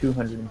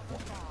 220.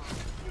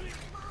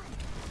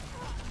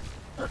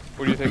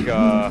 What do you think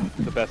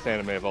the best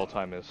anime of all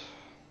time is?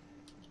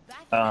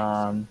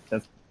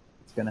 That's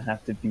gonna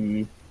have to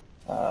be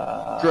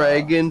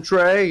Dragon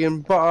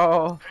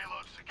Ball.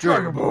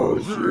 Dragon Ball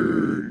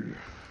Z.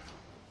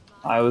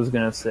 I was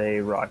gonna say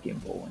Rocky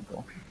and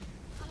Bullwinkle.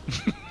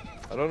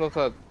 I don't know if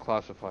that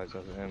classifies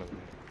as an anime.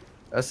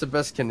 That's the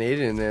best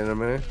Canadian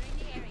anime.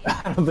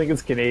 I don't think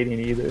it's Canadian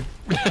either.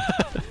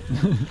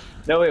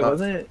 No, wait,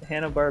 wasn't it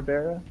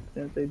Hanna-Barbera?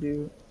 Didn't they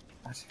do?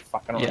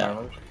 Fuck, I don't Yeah,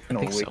 remember. I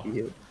think so. Wiki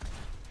it.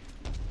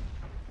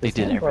 They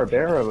did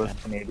Hanna-Barbera was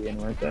everything. Canadian,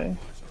 weren't they?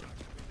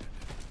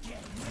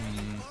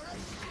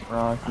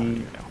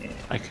 Rocky.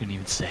 I couldn't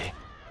even say.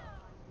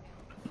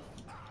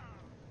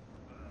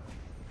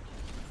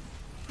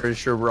 Pretty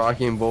sure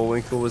Rocky and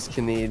Bullwinkle was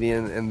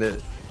Canadian, and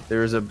that there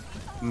was a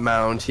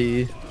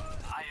Mountie.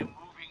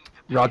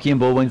 Rocky and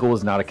Bullwinkle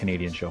was not a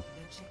Canadian show.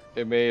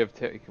 It may have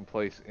taken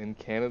place in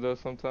Canada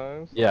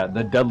sometimes. Yeah,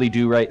 the Dudley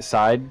Do Right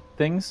side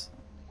things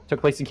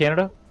took place in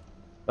Canada.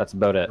 That's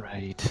about it.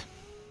 Right.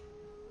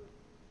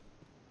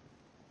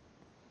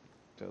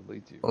 Deadly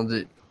Dude. Well,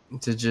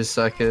 did you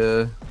suck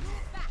on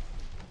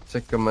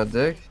my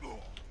dick?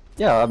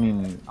 Yeah, I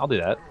mean, I'll do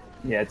that.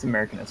 Yeah, it's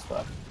American as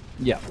fuck.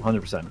 Yeah,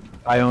 100%.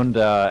 I owned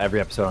every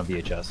episode on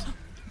VHS.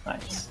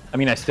 Nice. I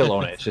mean, I still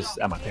own it. It's just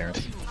at my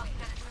parents'.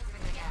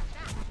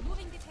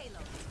 Moving the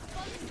payload.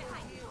 Focus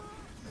behind you.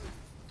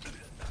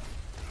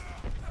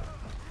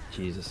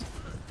 Jesus.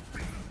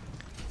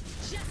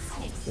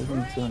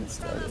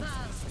 Started.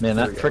 Man,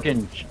 that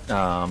freaking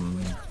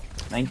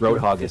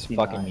Roadhog is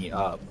fucking me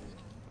up.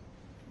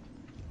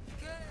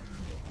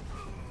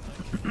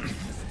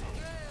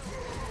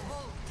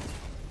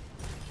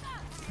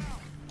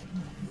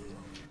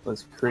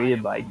 Was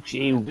created by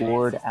Jay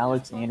Ward,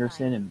 Alex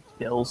Anderson, and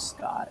Bill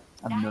Scott.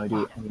 I have no idea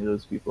who any of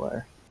those people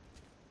are.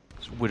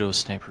 There's Widow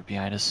Sniper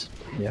behind us.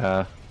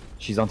 Yeah,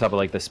 she's on top of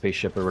like the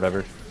spaceship or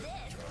whatever.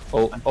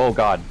 Oh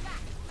God.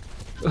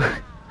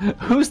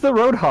 Who's the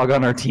Roadhog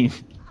on our team?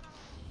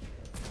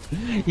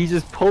 He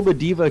just pulled the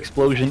Diva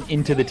explosion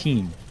into the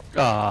team.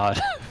 God,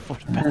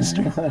 what a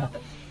bastard.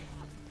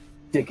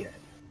 Dickhead.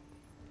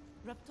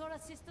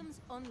 Raptora systems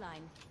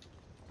online.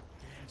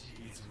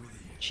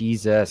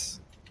 Jesus.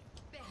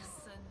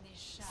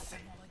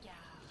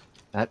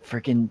 That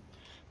freaking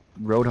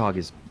Roadhog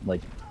is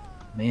like,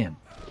 man.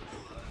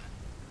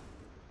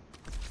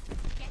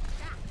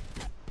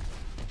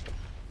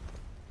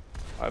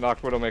 I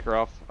knocked Widowmaker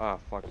off. Ah,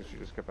 fuck, did she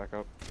just get back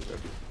up? Good.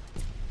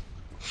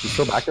 She's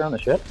still back there on the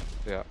ship?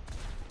 Yeah.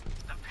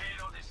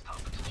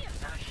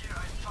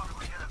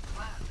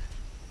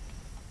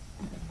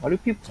 Why do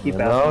people keep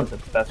Hello? asking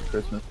what the best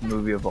Christmas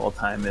movie of all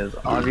time is?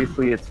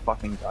 Obviously, it's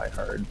fucking Die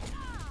Hard.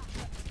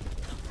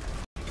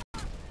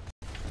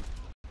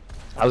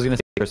 I was gonna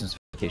say Christmas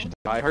Vacation.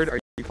 Die Hard? Are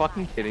you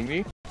fucking kidding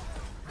me?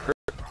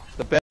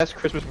 The best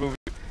Christmas movie.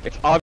 It's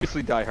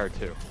obviously Die Hard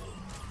 2.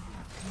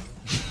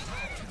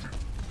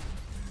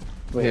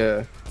 Wait,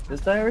 Yeah. does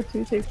Die Hard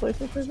 2 take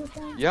place at Christmas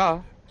time?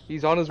 Yeah.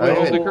 He's on his way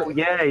home to Oh,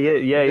 yeah, He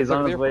he's gets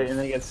on stuck his in way the and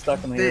then he gets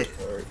stuck in the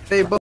airport.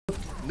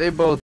 They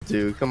both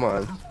do. Come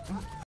on.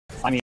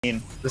 I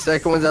mean, The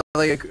second one's at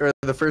or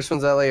the first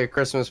one's at like a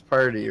Christmas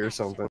party or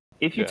something.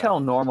 if you Yeah. tell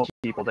normal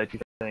people that you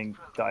think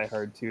Die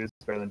Hard 2 is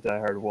better than Die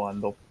Hard 1,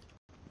 they'll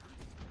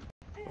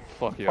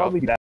Fuck you probably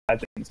up. do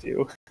bad things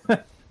too.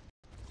 It's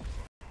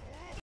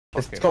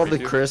Fucking called the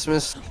crazy.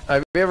 Christmas.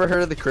 Have you ever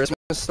heard of the Christmas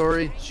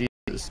Story?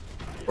 Jesus.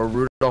 Or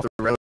Rudolph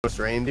the Red-Nosed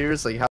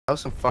Reindeers? Like, have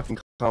some fucking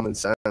common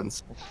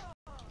sense.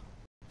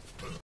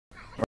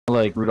 Or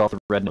like Rudolph the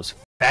Red-Nosed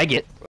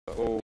Faggot.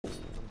 Oh.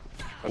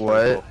 That's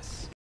What?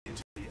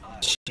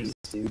 Jeez,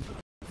 dude.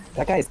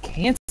 That guy has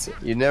cancer.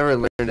 You never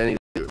learned any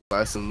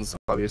lessons,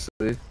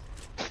 obviously.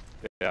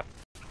 Yeah.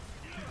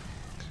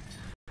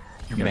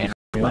 Your man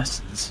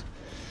lessons.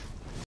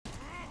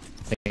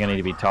 I think I need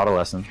to be taught a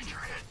lesson.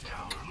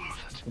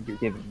 I think you're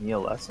giving me a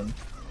lesson.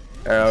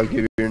 Alright, I'll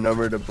give you your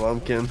number to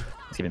Blumpkin.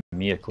 It's giving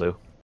me a clue.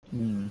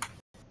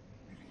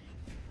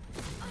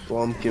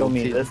 Blumpkin Show will,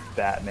 me this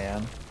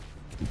Batman.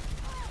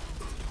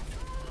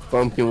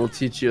 Blumpkin will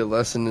teach you a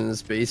lesson in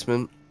his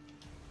basement.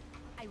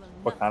 I will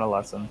What not kind of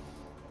lesson?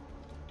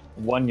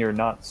 One you're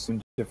not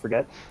soon to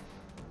forget.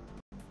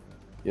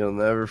 You'll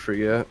never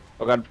forget.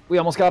 Oh God, we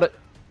almost got it.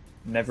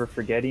 Never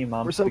forgetty,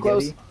 mom. We're so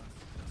spaghetti. close.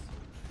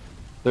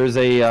 There's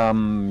a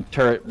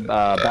turret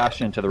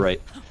bastion to the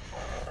right.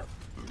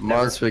 Mon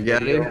Never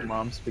Spaghetti. Spaghetti-O,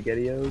 Mom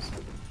spaghettios.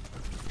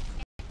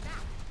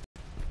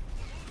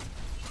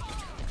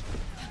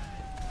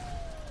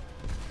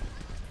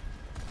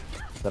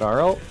 Is that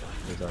our ult?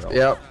 There's our ult.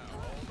 Yep.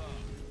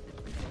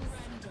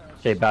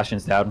 Okay,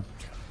 Bastion's down.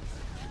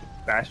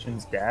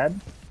 Bastion's dad?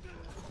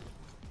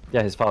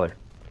 Yeah, his father.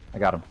 I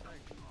got him.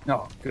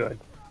 Oh, good.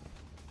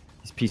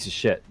 He's a piece of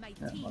shit. My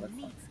Yeah, team motherfucker.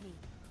 needs me.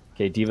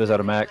 Okay, Diva's out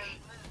of mech.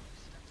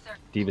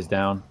 Diva's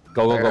down.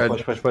 Go, go, go.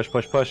 Push, push, push,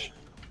 push, push.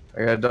 I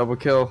got a double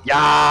kill.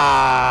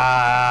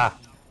 Yeah!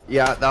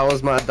 Yeah, that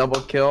was my double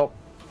kill.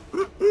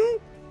 You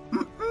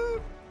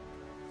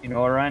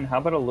know what, Ryan? How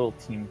about a little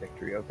team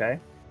victory, okay?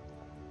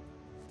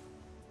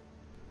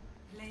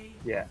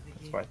 Yeah,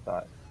 that's what I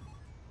thought.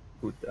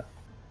 Puta.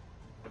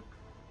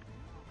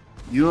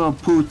 You a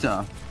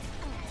puta.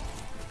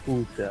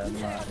 Puta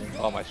madre.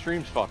 Oh, my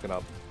stream's fucking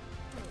up.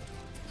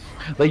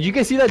 Like, did you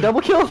guys see that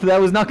double kill? That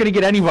was not gonna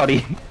get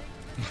anybody.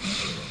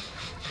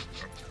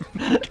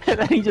 And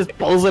then he just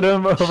pulls it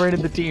over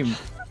into the team.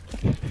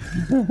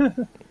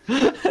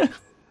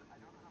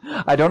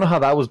 I don't know how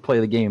that was play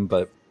the game,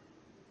 but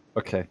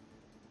okay.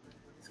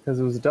 It's because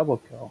it was a double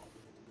kill.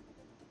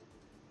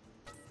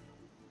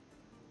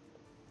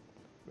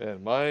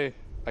 Man,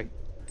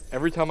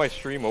 every time I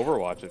stream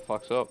Overwatch, it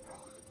fucks up.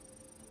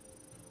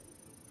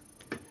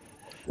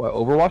 What,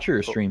 Overwatch or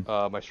your stream?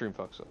 My stream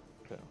fucks up.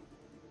 Yeah.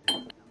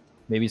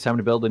 Maybe it's time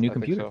to build a new I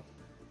think computer.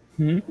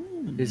 so.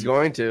 He's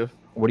going to.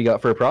 What do you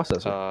got for a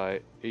processor?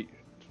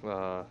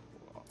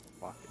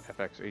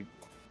 FX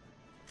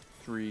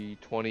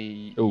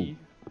 8320E. Ooh.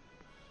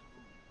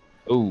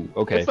 Ooh,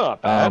 okay. It's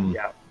not bad.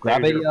 Yeah.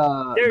 Grab there's a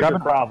your- there's grab your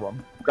an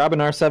problem. grab an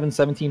R7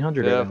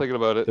 1700. Yeah, right I'm now. thinking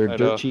about it. They're I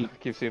dirt know. cheap. I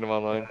keep seeing them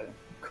online.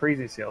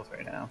 Crazy sales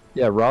right now.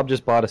 Yeah, Rob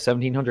just bought a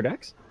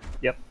 1700X.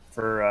 Yep,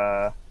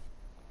 for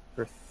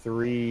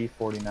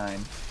 $349.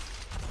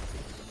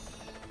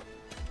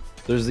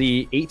 There's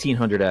the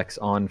 1800X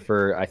on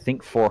for I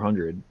think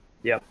 400.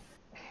 Yep.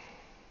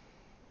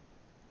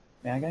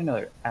 Man, I got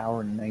another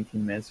hour and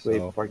 19 minutes to wait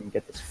So- before I can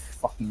get this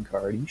fucking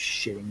card. Are you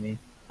shitting me?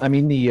 I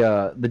mean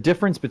the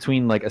difference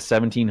between like a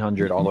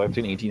 1700 all the way up to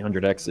an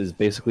 1800X is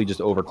basically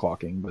just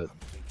overclocking, but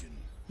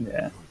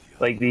Yeah.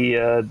 Like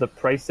the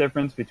price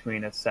difference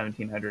between a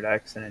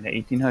 1700X and an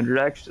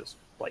 1800X just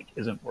like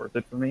isn't worth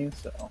it for me.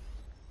 So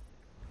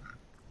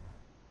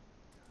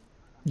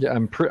yeah,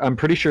 I'm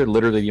pretty sure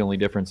literally the only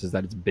difference is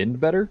that it's binned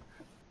better,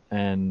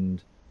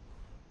 and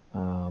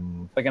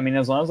like I mean,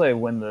 as long as I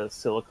win the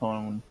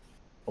Silicone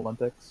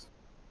Olympics,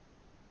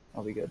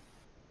 I'll be good.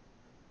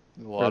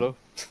 Lotto?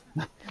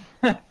 Not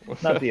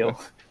the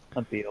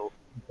not the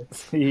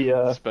Olympics.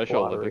 The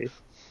Special lottery.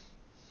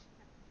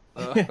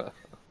 Olympics.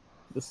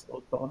 The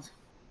Silicone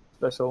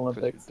Special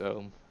Olympics.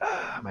 Dome.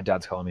 my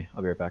dad's calling me.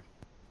 I'll be right back.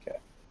 Okay.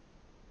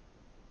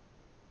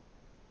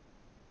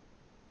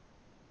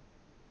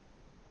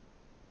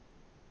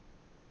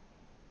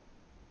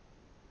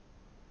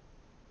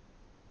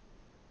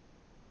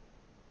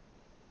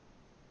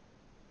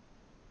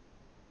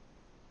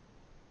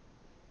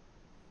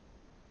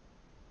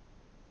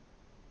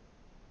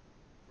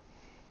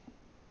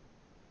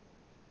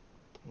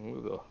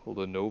 Ooh, the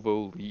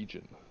Lenovo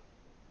Legion.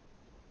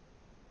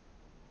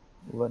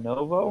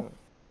 Lenovo, Yeah.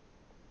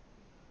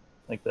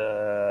 like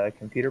the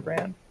computer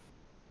brand.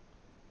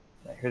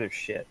 I hear they're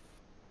shit.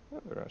 Yeah,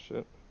 they're not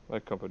shit. My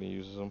company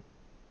uses them.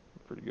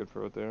 Pretty good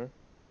for what they are.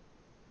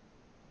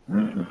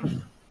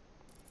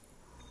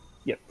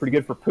 Yeah, pretty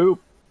good for poop.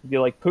 If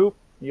you like poop,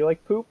 you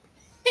like poop.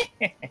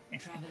 Why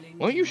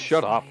don't you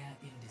shut up?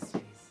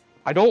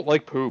 I don't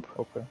like poop.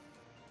 Okay.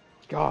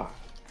 God.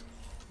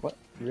 What?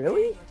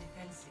 Really?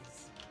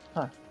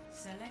 Huh.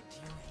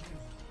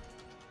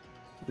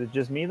 Is it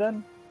just me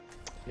then?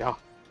 Yeah.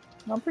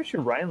 No, I'm pretty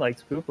sure Ryan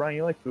likes poop. Ryan,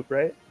 you like poop,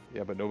 right?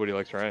 Yeah, but nobody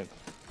likes Ryan.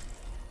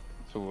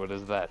 So what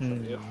does that tell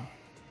you?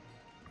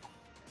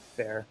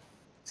 Fair.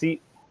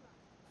 See,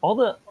 all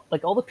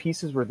the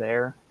pieces were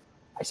there.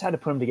 I just had to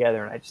put them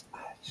together, and I just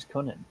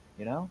couldn't.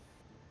 You know,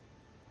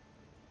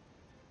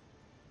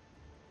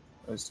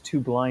 I was too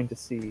blind to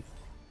see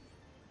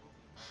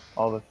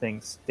all the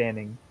things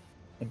standing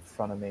in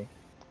front of me.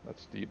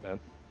 That's deep, man.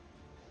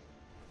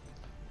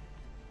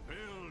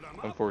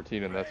 I'm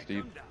 14 and that's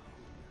deep.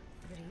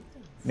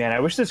 Man, I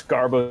wish this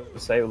Garbo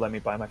site would let me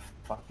buy my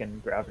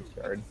fucking graphics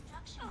card.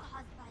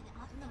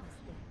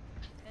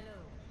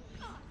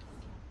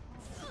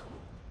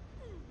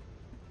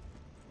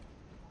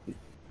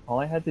 All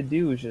I had to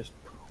do was just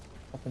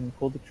fucking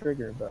pull the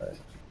trigger, but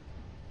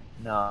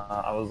nah,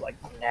 I was like,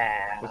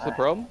 nah. What's the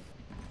problem?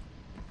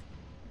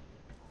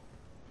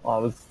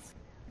 Well,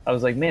 I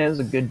was like, man, this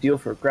is a good deal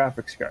for a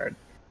graphics card.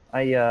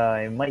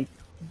 I might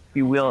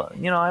be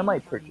I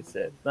might purchase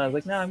it. And I was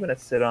like, nah, I'm gonna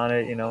sit on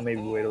it,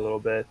 maybe wait a little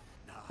bit.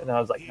 And then I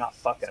was like, nah,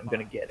 fuck it, I'm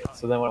gonna get it.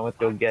 So then when I went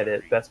to go get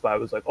it, Best Buy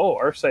was like, oh,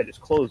 our site is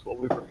closed while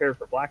we prepare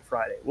for Black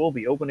Friday. We'll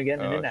be open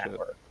again in an shit.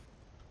 hour.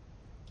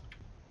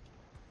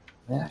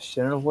 Yeah,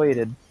 shouldn't have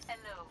waited. God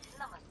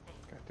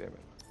damn it.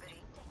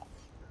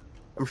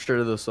 I'm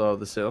sure they'll still have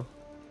the sale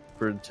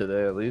for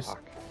today at least.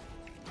 Fuck.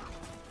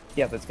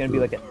 Yeah, but it's gonna be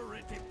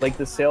like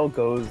the sale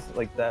goes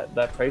like that.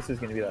 That price is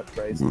gonna be that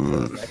price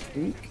until next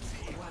week.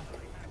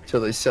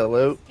 Till they sell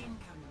out.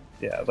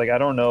 Yeah, like I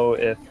don't know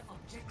if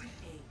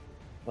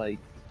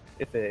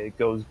it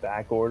goes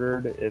back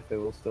ordered, if it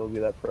will still be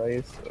that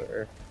price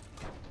or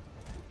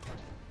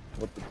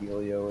what the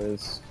dealio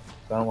is.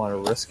 I don't want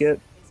to risk it.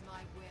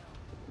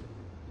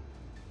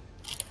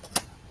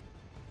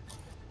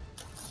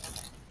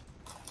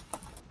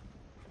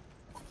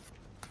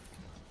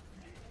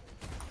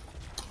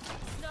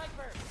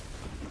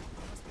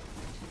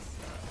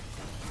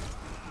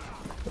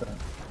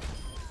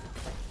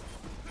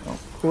 Oh,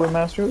 Cooler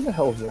Master, who the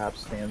hell rap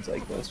stands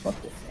like this? What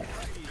the fuck?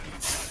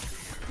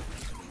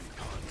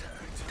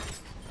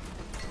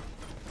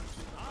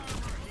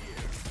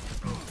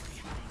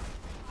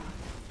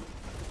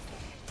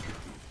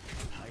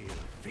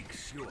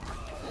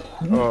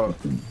 Oh,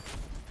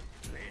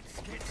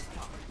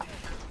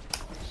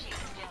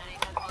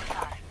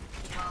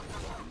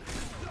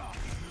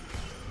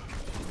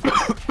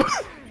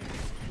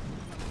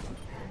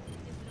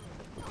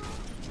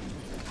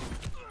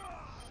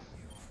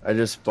 I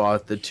just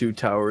bought the 2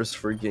 towers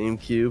for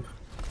GameCube.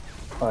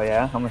 Oh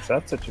yeah, how much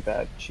that's such a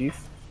bad,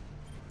 Chief?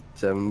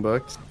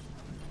 $7.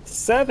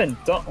 7.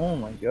 Oh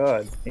my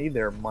god. Hey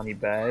there, money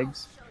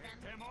bags.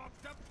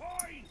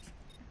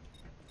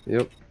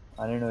 Yep.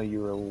 I didn't know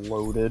you were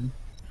loaded.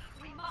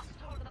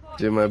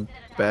 Dude, my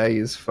bag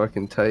is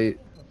fucking tight.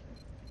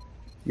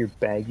 Your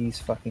baggy's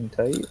fucking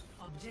tight.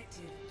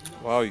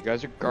 Wow, you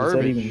guys are What does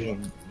that even garbage.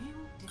 mean?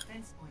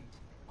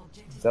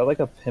 Is that like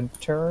a pimp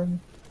turn?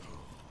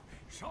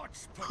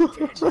 Did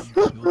you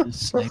kill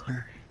this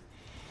sniper?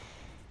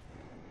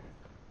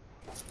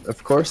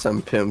 Of course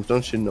I'm pimp.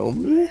 Don't you know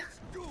me?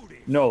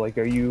 No, like,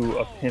 are you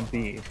a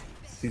pimpy?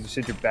 You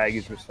said your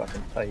baggies was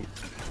fucking tight.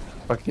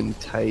 Fucking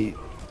tight.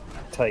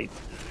 Tight.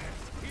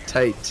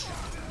 Tight.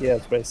 Yeah,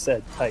 that's what I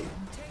said. Tight.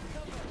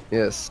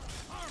 Yes.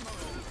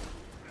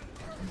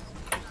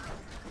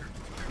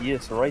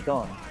 Yes, right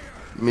on.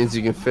 It means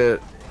you can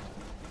fit.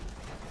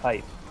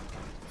 Tight.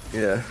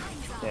 Yeah.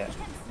 Yeah.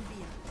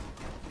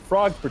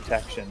 Frog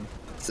protection.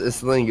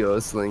 It's lingo.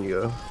 It's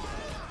lingo.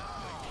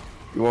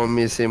 You want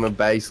me to say my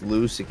bag's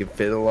loose? It can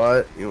fit a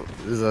lot?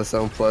 Does that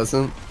sound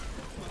pleasant?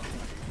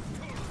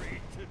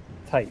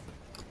 Tight.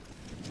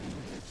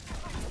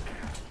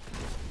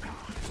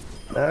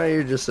 Now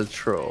you're just a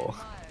troll.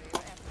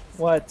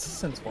 What?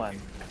 Since when?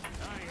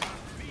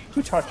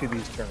 Who taught you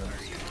these terms?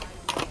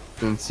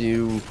 Since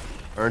you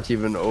aren't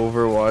even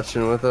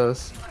overwatching with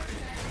us,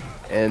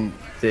 and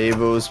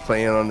Davo's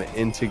playing on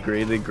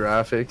integrated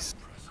graphics.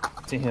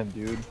 Damn,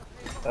 dude.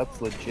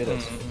 That's legit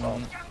as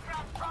fuck.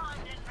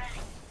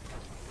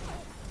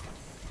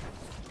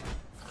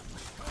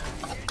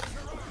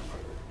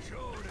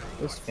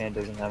 This fan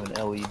doesn't have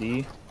an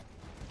LED.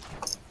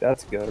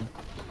 That's good.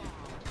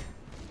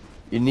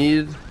 You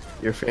need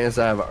your fans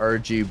to have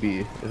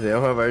RGB. If they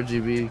don't have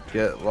RGB,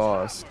 get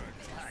lost.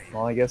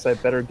 Well, I guess I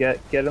better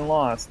getting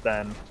lost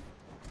then.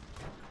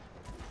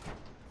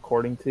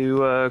 According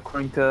to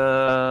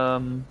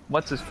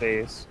what's his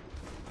face?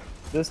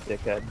 This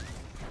dickhead.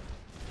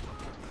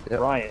 Yep.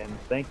 Ryan,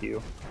 thank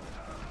you.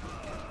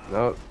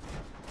 No,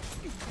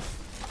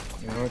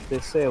 You know what they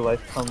say?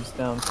 Life comes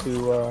down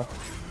to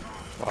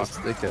lost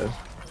dickhead.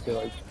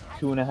 like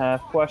 2.5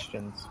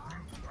 questions.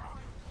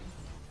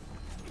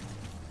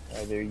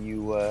 Either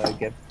you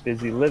get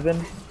busy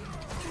living,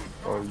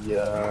 or you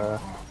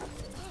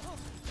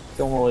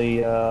don't really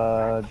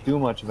do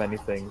much of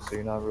anything, so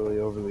you're not really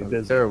overly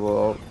busy.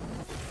 Terrible.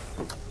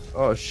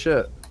 Oh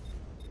shit.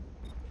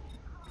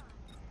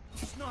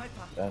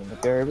 Down in the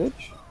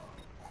garbage.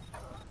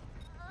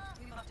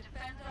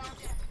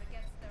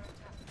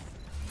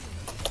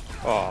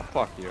 Oh,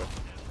 fuck you.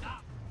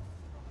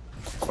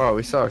 Wow,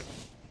 we suck.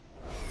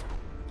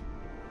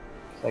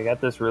 So I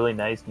got this really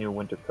nice new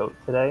winter coat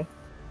today.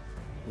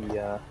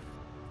 The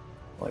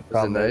only Is it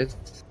problem is-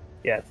 nice?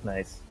 yeah, it's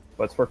nice,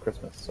 but it's for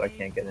Christmas, so I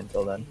can't get it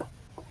until then.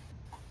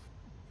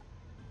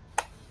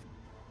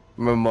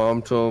 My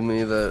mom told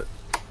me that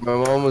my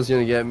mom was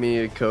gonna get me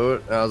a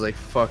coat, and I was like,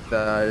 fuck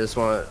that, I just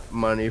want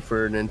money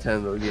for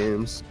Nintendo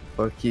games.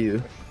 Fuck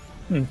you.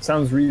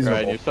 Sounds reasonable.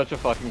 Ryan, you're such a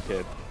fucking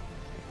kid.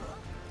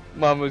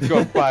 Mom was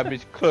going to buy me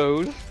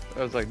clothes.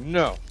 I was like,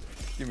 no.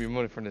 Give me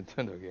money for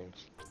Nintendo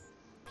games.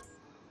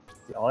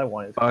 All I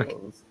want is Fuck.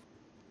 clothes.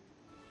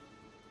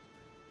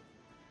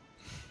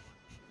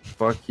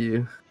 Fuck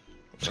you.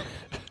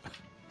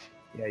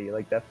 Yeah, you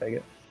like that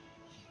faggot?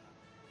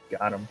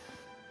 Got him.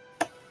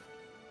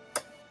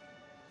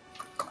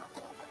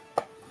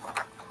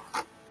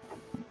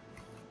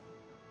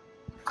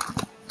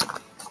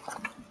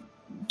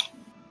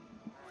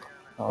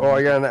 Oh,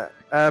 I got an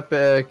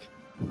epic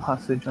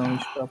Hostage on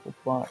these couple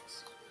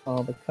blocks.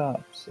 All the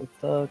cops. A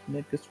thug,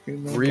 nigga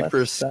screaming. Reaper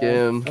left side,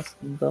 skin.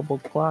 custom double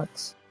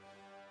clocks.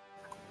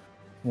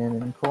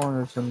 And in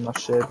corners in my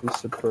Chevy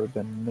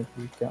Suburban.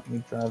 Nigga got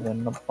me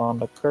driving up on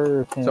the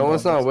curb. hand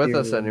Someone's on the not with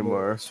us steering wheel,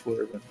 anymore.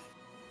 Swerving.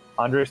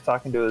 Andre's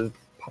talking to his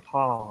papa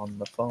on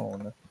the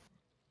phone.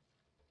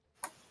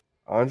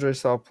 Andre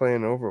stopped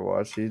playing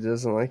Overwatch. He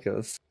doesn't like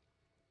us.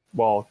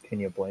 Well, can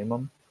you blame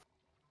him?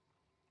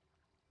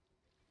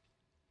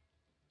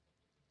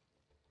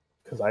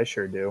 Because I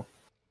sure do.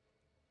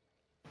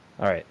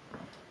 All right.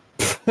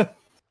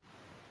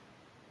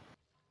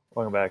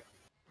 Welcome back.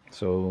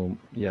 So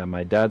yeah,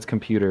 my dad's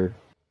computer.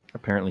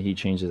 Apparently, he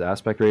changed his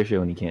aspect ratio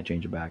and he can't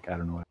change it back. I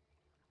don't know.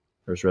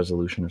 There's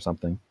resolution or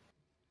something.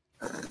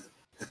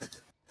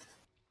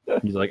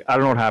 He's like, I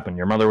don't know what happened.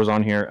 Your mother was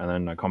on here, and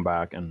then I come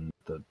back and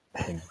the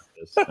thing like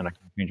this, and I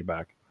can change it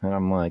back. And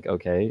I'm like,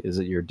 okay, is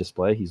it your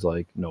display? He's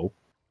like, no.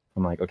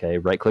 I'm like, okay,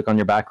 right click on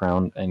your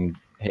background and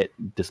hit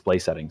display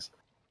settings.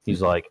 He's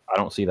like, I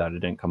don't see that. It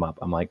didn't come up.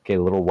 I'm like, okay,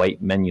 a little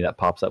white menu that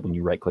pops up when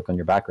you right click on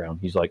your background.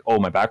 He's like, oh,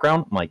 my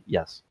background? I'm like,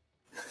 yes.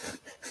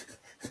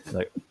 He's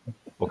like,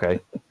 okay.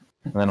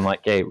 And then I'm like,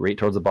 okay, right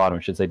towards the bottom,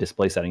 it should say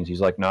display settings. He's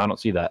like, no, I don't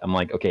see that. I'm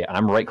like, okay,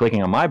 I'm right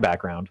clicking on my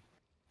background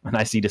and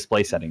I see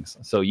display settings.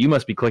 So you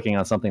must be clicking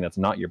on something that's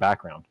not your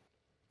background.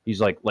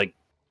 He's like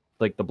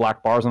the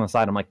black bars on the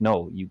side. I'm like,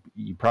 no, you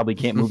probably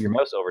can't move your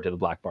mouse over to the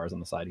black bars on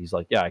the side. He's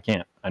like, yeah, I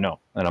can't. I know.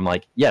 And I'm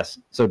like, yes.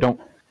 So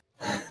don't.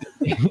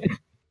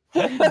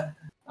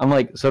 I'm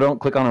like, so don't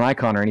click on an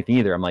icon or anything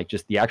either. I'm like,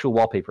 just the actual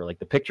wallpaper, like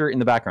the picture in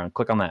the background.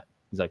 Click on that.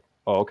 He's like,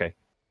 oh, okay.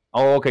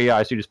 Oh, okay. Yeah,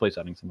 I see display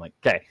settings. I'm like,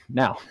 okay,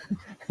 now.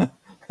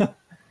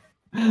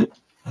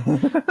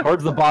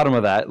 Towards the bottom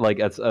of that, like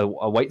it's a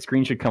white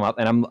screen should come up,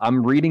 and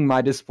I'm reading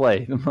my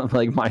display,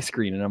 like my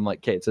screen, and I'm like,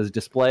 okay, it says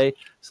display,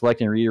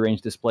 select and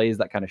rearrange displays,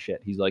 that kind of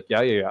shit. He's like,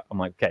 yeah. I'm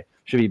like, okay,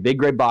 should be a big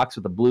gray box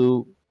with a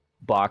blue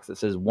box that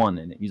says 1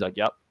 in it. He's like,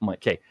 yep. I'm like,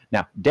 okay,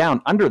 now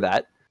down under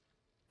that,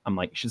 I'm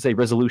like, should say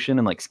resolution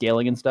and like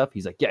scaling and stuff.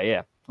 He's like,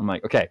 yeah. I'm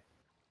like, okay,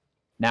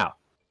 now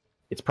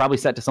it's probably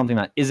set to something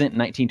that isn't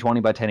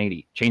 1920 by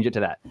 1080. Change it to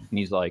that. And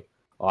he's like,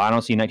 oh, I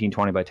don't see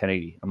 1920 by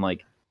 1080. I'm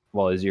like,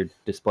 well, is your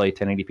display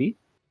 1080p?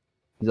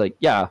 He's like,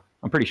 yeah,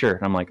 I'm pretty sure.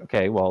 And I'm like,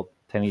 okay, well,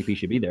 1080p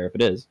should be there if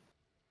it is.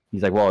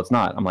 He's like, well, it's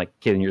not. I'm like,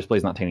 okay, then your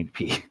display's not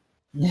 1080p.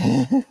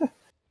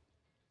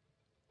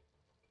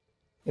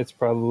 It's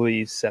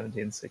probably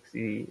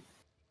 1760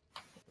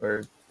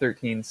 or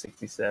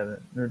 1367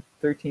 or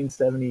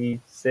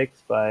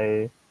 1376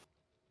 by.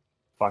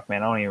 Fuck,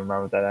 man, I don't even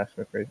remember what that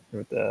actually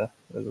with the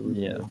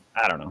resolution. Yeah,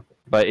 I don't know,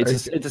 but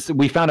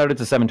we found out it's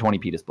a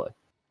 720p display.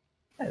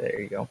 Yeah, there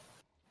you go.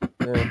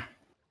 Yeah.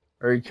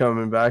 Are you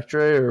coming back,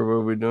 Trey, or what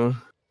are we doing?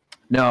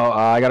 No,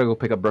 I gotta go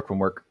pick up Brooke from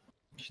work.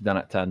 She's done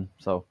at 10,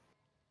 so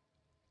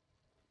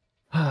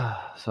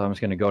I'm just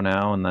gonna go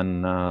now and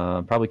then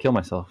probably kill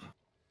myself.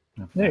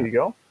 There you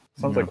go.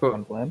 Sounds like a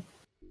fun plan.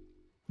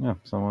 Yeah.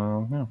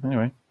 So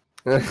anyway.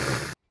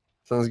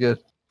 Sounds good.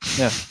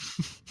 Yeah.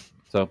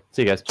 So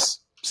see you guys.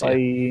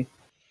 Bye.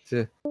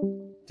 Do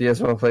you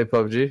guys want to play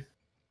PUBG?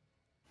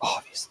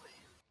 Obviously.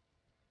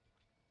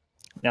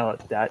 Now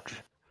that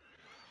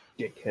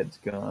dickhead's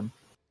gone.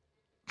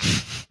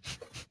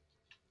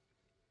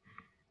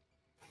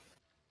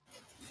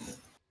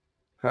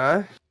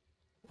 Huh?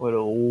 What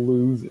a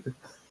loser.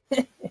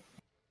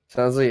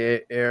 Sounds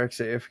like Eric's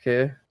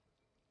AFK.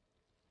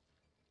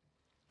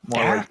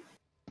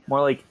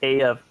 More like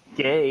AF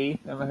gay,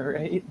 am I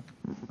right?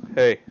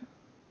 Hey,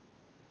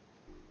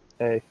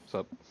 Hey. what's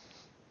up?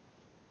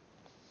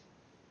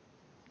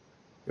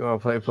 You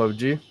want to play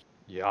PUBG?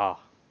 Yeah.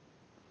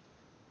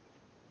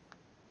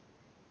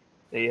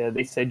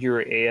 They said you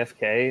were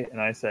AFK, and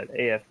I said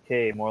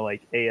AFK, more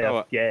like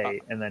AF gay,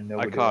 and then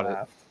nobody caught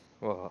laughed.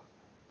 it. Well,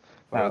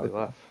 why would they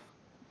laugh?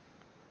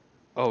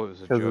 Oh, it was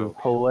a Because it was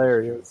joke.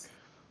 hilarious.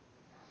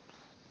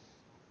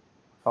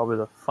 Probably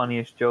the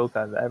funniest joke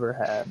I've ever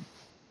had.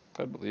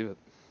 I believe it.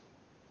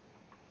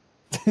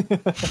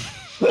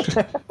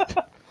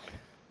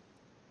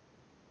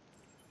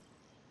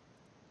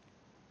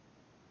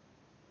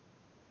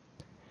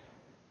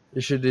 You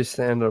should do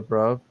stand up,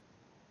 Rob.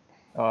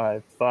 Oh,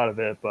 I thought of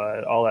it,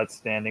 but all that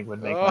standing would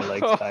make my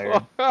legs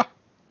tired.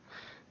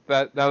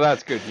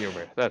 That's good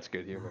humor. That's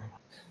good humor.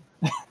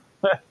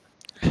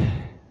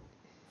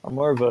 I'm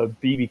more of a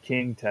BB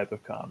King type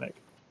of comic.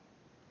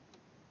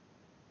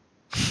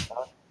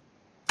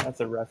 That's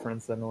a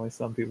reference that only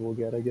some people will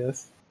get, I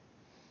guess.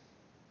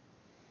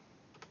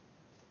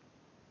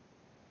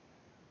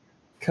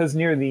 Because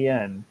near the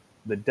end,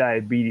 the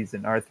diabetes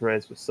and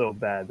arthritis was so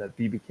bad that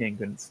BB King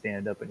couldn't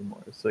stand up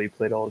anymore, so he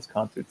played all his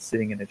concerts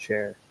sitting in a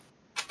chair.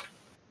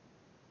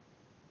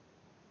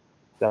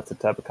 That's the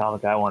type of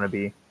comic I want to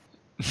be.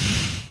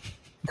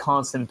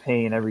 Constant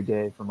pain every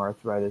day from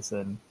arthritis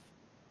and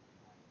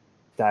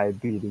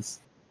diabetes.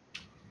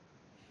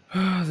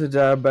 The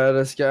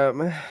diabetes got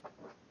me.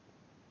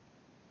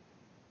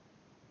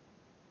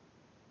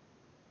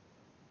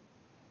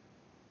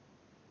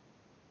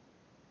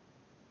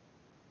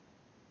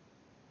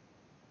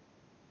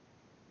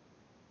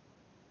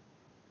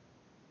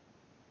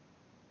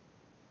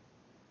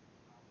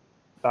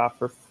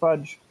 For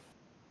fudge.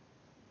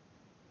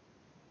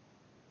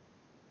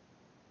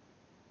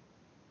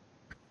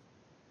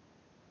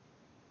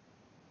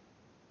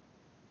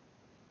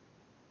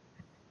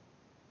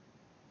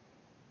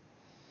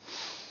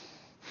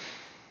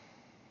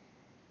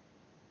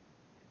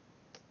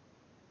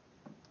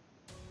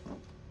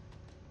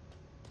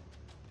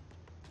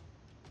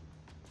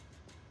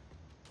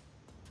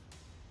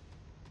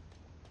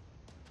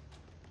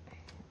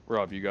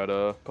 Rob, you got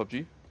a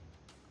PUBG?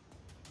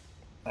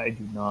 I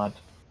do not.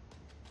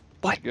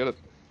 What? Get it.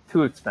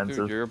 Too expensive.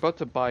 Dude, you're about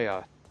to buy a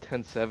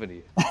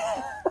 1070.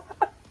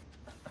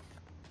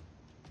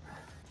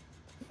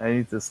 I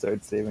need to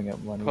start saving up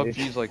money.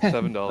 PUBG's like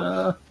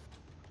 $7.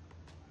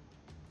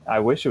 I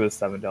wish it was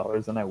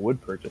 $7 and I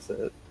would purchase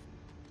it.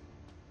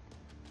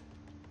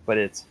 But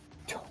it's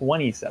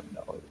 $27.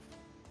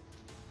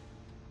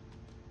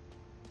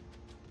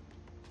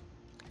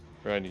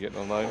 Ryan, you getting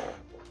online?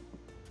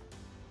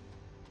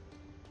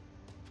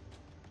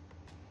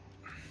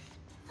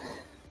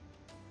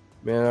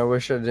 Man, I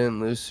wish I didn't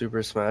lose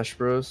Super Smash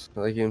Bros.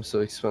 That game's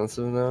so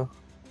expensive now.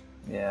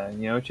 Yeah,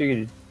 you know what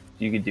you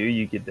could do?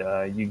 You get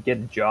a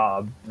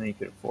job and then you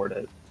could afford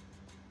it.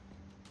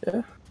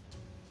 Yeah.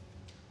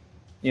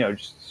 You know,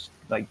 just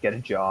like get a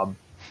job.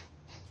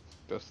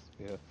 Just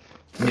yeah,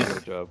 Yeah. get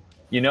a job.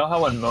 You know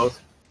how when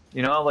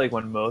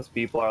most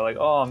people are like,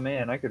 oh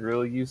man, I could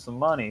really use some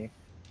money,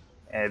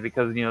 and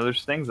because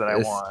there's things that I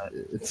want,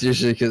 It's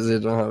usually because they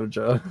don't have a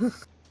job.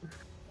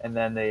 and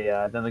then they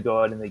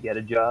go out and they get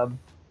a job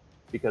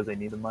because they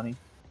need the money,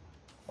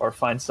 or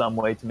find some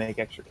way to make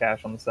extra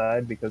cash on the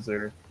side because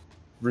they're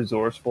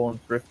resourceful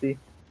and thrifty.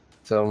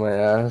 Sell my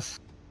ass.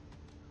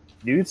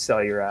 Dude,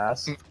 sell your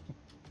ass.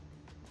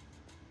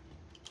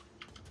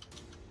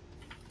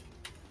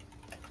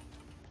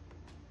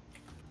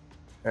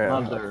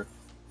 Alright. Mother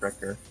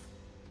fricker.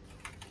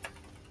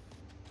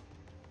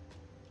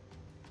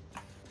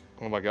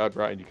 Oh my God,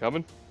 Brian, you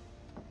coming?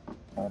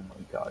 Oh my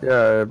god.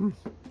 Yeah, I'm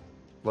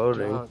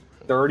loading.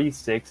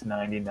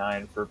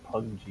 $36.99 for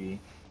PUBG.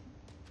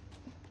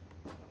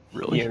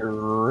 Really? Yeah,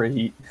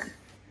 right.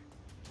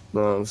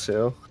 Not on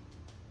sale.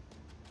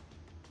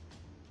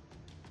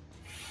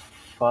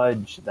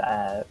 Fudge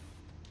that.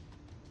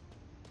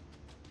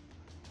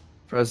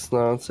 Price is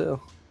not on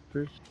sale.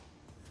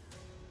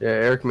 Yeah,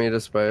 Eric made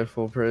us buy it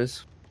full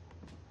price.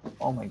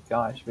 Oh my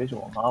gosh,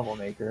 visual novel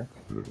maker.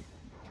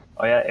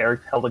 Oh yeah,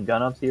 Eric held a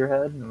gun up to your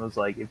head and was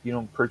like, if you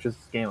don't purchase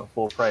this game at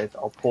full price,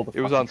 I'll pull the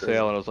It was fucking on trigger."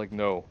 sale, and I was like,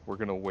 no, we're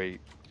gonna wait.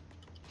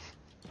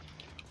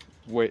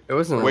 Wait, It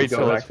wasn't wait on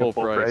till sale. it's full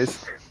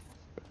price.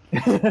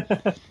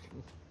 I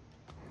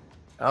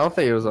don't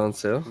think it was on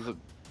sale. It was a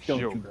Don't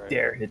joke, you right?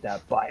 dare hit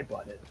that buy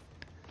button.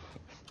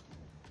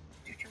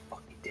 Dude, you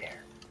fucking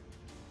dare.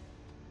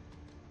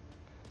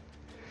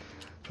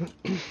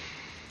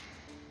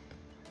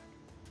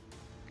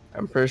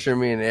 I'm pretty sure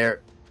me and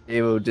Eric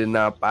Davo did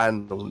not buy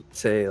no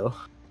sale.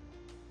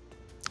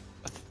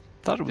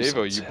 Thought it was Davo,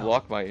 on you sale.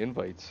 blocked my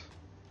invites.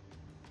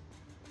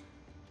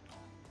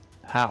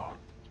 How?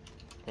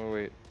 Oh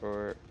wait,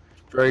 or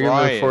Dragon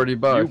Brian, with $40 you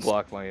bucks.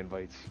 blocked my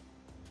invites.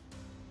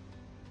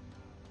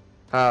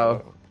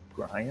 How?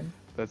 Brian?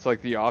 That's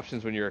like the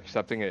options when you're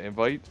accepting an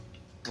invite.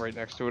 Right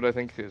next to it, I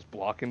think, is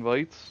block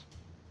invites.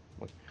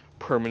 Like,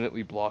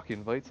 permanently block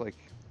invites. Like,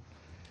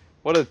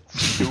 what a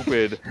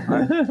stupid.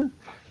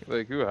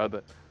 Like, who had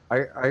that?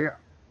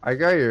 I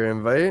got your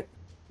invite.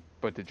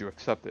 But did you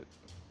accept it?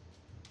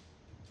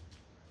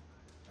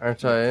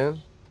 Aren't I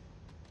in?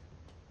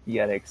 You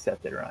gotta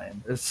accept it,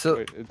 Ryan. It's still.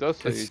 Wait, it does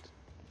say it's-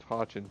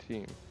 Hoch and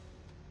team.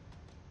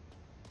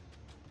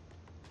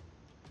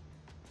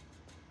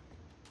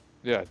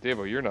 Yeah,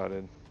 Davo, you're not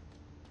in.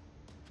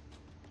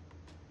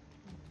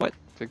 What?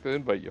 Take the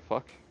invite, you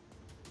fuck.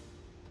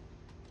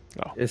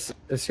 It's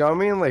got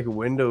me in like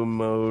window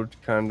mode,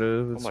 kind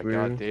of. It's Oh my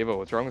weird. God, Davo,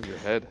 what's wrong with your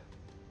head?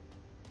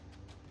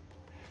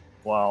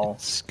 Well,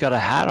 It's got a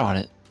hat on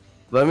it.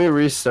 Let me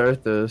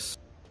restart this.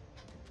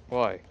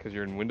 Why? Because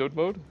you're in windowed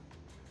mode?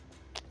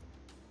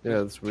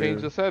 Yeah, it's weird.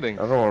 Change the settings.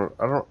 I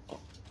don't.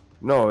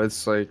 No,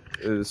 it's like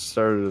it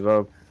started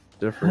up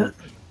different.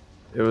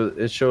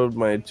 It showed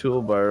my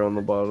toolbar on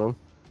the bottom,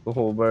 the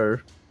whole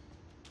bar.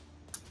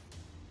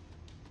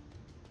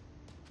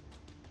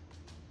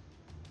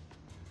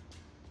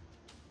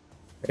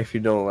 If you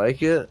don't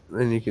like it,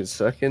 then you can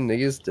suck in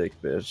niggas' dick,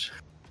 bitch.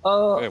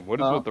 Man,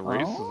 what is with the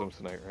racism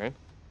tonight, right?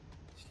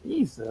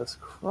 Jesus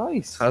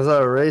Christ. How's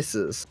that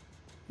racist?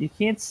 You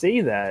can't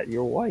say that.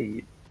 You're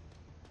white.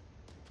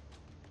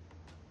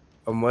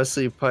 I'm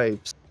Wesley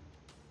Pipes.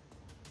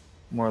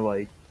 More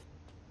like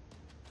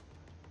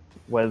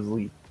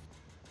Wesley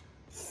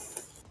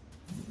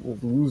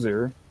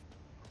loser.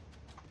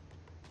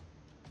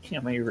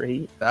 Am I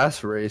right?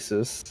 That's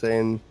racist.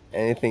 Saying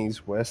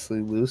anything's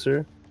Wesley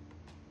loser.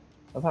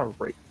 That's not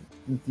right.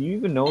 Do you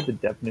even know what the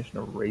definition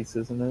of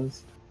racism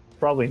is?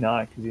 Probably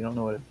not, because you don't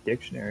know what a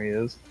dictionary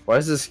is. Why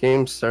is this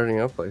game starting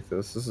up like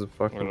this? This is I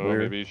fucking don't know,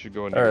 weird. maybe you should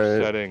go into your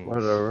Alright, settings.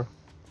 whatever.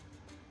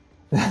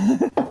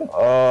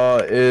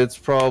 It's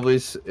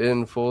probably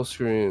in full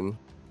screen,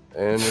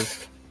 and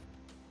it's.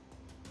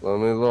 Let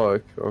me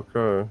look.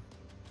 Okay.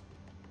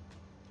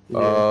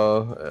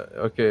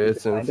 Okay,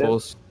 it's in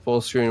Find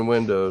full screen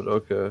windowed.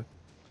 Okay.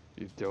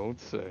 You don't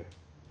say.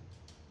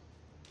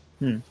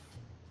 Mm.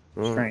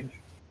 Strange.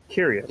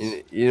 Curious.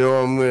 You know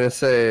what I'm gonna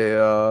say?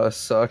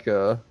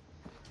 Sucka.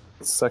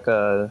 Suck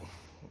a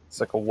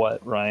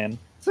what, Ryan?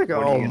 It's like, What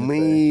are oh you gonna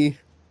me.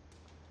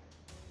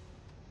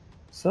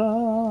 Suck.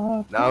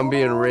 Now I'm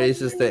being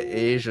racist to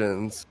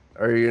Asians.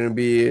 Are you gonna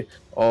be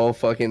all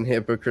fucking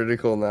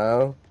hypocritical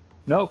now?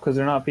 No, because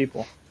they're not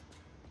people.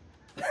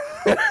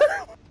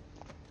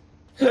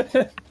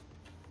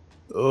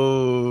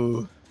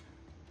 Oh.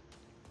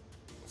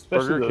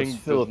 Especially Burger those King does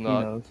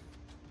Filipinos.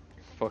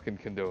 Fucking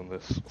condone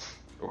this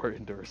or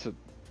endorse it.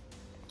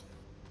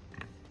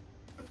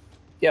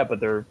 Yeah, but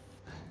they're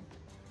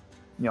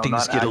Things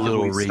not get a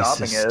little actively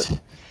stopping racist. it.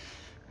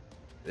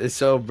 They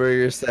sell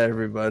burgers to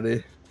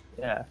everybody.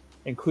 Yeah,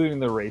 including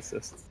the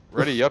racists.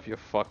 Ready up, you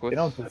They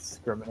don't fuckwits.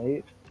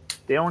 discriminate.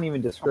 They don't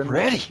even discriminate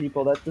ready. against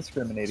people that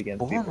discriminate against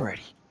Born people.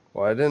 ready.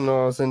 Well, I didn't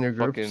know I was in your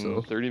group, Fucking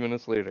so 30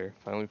 minutes later,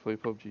 finally play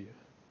PUBG.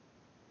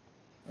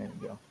 There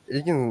you go.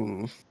 you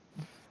can.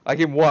 I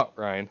can what,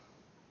 Ryan?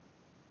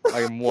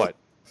 I can what?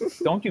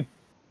 Don't you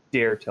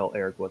dare tell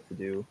Eric what to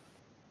do.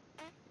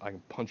 I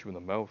can punch you in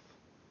the mouth.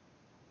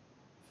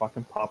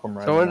 Fucking pop him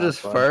right Someone in the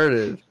just butt.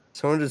 farted.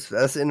 Someone just.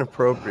 That's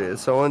inappropriate.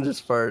 Someone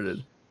just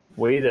farted.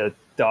 Way to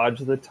dodge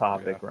the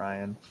topic, Yeah.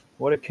 Ryan.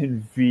 What a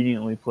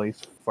conveniently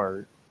placed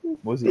fart.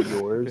 Was it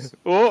yours?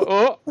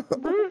 Oh,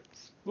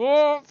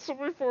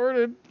 somebody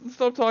farted.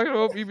 Stop talking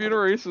about me being a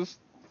racist.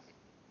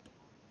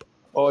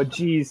 Oh,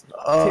 jeez.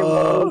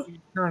 Oh.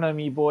 Turn on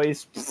me,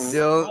 boys.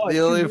 The Oh, only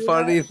you hear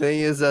funny that? thing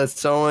is that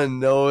someone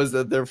knows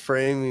that they're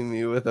framing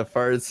me with a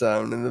fart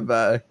sound in the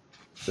back.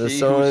 So He who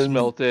someone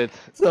smelt it,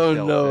 someone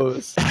dealt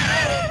knows.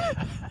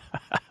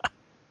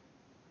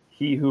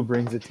 He who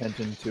brings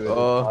attention to it is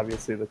Oh.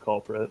 obviously the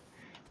culprit.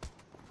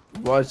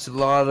 Watched a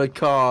lot of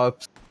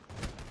cops,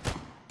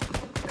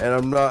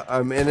 and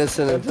I'm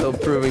innocent until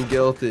proven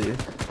guilty.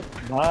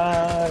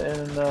 Not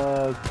in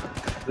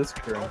this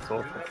current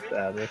social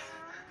status.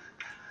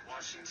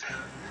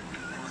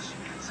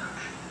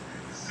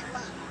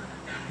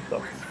 The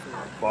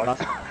fuck?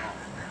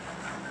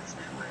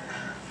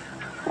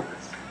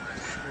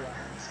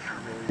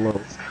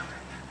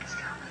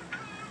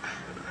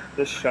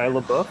 This Shia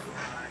LaBeouf?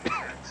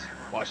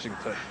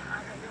 Washington.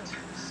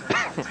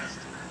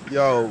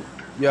 Yo.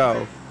 This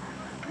Shia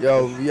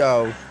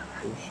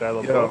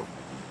LaBeouf. Yo.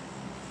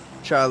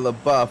 Shia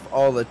LaBeouf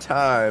all the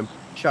time.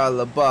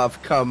 Shia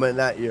LaBeouf coming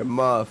at your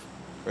muff.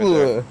 Right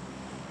there. Ugh.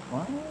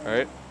 What?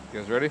 Alright, you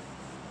guys ready?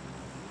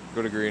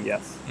 Go to green.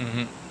 Yes,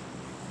 Mm-hmm.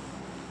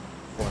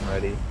 one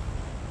ready.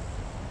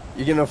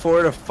 You can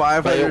afford a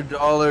 $500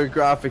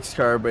 graphics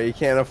card, but you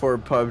can't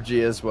afford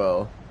PUBG as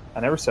well. I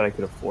never said I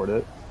could afford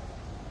it.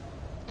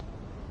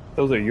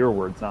 Those are your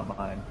words, not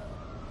mine.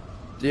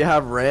 Do you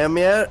have RAM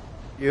yet?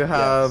 You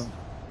have.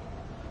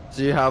 Yes.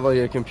 Do you have like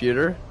a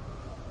computer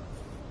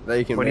that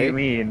you can What make? do you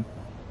mean?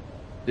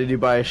 Did you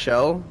buy a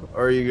shell,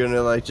 or are you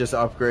gonna like just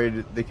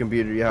upgrade the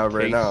computer you have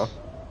right Case. now?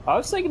 I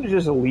was thinking of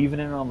just leaving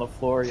it on the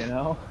floor, you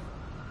know?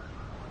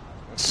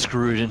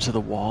 Screw it into the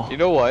wall. You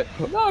know what?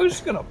 No, I was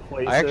just gonna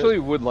place I actually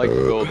it. would like to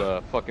build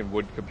a fucking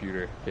wood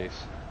computer case.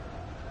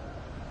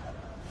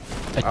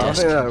 A I don't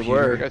desk think that'd computer. You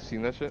work. guys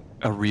seen that shit?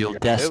 A real Yeah,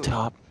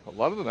 desktop. A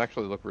lot of them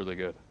actually look really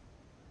good.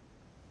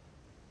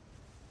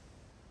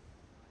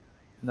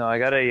 No, I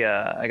got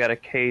a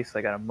case,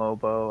 I got a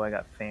Mobo, I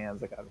got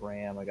fans, I got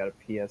RAM, I got a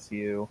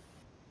PSU.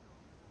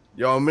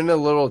 Yo, I'm in a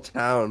little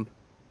town.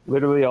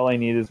 Literally all I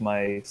need is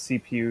my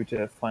CPU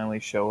to finally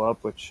show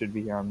up, which should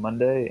be here on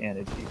Monday, and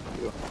a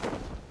GPU.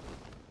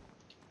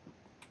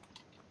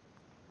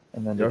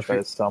 And then Yo, to if try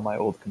you- to sell my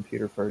old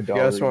computer for if you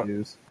guys dollar want-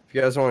 reviews. If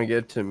you guys want to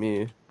get to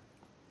me,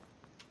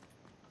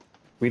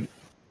 We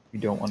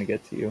don't want to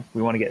get to you.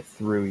 We want to get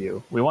through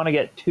you. We want to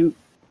get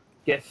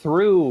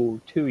through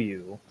to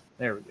you.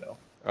 There we go.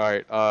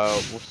 Alright,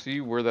 we'll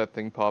see where that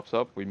thing pops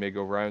up. We may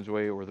go Ryan's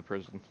way or the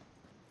prison.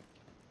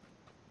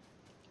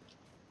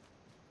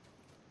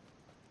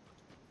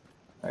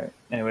 Alright.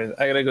 Anyways,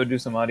 I gotta go do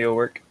some audio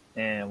work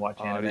and watch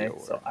Audio anime.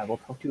 So work. I will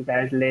talk to you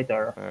guys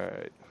later.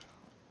 Alright.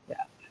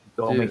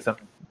 Go Dude. make some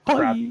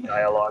crappy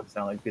dialogue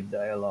sound like good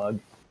dialogue.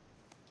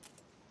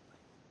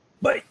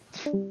 Bye.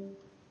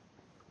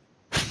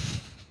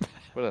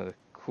 What a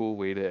cool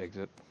way to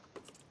exit.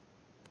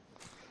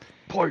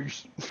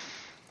 Peace!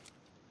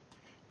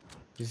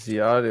 he's the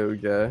audio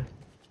guy.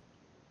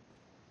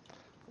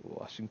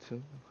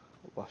 Washington.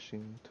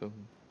 Washington.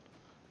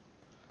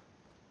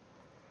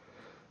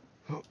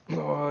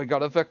 Oh, I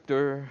got a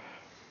vector.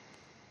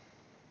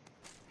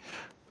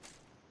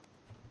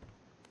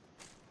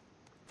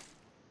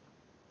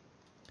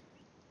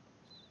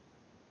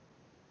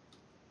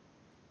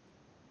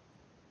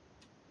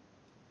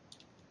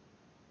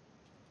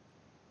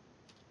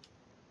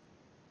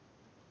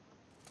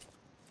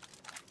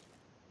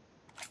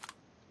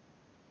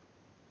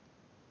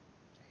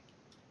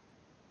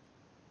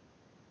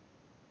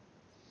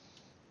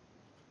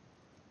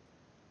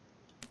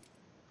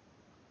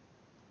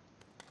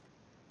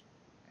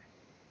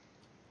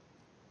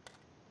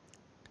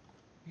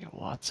 We got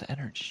lots of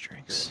energy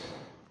drinks.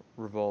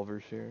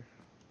 Revolvers here.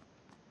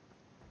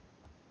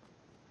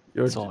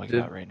 Yo, That's all I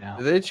got right now.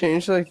 Did they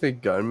change like the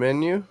gun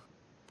menu?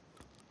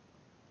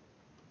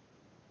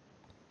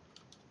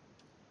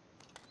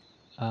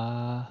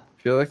 I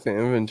feel like the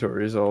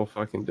inventory is all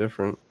fucking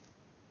different.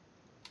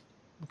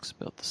 Looks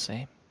about the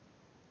same.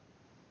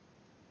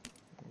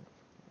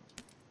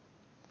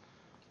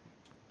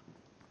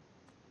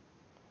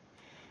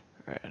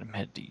 Alright, I'm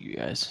headed to you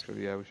guys. So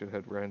yeah, we should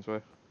head Ryan's way.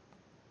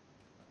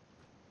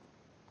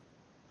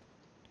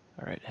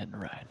 Alright, heading to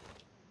Ryan.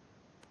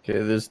 Okay,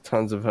 there's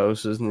tons of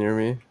houses near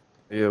me.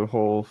 You have a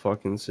whole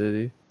fucking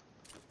city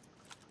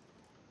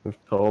with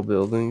tall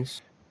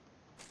buildings.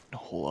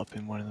 Gonna hole up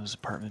in one of those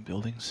apartment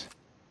buildings.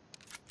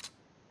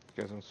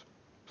 You guys want to spot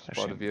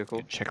Actually, a vehicle?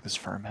 gonna check this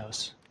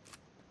farmhouse.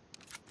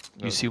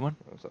 No, You see one?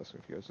 I was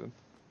asking if you guys did.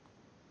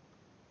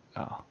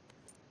 Oh.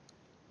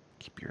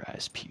 Keep your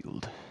eyes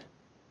peeled.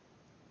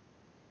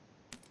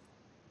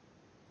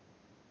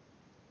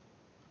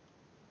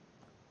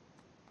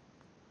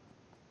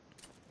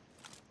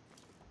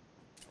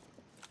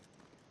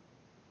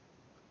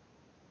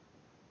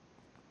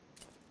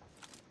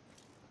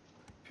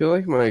 I feel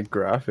like my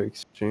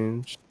graphics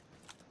changed.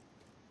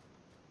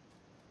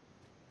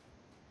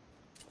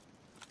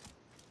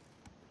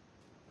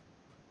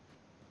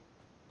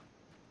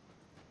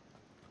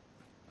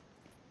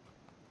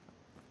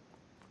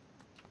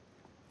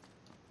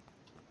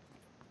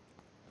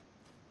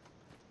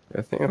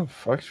 I think I'm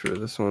fucked for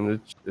this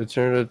one. It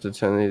turned out to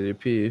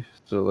 1080p,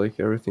 so like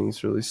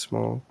everything's really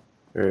small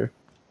or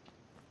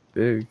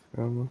big.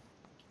 I don't know.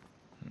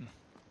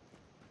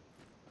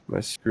 My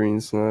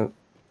screen's not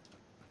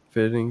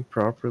fitting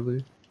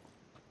properly.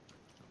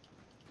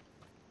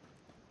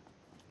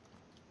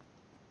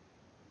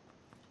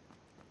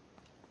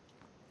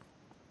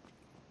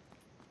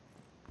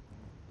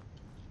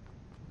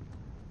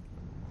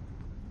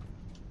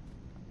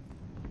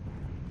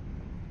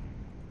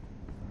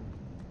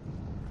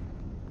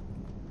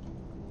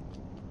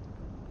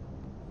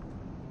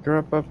 Get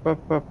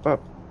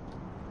up.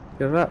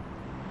 Get up.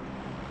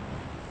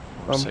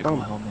 Motorcycle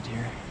bum. helmet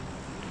here.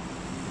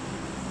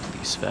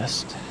 Police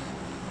vest.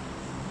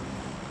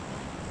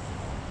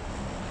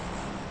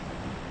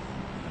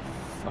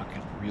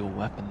 Fucking real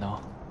weapon though.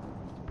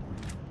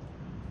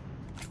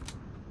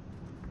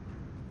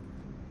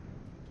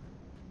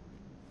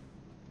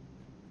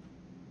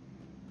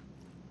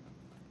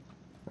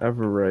 I have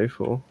a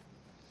rifle.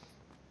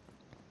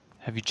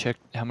 Have you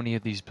checked how many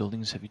of these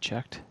buildings have you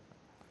checked?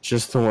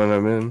 Just the one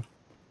I'm in.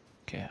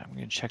 Okay, I'm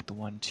gonna check the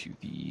one to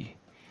the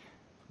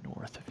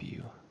north of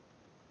you.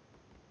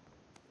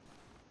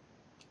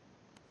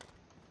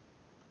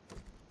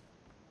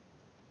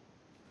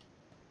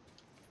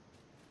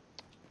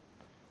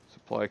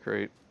 Supply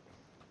crate.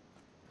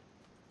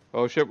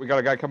 Oh shit, we got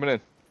a guy coming in.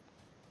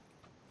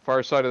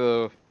 Far side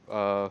of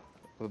the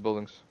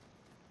buildings.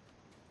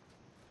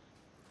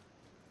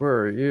 Where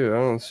are you? I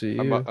don't see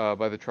I'm you.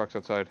 by the trucks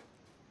outside.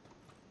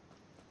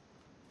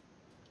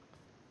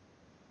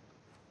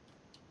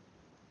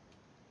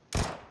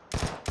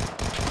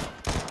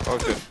 Oh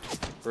shit,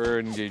 we're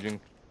engaging.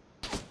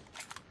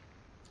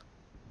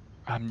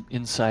 I'm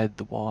inside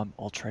the wall.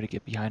 I'll try to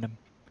get behind him.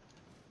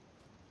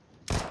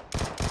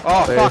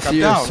 Oh Hey, fuck, I I'm see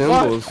your down.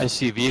 symbols. I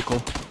see a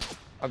vehicle.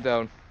 I'm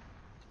down.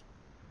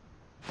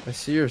 I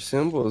see your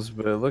symbols,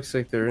 but it looks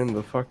like they're in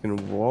the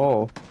fucking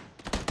wall.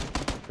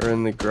 Or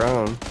in the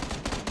ground.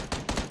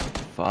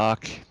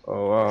 Fuck.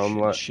 Oh wow, I'm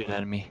Shit the shit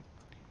out of me.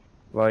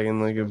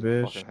 lagging like a This guy's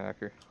bitch. fucking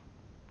hacker.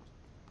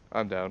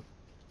 I'm down.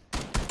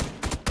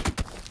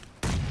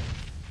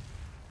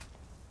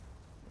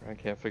 I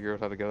can't figure out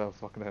how to get out of the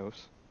fucking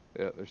house.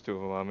 Yeah, there's two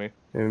of them on me.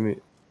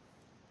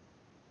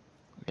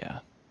 Yeah.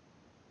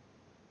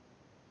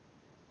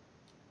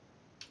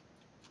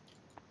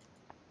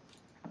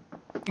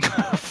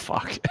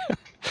 Fuck.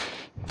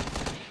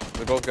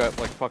 They both got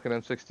like fucking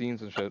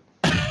M16s and shit.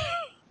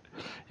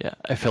 Yeah,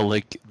 I felt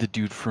like the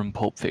dude from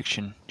Pulp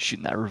Fiction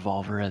shooting that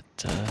revolver at,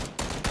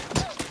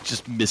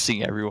 just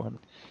missing everyone.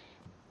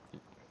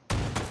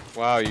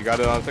 Wow, you got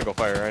it on single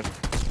fire, right?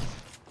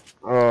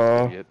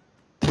 Oh, Idiot.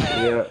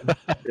 yeah.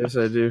 Yes,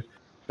 I do.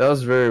 That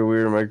was very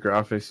weird. My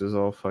graphics is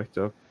all fucked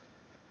up.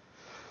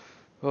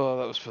 Oh,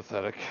 that was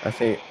pathetic. I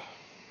think.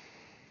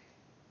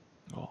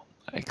 Well,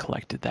 I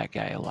collected that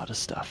guy a lot of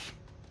stuff.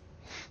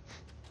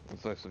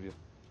 That's nice of you.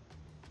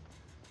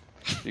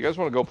 You guys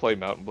want to go play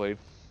Mountain Blade?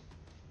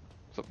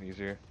 Something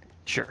easier.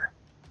 Sure.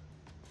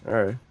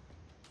 Alright.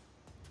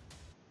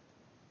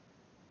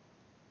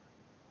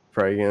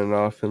 Probably getting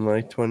off in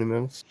like 20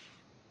 minutes.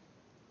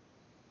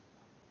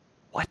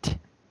 What?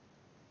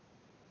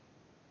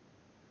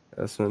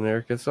 That's when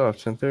Eric gets off,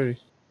 10:30.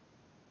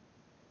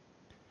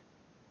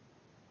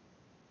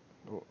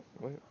 Oh,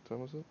 wait, what time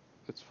was it?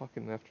 It's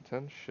fucking after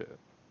 10? Shit.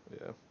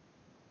 Yeah.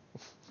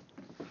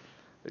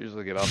 I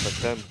usually get off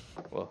at 10.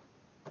 Well,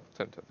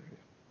 10:30.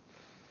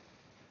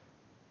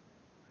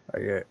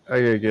 I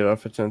gotta get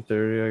off at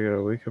 10:30. I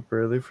gotta wake up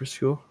early for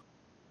school.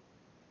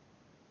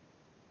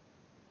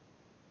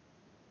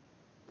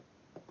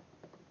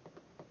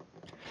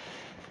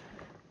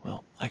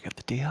 Well, I got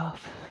the day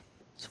off.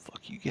 So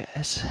fuck you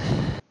guys.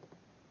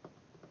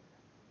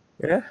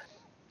 Yeah?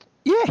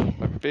 Yeah.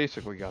 I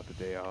basically got the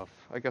day off.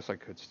 I guess I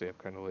could stay up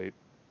kind of late.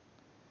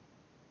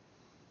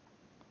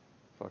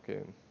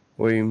 Fucking.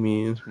 What do you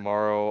mean?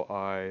 Tomorrow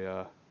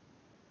I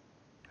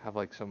have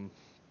like some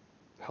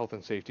health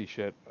and safety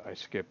shit I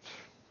skipped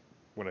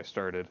when I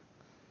started.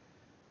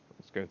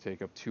 It's gonna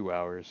take up 2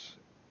 hours.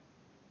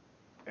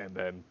 And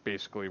then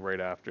basically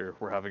right after,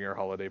 we're having our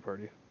holiday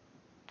party.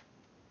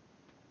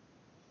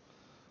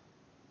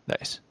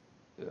 Nice.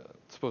 Yeah,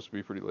 it's supposed to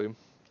be pretty lame.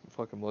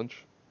 Fucking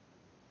lunch.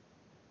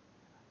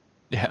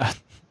 Yeah.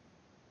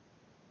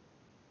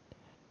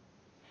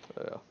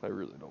 Yeah, I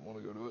really don't want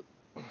to go to it.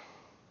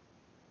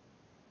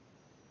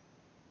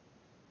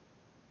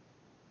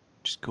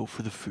 Just go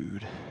for the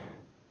food.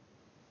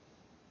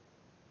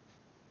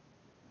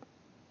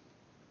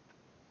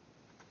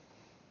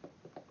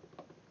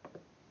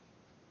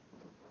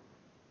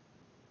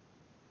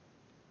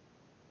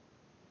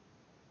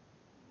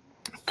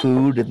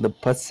 food in the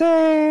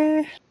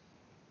pussy.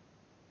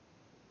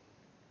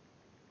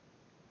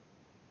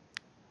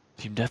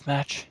 Team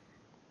deathmatch.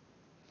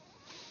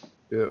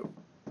 Yep.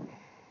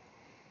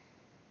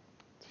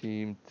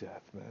 Team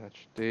deathmatch.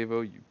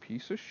 Davo, you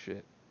piece of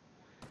shit.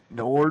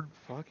 Nord.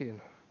 Fucking.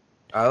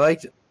 I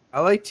like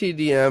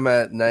TDM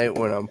at night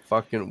when I'm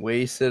fucking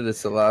wasted.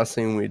 It's the last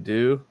thing we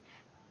do.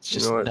 It's You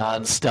just know what?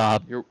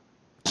 non-stop You're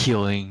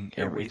killing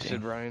You're everything.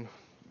 wasted, Ryan.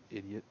 You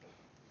idiot.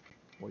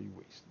 Why are you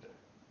wasted?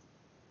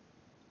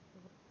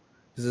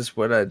 This is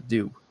what I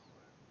do.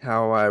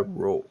 How I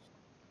roll.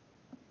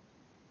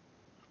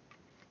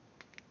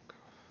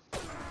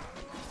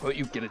 Well,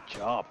 you get a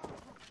job.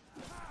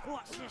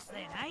 What's this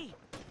then, eh?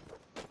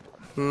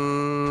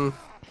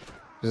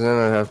 Because then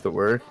I'd have to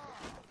work.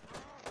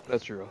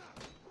 That's true.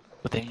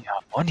 But then you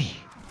got money.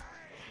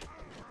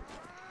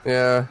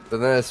 Yeah,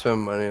 but then I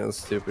spend money on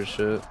stupid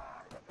shit.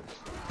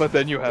 But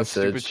then you have That's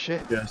stupid it.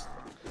 shit. Yes.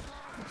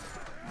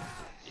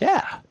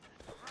 Yeah.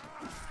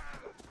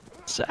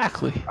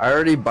 Exactly. I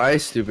already buy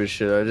stupid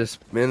shit. I just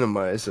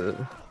minimize it.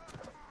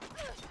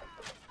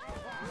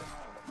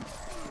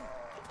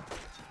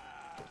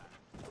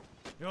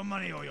 Your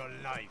money or your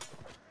life.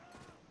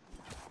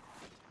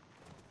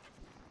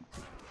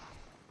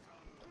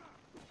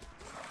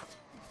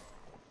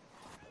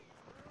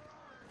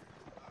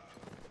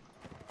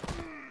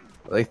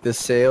 Like the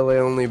sale, I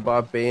only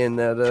bought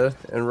Bayonetta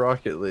and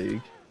Rocket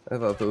League. I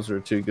thought those were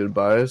two good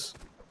buys.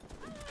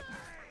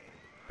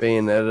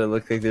 Bayonetta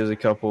looked like there's a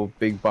couple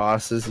big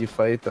bosses you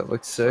fight that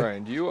look sick.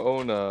 Ryan, do you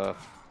own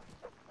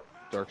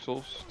Dark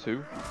Souls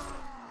 2?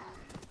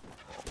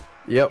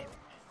 Yep.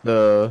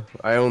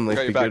 I own like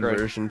Got the your back, good right?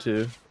 version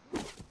too.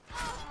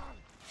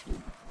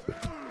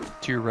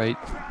 To your right.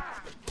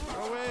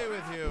 Away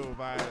with you,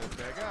 vile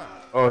beggar.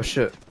 Oh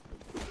shit.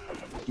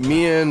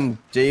 Me and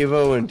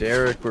Davo and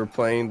Derek were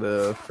playing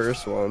the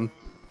first one.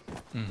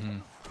 Mm-hmm.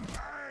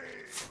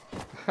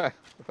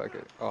 Fuck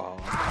it. Oh.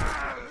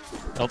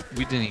 Oh,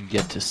 we didn't even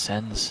get to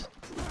Sens.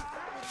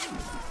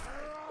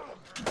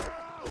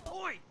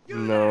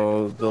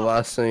 No, the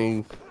last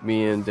thing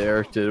me and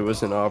Derek did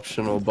was an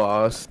optional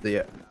boss,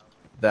 the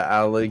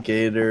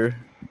alligator.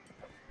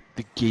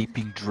 The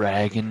gaping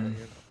dragon.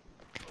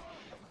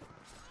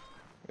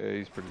 Yeah,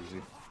 he's pretty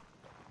easy.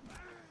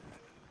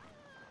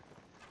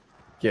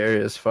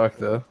 Scary as fuck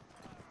though.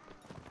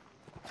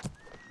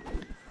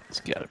 It's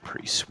got a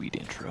pretty sweet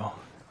intro.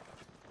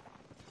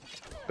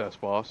 Best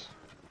boss.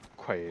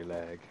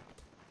 Quaalag.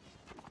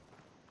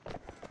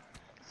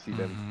 See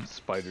them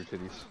spider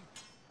titties.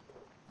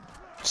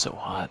 So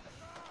hot.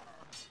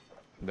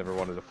 Never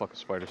wanted to fuck a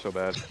spider so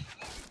bad.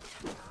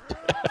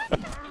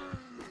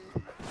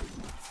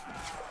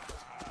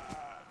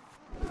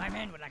 My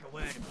men would like a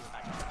word of you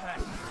about your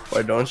person.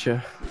 Why don't you?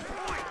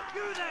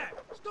 You there!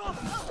 Stop!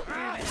 You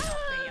better not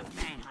be a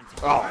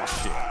manhunter. Oh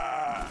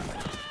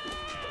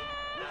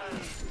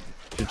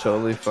shit. You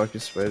totally fuck a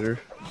spider.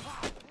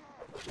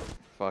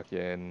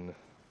 Fucking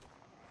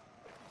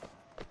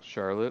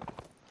Charlotte.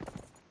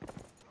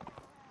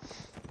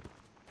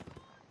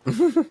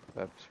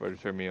 That spider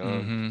turned me on.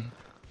 Mm-hmm.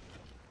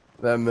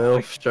 That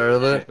MILF,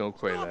 Charlotte. There's no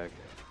Quaalag.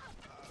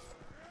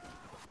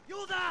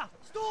 You there!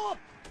 Stop!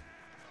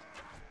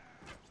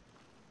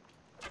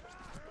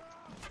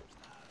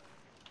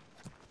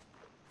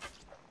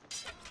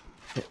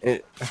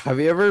 Have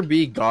you ever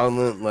beat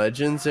Gauntlet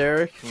Legends,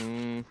 Eric?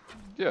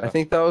 Yeah. I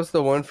think that was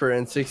the one for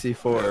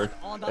N64,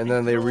 and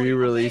then they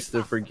re-released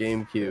it for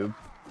GameCube.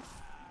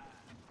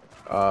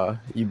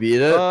 You beat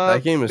it?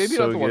 That game is maybe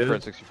so not the one for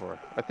good. N64.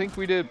 I think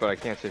we did, but I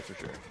can't say for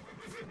sure.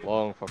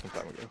 Long fucking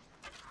time ago.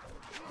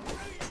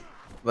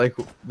 Like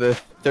the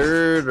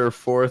third or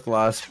fourth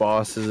last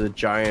boss is a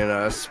giant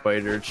ass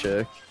spider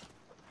chick,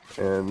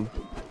 and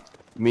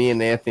me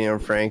and Anthony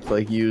and Frank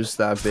like used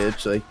that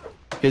bitch like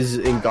because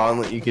in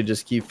Gauntlet you could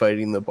just keep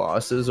fighting the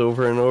bosses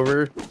over and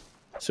over,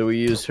 so we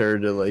used her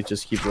to like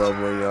just keep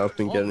leveling up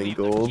and getting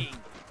gold.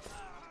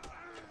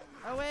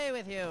 Away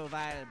with you,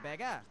 vile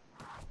beggar.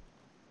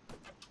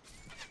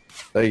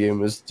 That game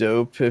was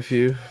dope if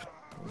you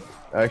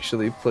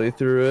actually play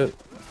through it.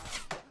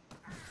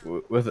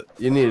 With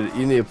you need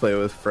to play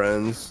with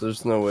friends.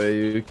 There's no way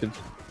you could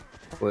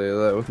play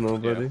that with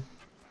nobody. Yeah.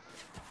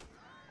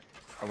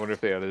 I wonder if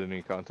they added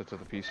any content to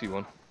the PC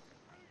one.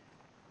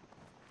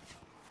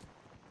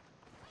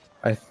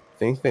 I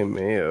think they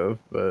may have,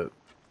 but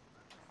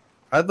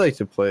I'd like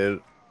to play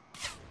it.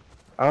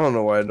 I don't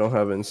know why I don't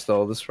have it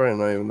installed. It's probably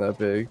not even that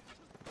big.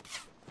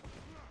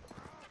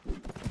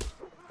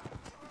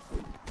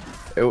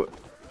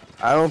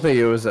 I don't think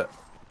it was that.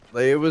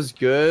 Like it was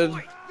good.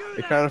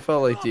 It kind of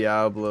felt like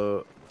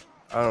Diablo.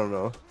 I don't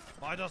know.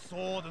 By the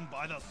sword and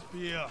by the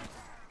spear.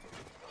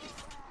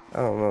 I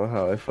don't know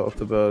how I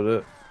felt about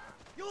it.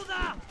 You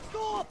there!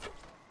 Stop!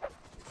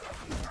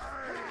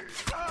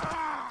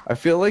 I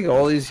feel like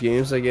all these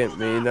games that get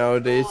made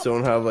nowadays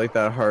don't have like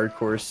that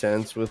hardcore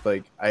sense with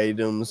like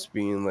items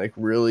being like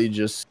really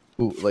just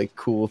like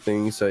cool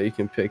things that you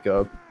can pick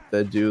up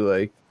that do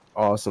like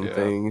awesome Yeah.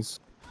 things.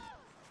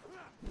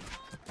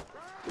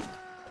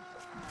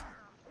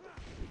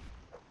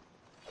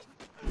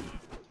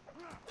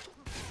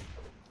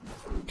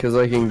 Cause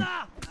like in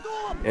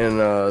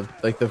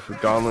like the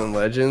Forgotten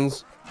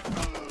Legends,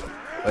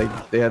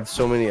 like they had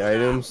so many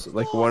items.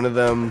 Like one of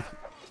them,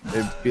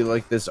 it'd be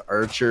like this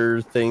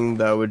archer thing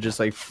that would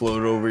just like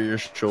float over your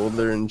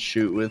shoulder and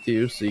shoot with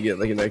you, so you get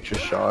like an extra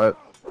shot.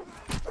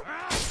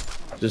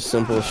 Just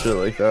simple shit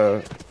like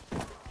that.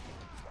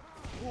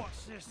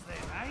 What's this thing,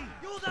 eh?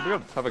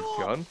 Somebody have a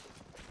gun?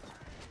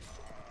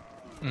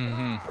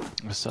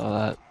 Mm-hmm. I saw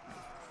that.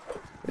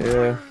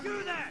 Yeah.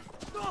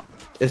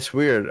 It's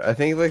weird. I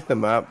think like the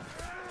map,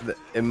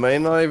 it might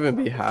not even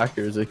be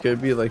hackers. It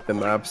could be like the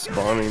map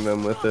spawning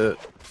them with it,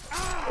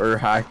 or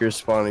hackers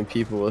spawning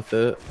people with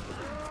it.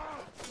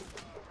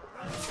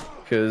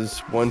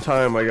 Because one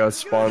time I got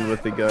spawned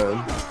with the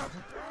gun.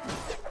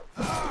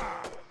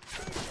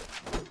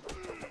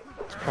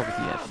 It's probably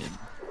the admin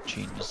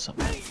changes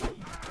something.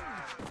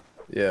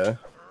 Yeah.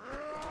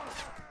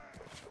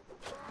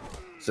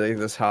 It's like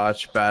this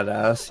Hoch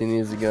badass. He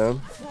needs a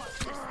gun.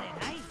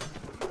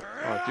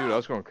 Oh, dude, I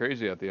was going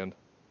crazy at the end.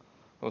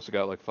 I must have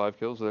got like 5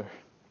 kills there.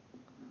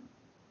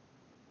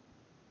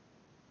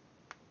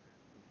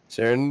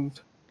 Saren.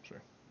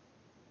 Sure.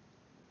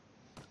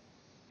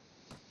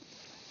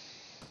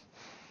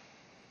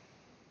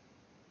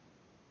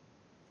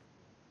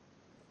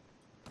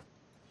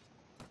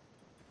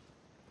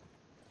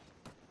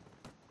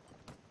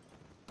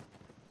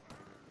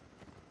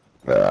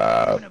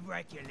 I'm gonna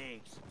break your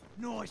legs.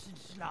 Nice and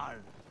slow.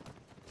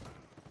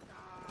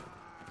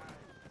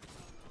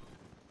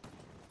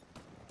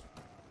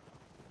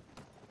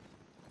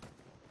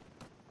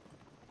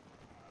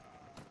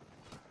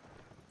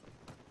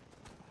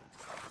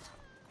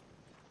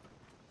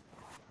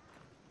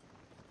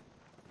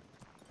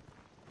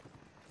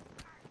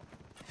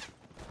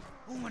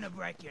 I'm gonna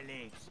break your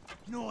legs.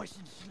 Nice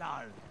and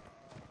slow.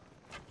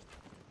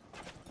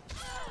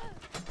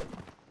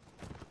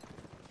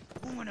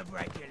 I'm gonna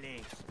break your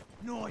legs.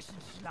 Nice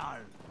and slow.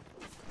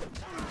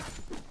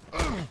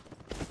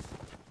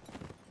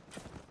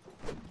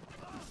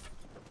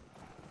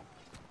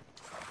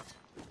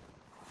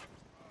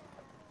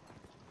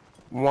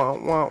 Womp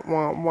womp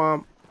womp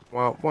womp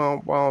womp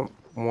womp womp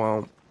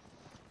womp.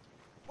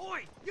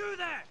 Oi, you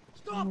there!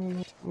 Stop!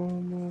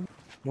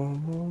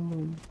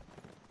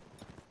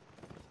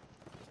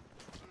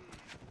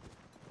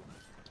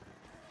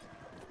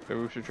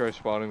 Maybe we should try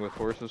spawning with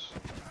horses.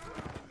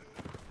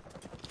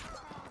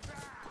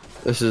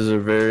 This is a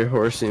very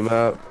horsey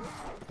map.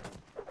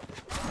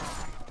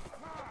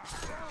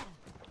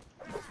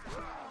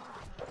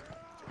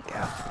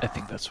 Yeah, I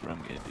think that's what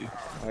I'm gonna do.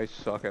 I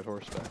suck at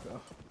horseback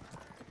though.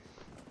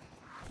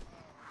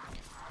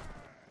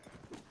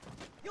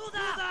 You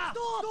there!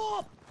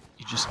 Stop!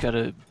 You just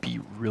gotta be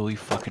really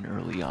fucking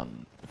early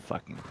on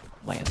fucking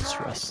land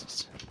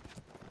thrusts.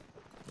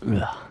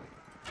 Ugh.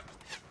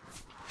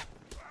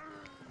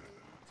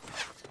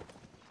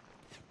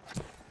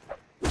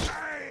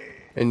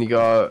 And you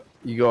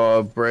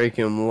gotta break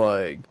him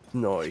leg.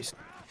 Nice.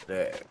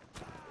 There.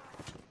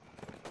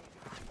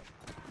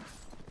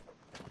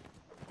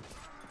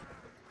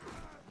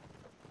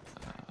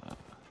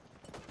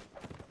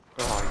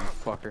 Oh,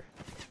 you fucker.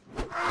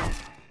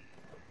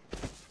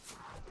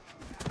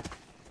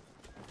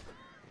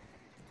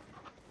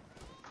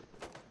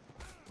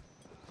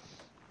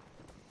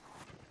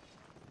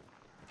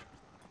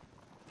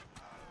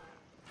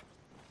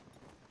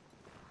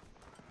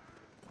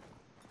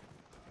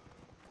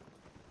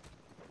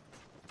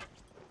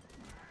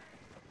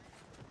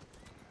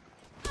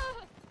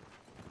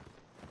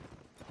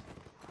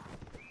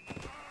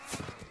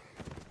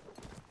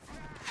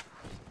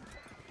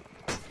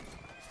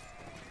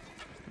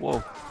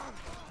 Whoa.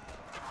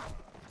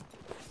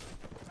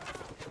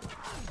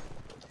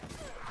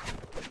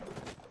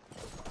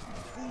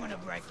 I'm gonna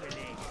break your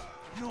legs.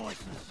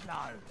 Nice and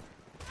slow.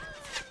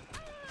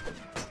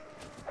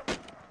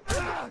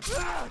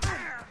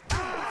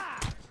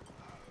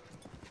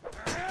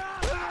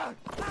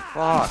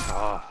 Fuck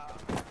off.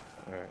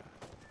 Alright.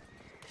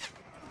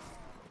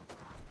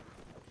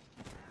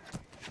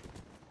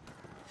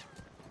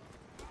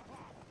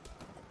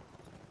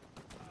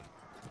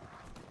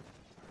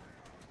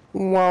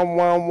 Wow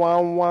wow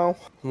wow wow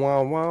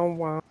wow wow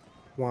wow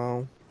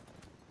wow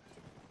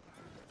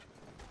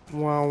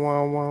wow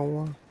wow wow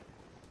wow.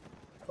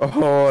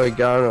 Oh, I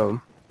got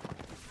him.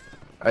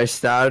 I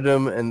stabbed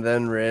him and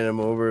then ran him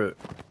over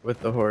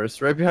with the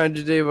horse. Right behind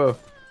you, Davo.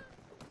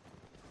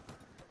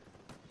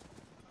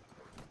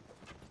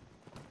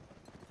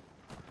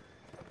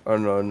 Oh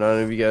no,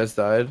 none of you guys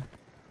died.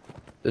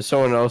 There's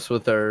someone else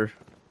with our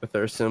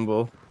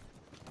symbol.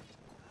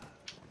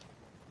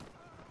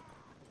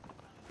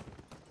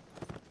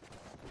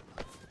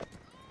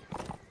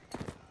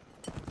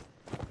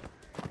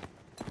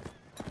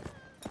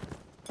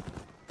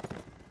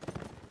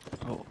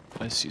 Oh,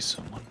 I see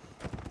someone.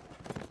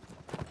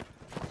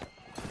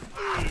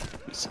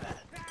 Who's that?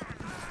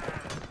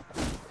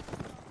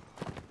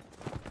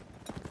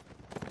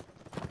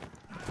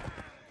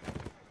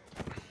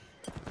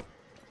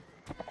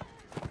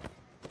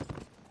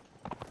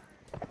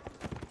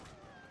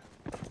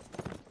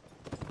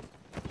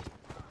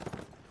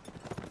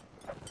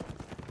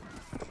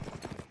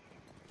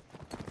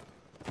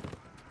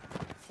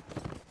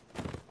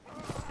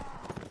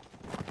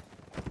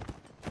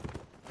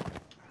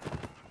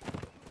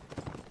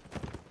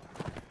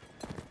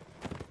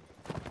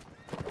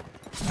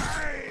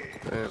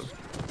 can't.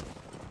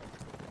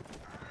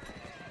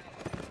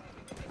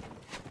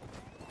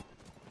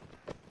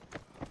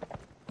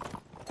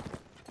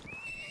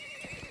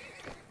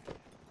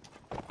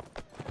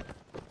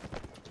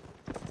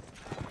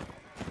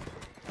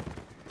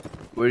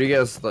 What do you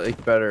guys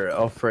like better,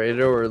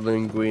 Alfredo or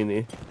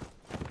linguine?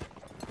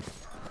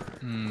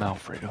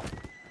 Alfredo.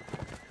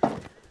 I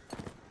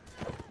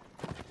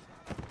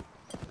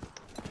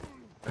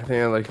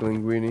think I like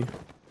linguine.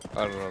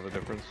 I don't know the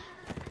difference.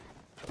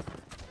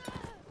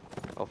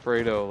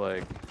 Alfredo,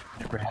 like,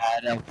 Never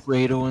had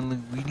Alfredo and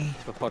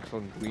linguine. the fuck's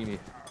linguine?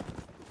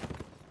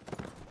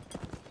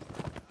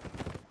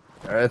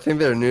 I think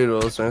they're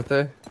noodles, aren't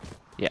they?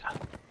 Yeah.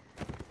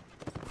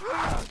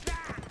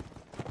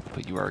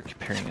 But you are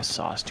comparing a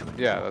sauce to a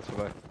noodle. Yeah, that's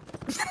what I.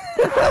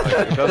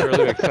 Like, it doesn't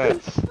really make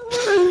sense.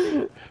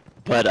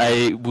 But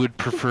I would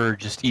prefer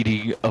just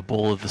eating a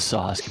bowl of the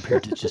sauce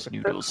compared to just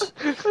noodles.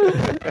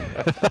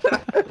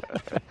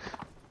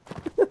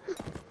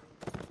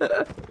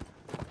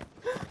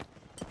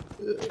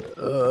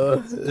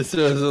 This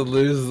is a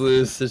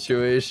lose-lose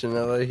situation.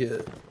 I like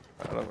it.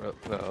 I don't really.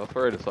 No,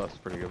 Alfredo sauce is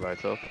pretty good by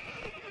itself.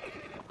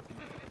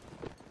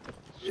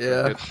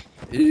 Yeah.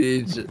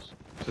 It's It's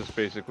just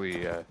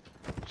basically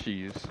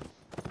cheese.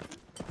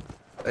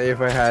 if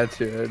I had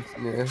to,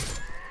 yeah.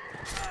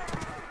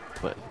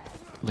 But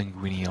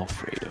linguine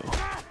Alfredo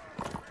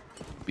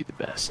would be the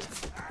best.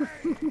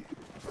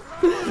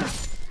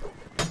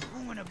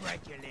 I'm gonna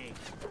break your leg.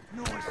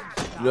 Nice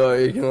and slow. No,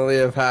 you can only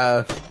have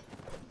half.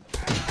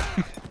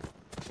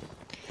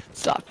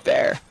 It's not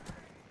fair.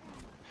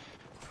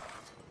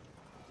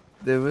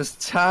 There was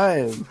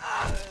time.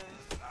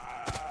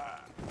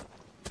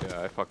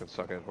 Yeah, I fucking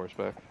suck at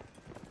horseback.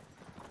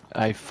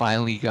 I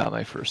finally got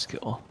my first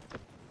kill.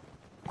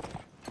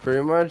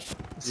 Pretty much. Some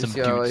Just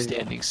dude gotta, like,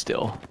 standing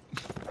still.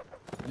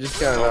 just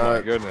gotta Oh my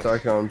not goodness.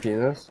 suck on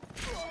penis.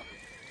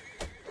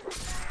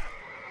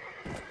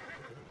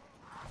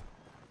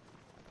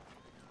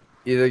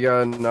 Either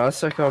gotta not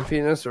suck on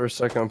penis or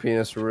suck on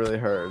penis really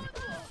hard.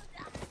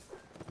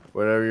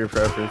 Whatever your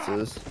preference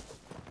is.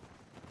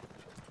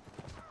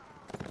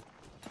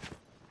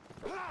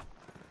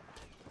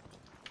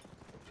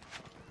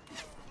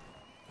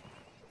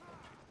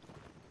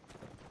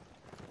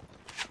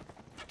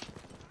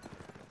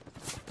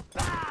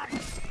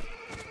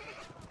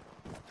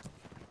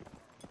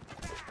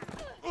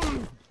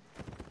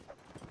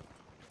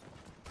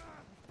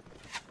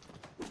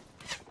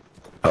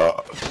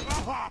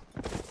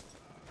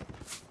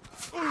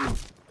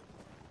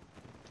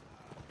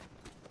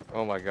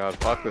 Oh my god,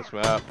 fuck this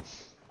map.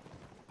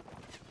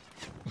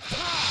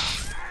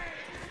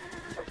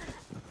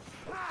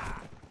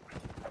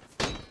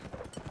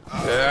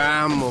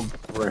 I'm gonna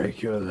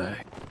break your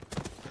leg.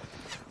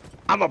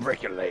 I'ma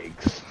break your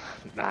legs.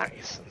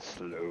 Nice and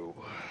slow.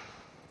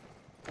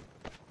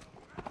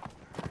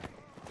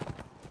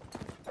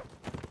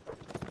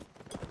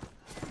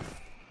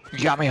 You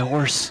got me a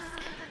horse.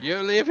 You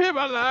leave him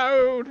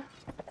alone!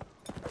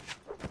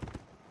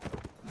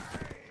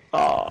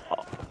 Oh.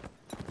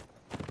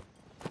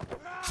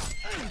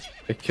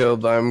 I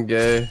killed I'm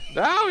gay.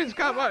 No, he's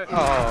got my.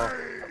 Oh.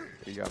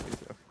 He got me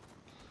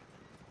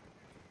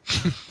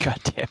too. God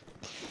damn.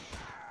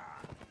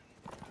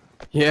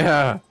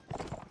 Yeah.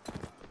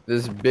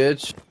 This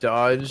bitch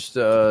dodged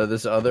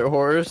this other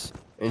horse,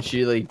 and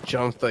she like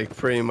jumped like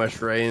pretty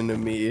much right into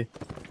me.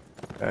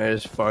 I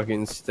just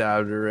fucking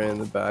stabbed her right in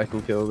the back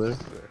and killed her.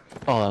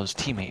 Oh, that was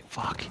teammate.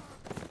 Fuck.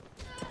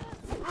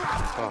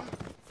 Oh.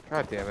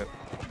 God damn it.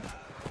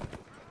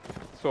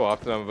 So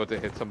often I'm about to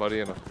hit somebody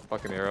and a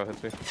fucking arrow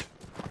hits me.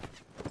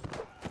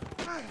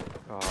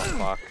 Oh,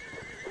 fuck.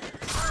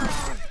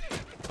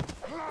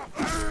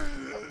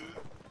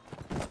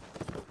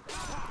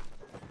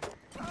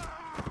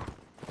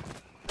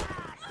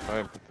 I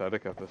am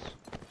pathetic at this.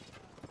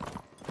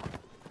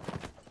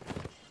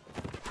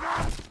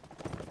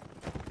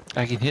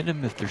 I can hit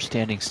them if they're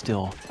standing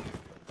still.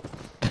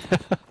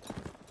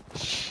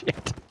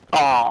 Shit.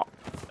 Oh.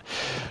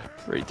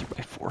 Right through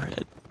my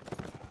forehead.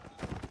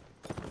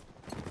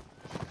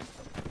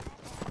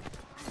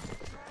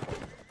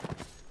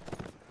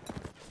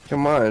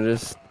 Come on,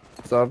 just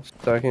stop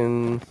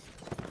sucking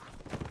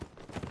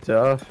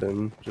stuff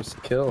and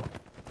just kill.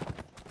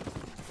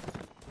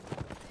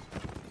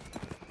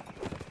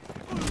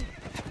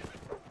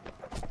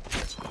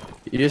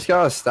 You just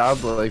gotta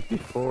stop like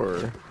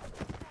before.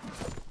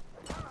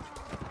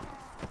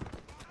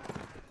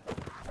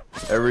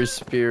 Every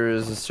spear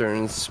is a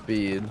certain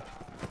speed.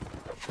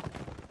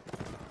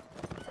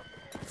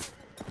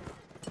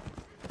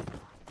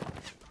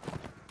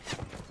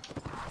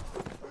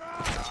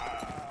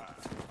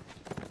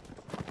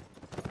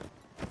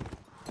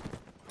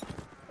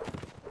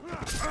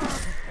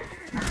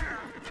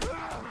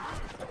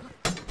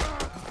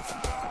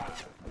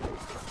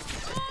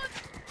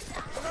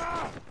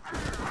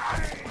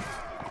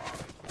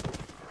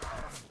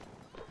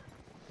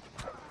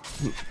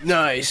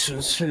 Nice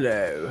and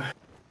slow.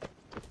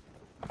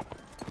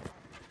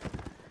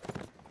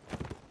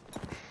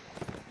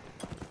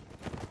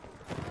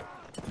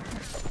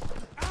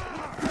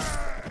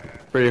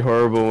 pretty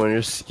horrible when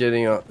you're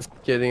skidding on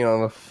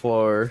the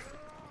floor,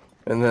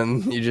 and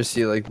then you just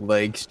see like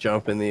legs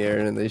jump in the air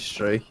and they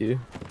strike you.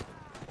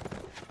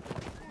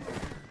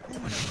 I'm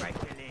gonna break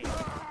your leg.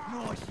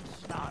 Nice and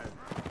slow.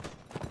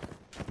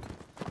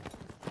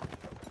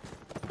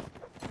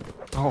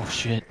 Oh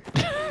shit.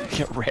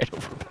 Get ran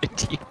over by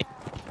teammate.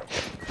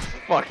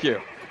 Fuck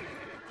you.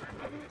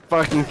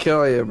 Fucking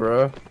kill you,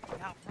 bro.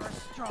 Out for a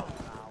stroll,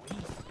 now,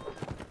 easy.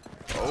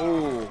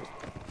 Oh.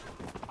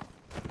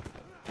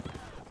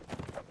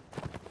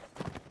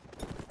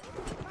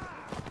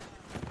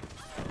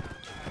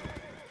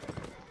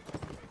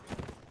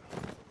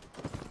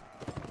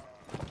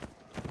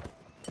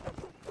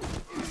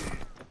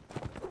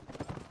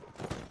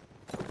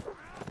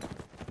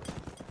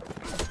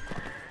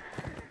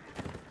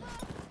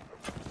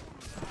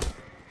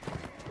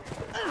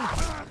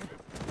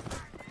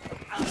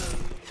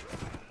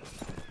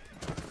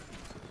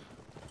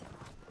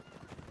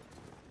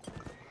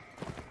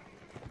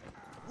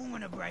 I'm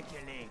gonna break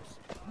your legs.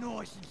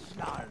 Nice and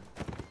slow.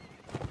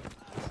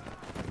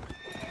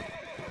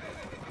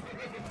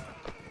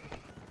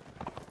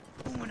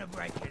 I'm gonna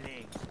break your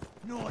legs.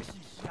 Nice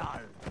and slow.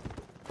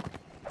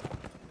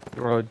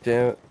 Oh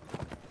damn it.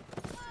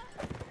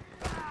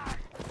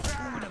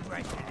 I'm gonna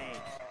break your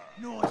legs.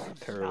 Nice and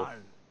Terrible.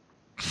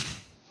 slow.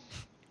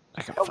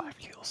 I got 5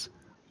 kills.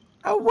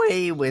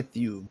 Away with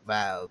you,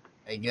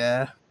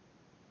 Valvega.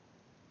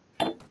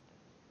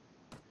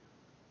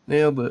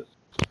 Nailed it.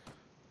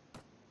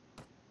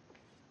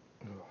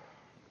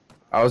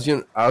 I was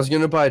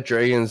gonna buy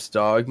Dragon's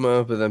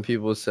Dogma, but then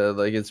people said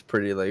like it's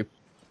pretty like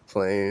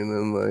plain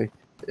and like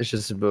it's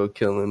just about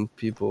killing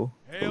people.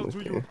 Hail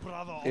to you,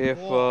 brother. If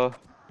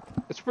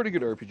it's a pretty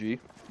good RPG,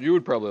 you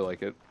would probably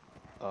like it.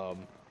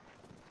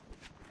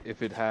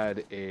 If it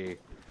had a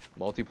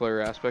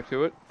multiplayer aspect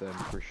to it, then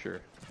for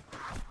sure.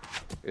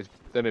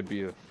 Then it'd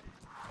be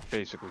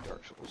basically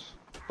Dark Souls,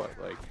 but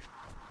like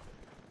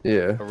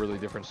Yeah. a really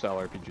different style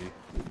RPG.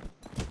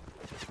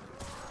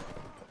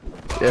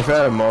 Yeah, if I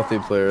had a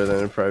multiplayer, then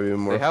it'd probably be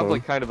more They have fun.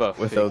 like kind of a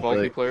fake without,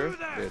 like- multiplayer.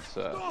 It's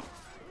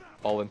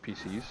all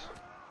NPCs,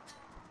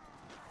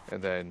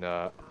 and then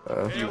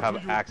you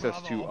have access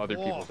to other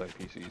people's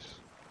NPCs.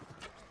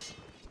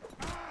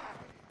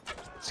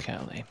 It's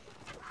kind of lame.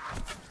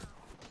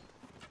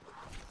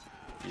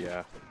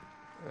 Yeah,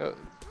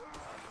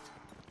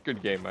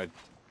 good game. I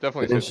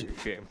definitely say it's a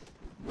good game.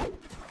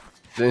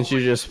 Didn't you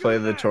just play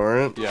the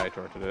torrent? Yeah, I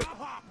torrented it.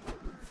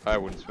 I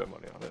wouldn't spend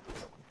money on it.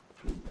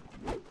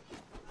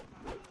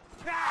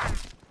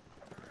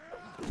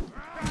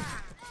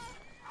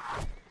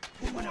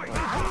 I'm gonna break your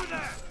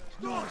legs.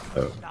 Nice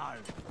and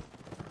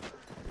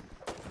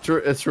slow.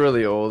 It's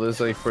really old. It's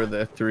like for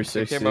the It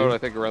 360. came out, I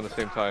think, around the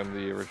same time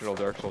the original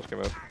Dark Souls came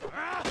out.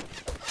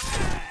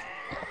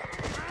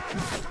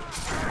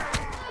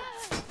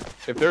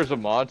 If there's a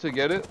mod to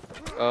get it,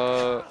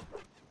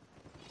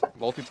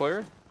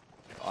 multiplayer,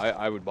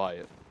 I would buy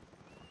it.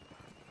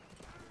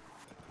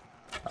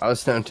 I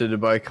was tempted to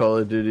buy Call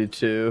of Duty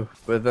 2,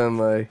 but then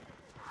like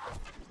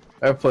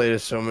I played it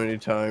so many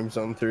times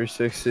on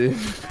 360.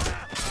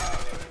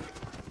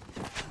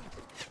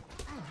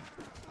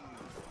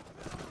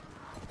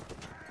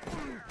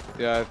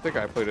 Yeah, I think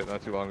I played it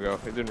not too long ago.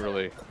 It didn't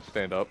really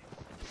stand up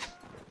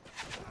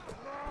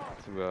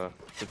to the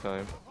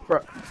time.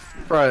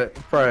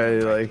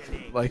 Probably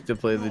like to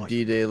play the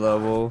D-Day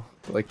level,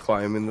 like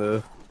climbing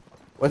the.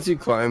 Once you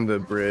climb the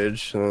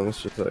bridge, then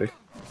it's just like,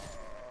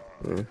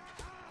 yeah,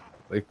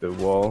 like the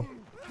wall.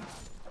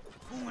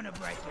 I'm gonna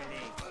break your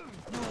legs.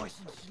 Nice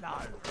and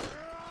slow.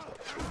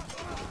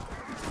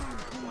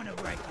 I'm gonna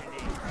break your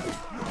legs.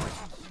 Nice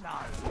and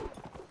slow.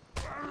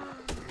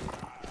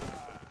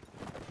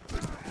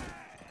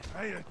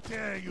 How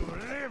dare you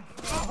live?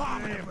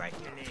 I'm gonna break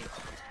your legs.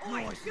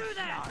 Nice and slow.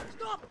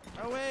 Stop!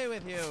 Away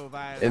with you,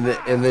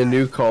 Violet. In the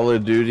new Call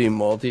of Duty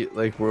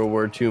like World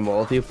War II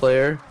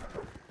multiplayer,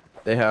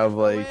 they have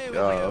like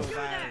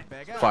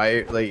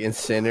fire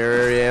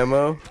incendiary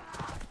ammo,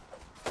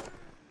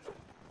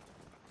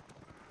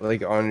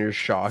 like on your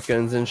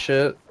shotguns and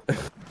shit.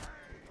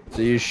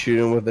 So you shoot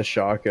them with a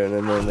shotgun,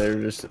 and then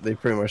they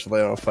pretty much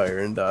light on fire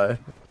and die.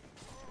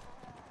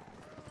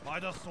 By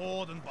the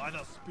sword and by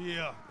the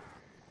spear.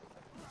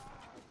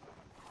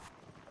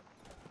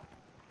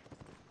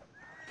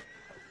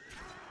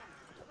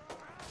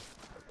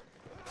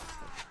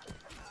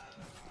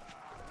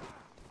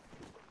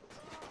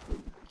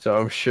 So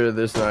I'm sure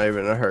there's not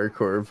even a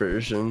hardcore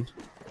version,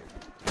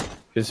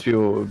 because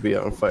people would be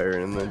on fire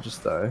and then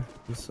just die.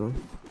 So.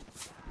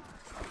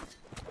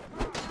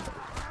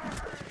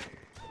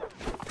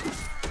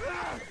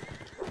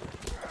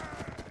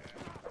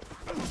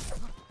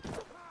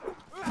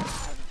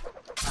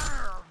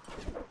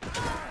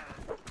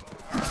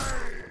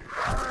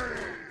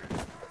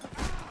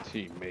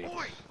 Teammates.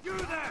 Oi, you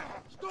there!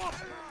 Stop!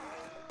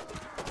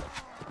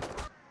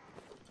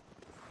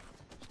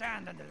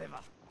 Stand and deliver.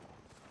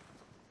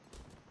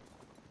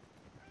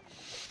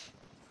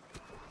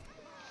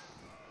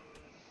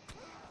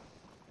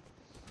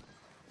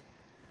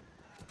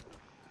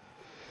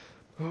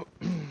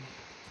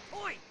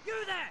 Oi,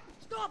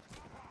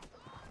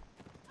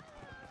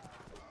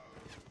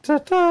 Da,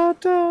 da,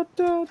 da,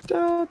 da,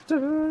 da,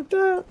 da,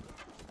 da.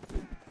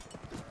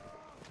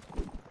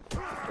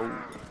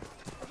 Oh.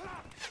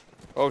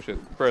 Oh shit,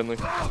 friendly.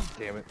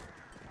 Damn it.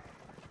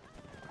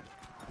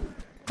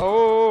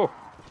 Oh!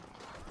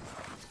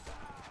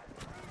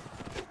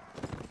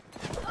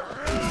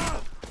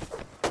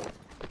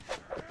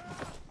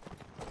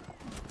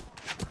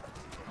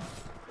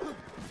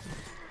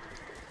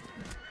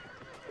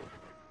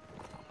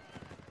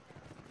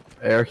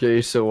 Eric, are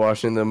you still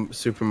watching the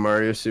Super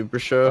Mario Super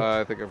Show?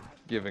 I think I'm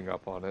giving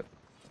up on it.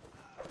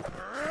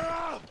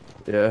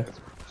 Yeah. It's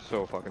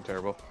so fucking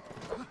terrible.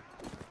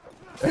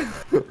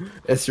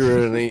 It's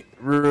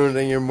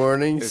ruining your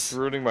mornings. It's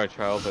ruining my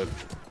childhood.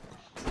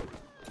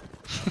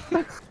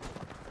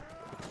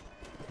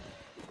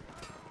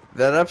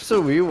 That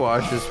episode we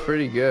watched is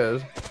pretty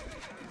good.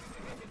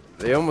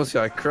 They almost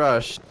got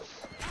crushed.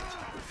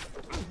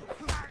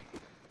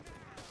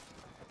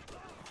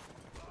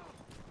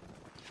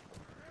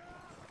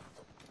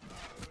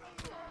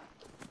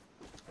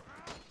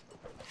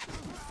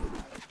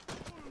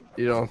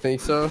 You don't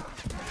think so?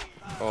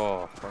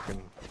 Oh,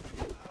 fucking.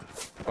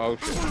 Oh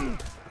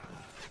shit.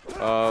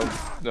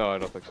 No, I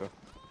don't think so.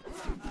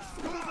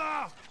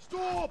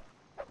 Stop!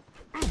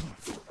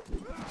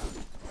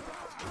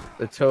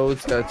 The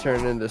toads got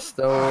turned into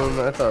stone.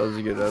 I thought it was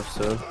a good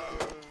episode.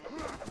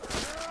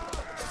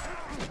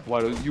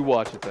 Why don't you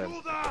watch it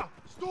then?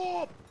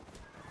 Stop!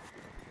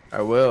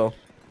 I will.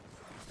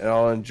 And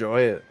I'll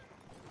enjoy it.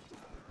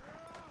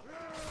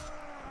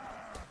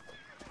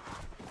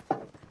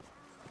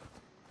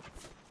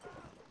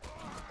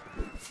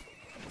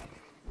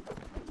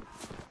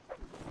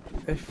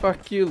 Hey,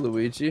 fuck you,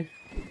 Luigi.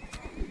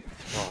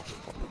 Oh,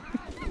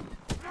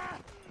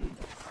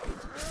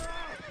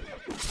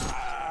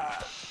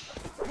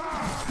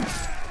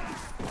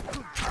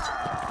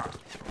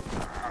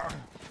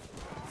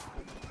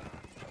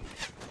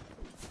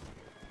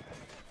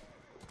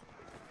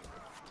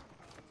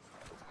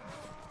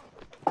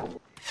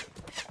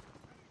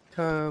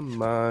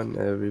 Come on,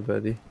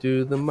 everybody.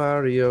 Do the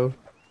Mario.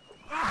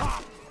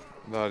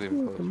 not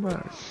even Do the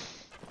close.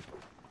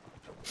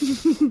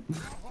 Mario.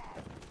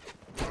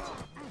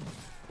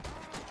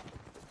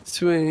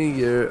 Swing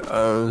your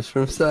arms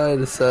from side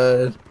to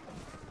side.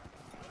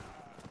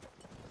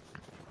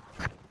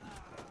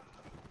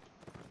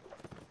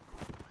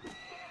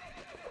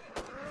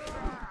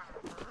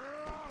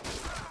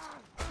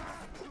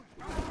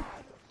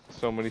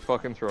 So many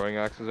fucking throwing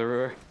axes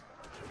everywhere.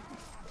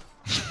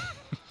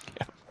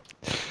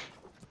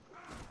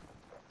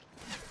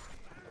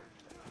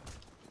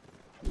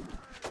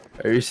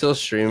 Are you still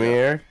streaming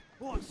here?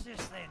 What's this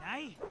then,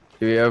 eh?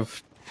 Do we have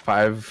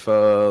 5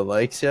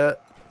 likes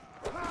yet?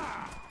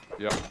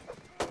 Yep.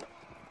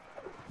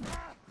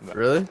 No,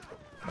 Really?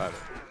 I don't.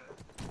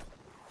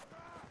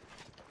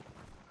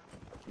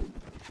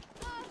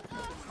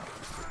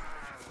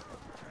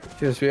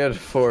 Because we had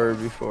 4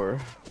 before.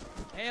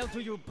 Hail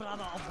to you,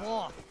 brother of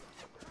war.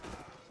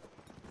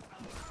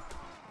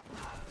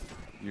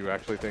 You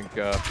actually think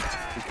we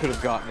could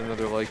have gotten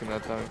another like in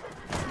that time?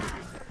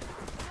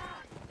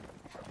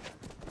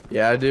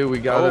 Yeah, I do. We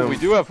got Oh, him. we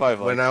do have 5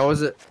 likes. When I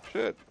was at...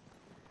 Shit.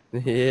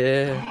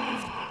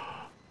 Yeah.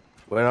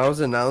 When I was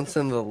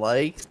announcing the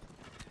likes,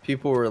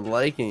 people were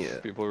liking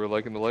it. People were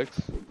liking the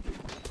likes.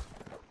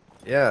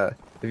 Yeah.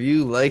 If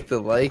you like the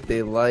like,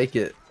 they like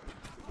it.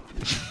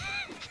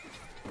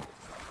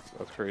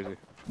 That's crazy.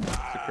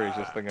 It's the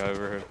craziest thing I've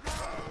ever heard.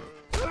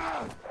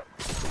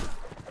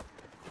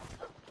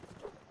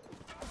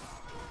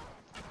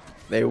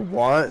 They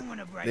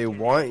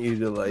want you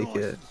to like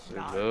it. They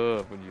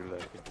love when you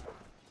like it.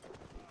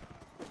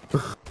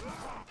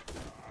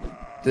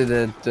 Dun,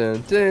 dun,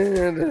 dun,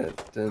 dun,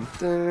 dun,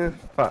 dun.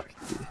 Fuck.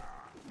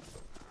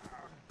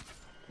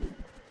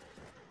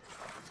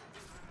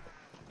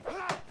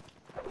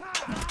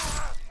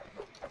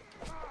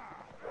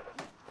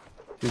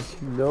 Cause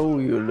you know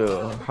you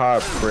little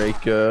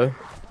heartbreaker.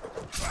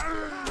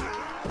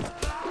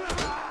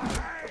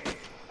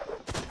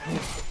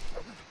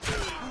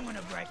 I'm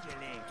gonna break your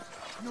legs.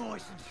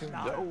 Nice and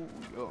slow. No,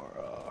 you're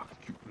a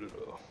cute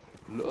little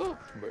love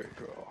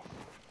maker.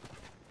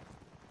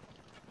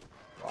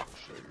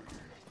 Foxy.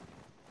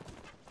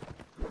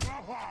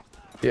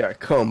 Yeah,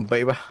 come,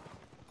 baby.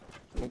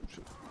 Oh,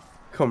 shit.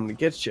 Come to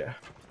get ya.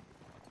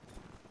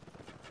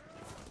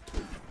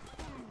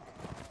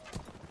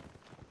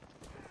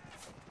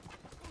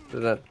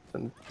 Dun,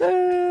 dun,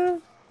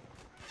 dun.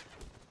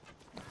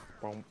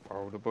 Boom,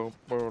 boom, boom,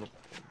 boom.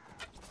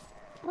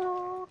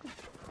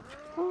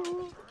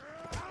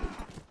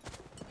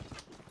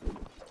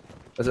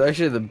 It's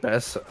actually the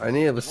best. I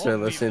need to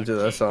start listening to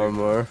that song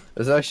more.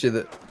 It's actually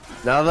the.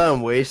 Now that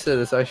I'm wasted,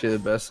 it's actually the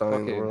best song in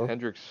the Fucking world.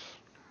 Hendrix.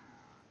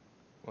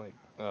 Like,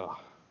 oh.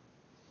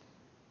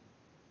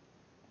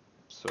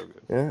 So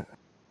good. Yeah.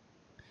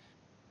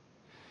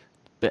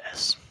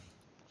 Best.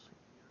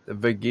 The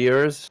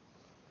Vagirs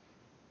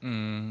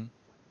Mm.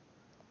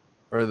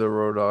 or the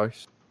Road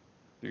Dogs.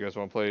 You guys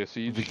want to play a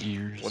siege? The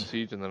gears. One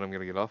siege, and then I'm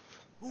gonna get off.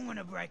 I'm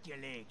gonna break your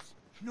legs.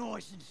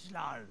 Nice and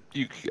slow.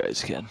 You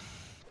guys can.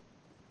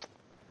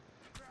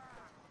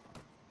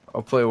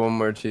 I'll play one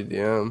more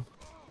TDM.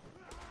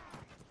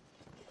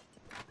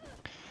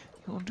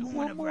 You wanna do I'm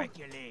one gonna more? break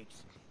your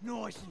legs.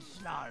 Nice and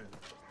slow.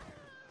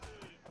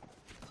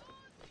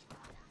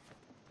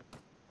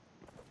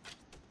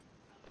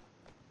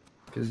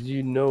 Cause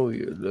you know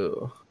you're a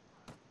little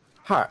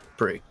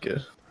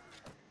heartbreaker.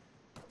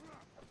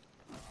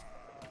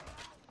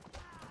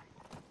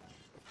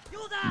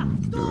 You're there!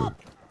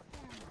 Stop!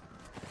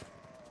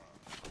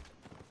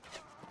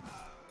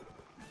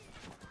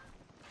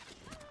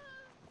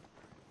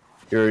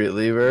 You ready to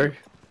leave, Eric?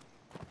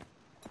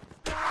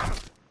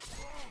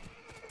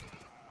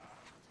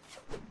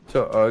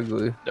 So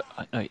ugly.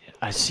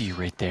 I see you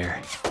right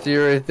there. See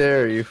you right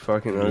there, you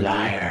fucking ugly.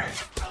 Liar.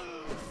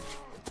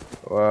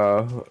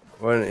 Wow,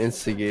 what an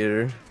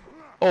instigator.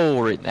 Oh,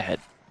 right in the head.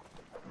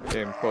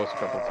 Came close a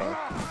couple times.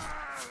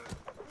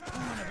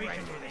 I'm gonna break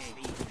your legs.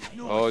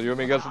 Nice Oh, you and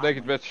me got some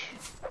naked bitch.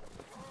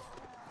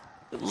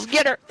 Let's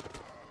get her.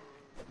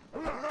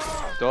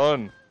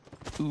 Done.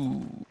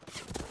 Ooh.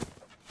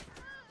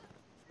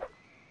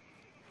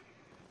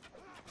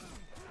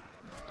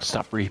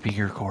 Stop raping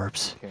your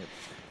corpse. Can't.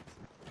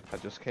 I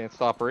just can't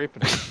stop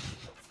raping them.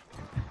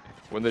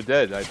 When they're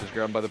dead, I just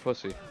grab them by the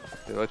pussy.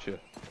 They let you.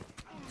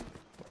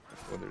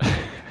 When they're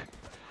dead.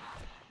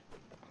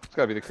 It's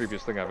gotta be the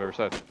creepiest thing I've ever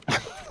said.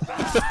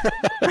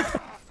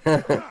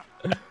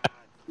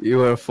 You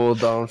went full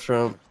Donald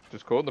Trump.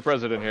 Just quoting the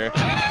president here.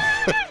 I'm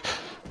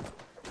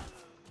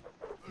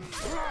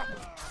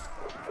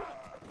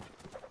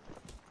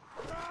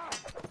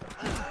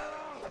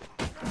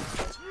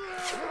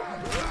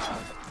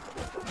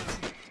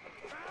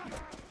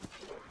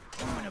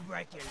gonna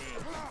break your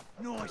legs.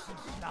 Nice and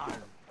slow.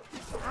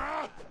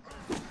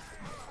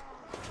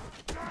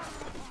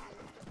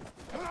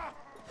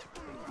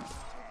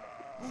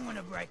 I'm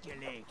gonna break your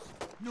legs.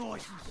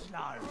 Nice and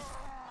slow.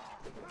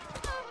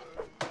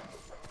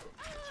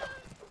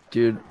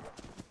 Dude,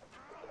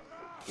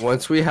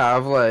 once we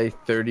have like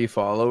 30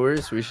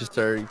 followers, we should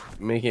start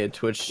making a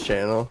Twitch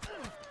channel.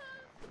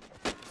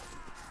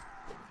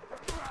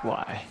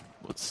 Why?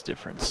 What's the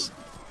difference?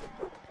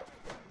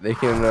 They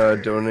can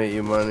donate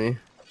you money.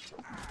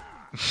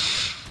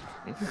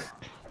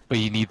 But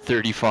you need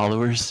 30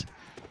 followers?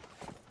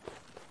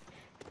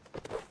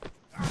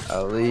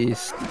 At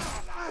least.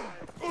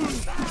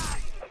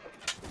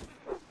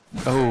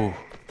 Oh.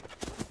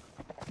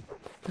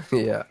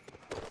 Yeah.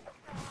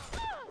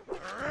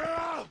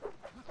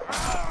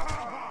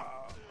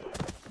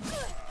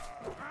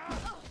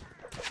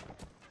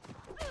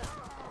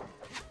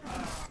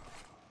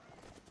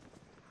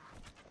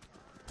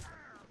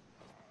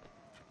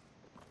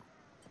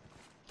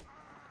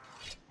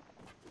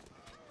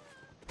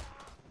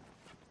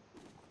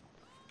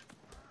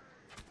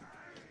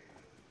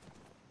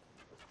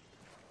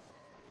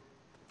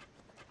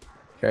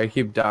 Okay, I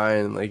keep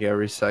dying like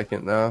every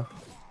second now.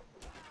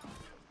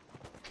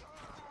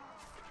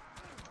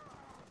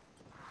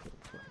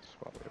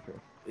 Spot right up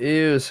here.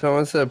 Ew,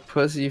 someone said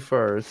pussy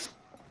first.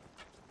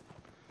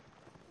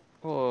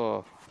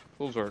 Oh,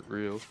 those aren't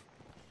real.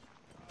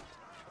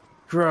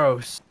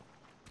 Gross.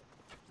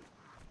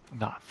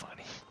 Not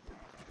funny.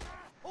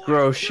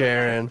 Gross,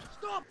 Sharon.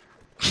 Stop!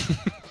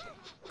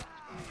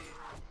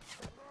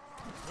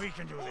 We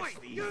can do this.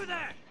 You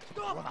there!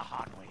 Stop! Or the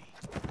hard way.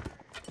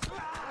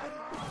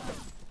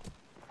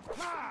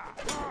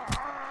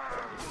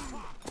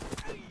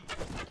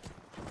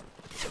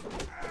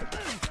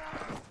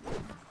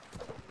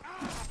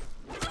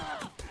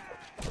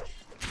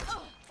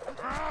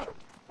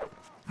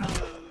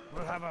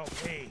 We'll have our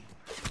pay.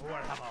 We'll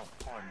have our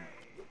fun.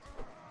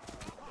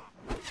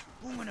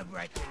 I'm gonna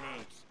break your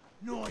legs.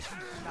 Nice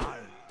and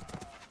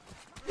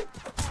slow.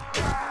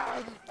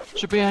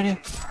 Should be on you.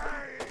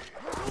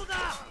 Do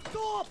that!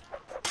 Stop!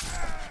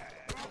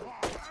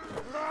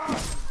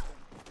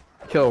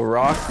 Kill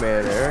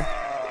Rockman there.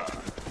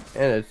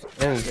 And a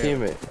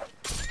teammate.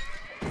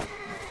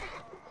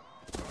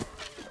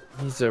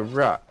 He's a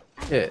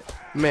rocket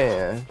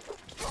man.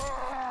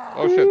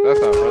 Oh shit, that's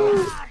not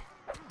brother.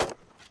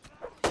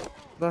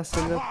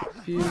 Busting up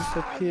the fuse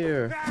up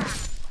here.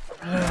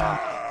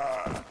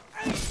 I'm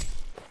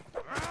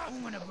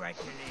gonna break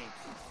your legs.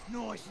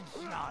 Nice and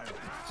slow.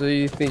 So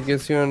you think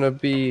it's gonna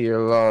be a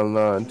long,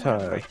 long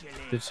time?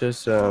 It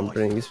just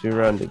brings me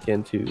round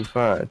again to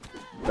find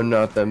I'm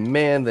not the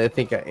man they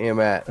think I am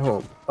at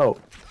home. Oh,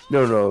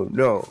 no, no,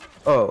 no.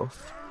 Oh,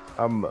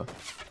 I'm a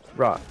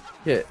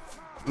rocket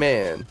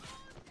man.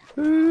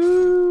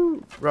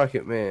 Ooh,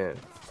 rocket man.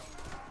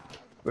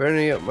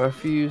 Burning up my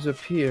fuse up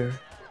here.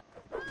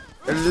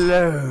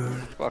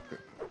 Alone. Fuck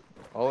it.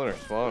 All in her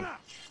spawn.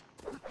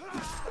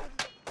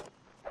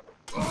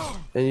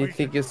 And you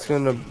think it's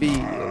gonna be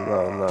a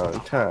long, long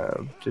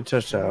time to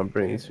touchdown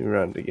brings me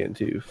round again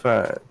to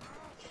find.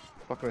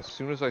 Fucking as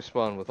soon as I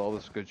spawn with all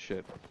this good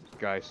shit,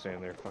 guy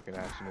standing there fucking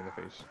axing me in the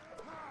face.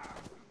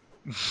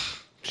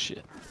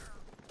 Shit.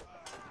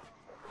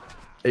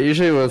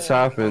 Usually what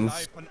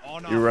happens,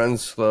 you run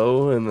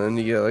slow and then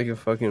you get like a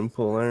fucking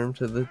pull arm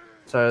to the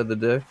side of the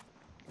dick.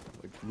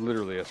 Like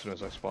literally as soon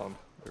as I spawned,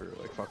 there were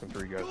like fucking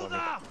 3 guys on me.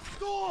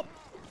 Stop!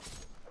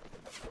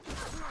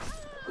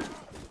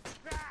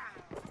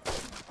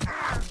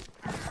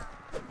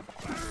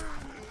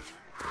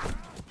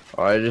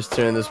 Oh, I just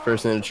turned this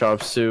person into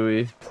chop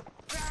suey.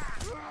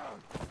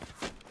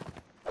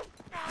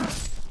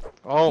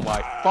 Oh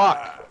my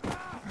fuck!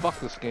 Fuck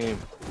this game.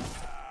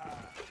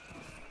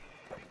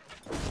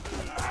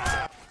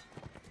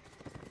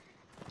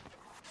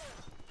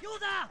 You're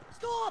there!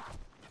 Stop!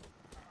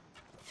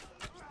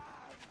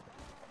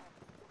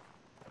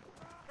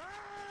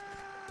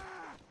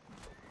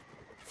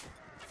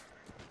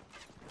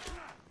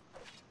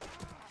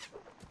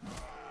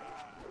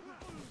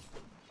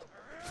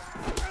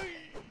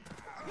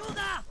 You're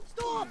there!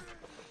 Stop!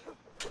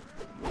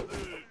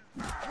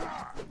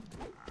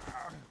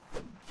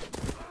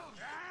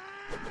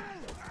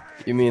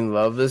 You mean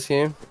love this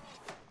game?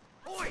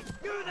 Oi!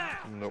 You there!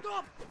 Nope.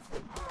 Stop!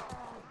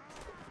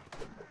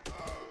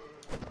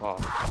 Oh.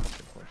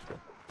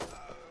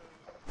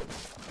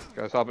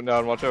 Guys hopping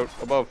down, watch out.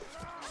 Above.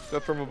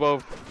 Death from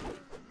above.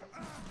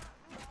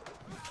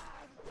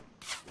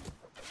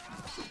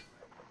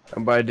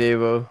 I'm by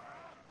Davo.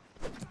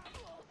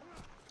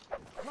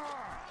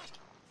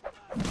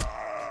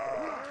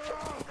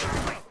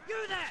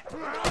 You there!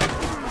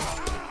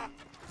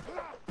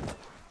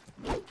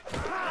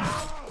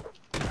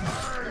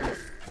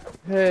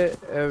 Hey,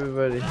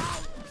 everybody.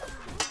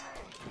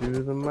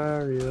 Do the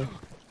Mario.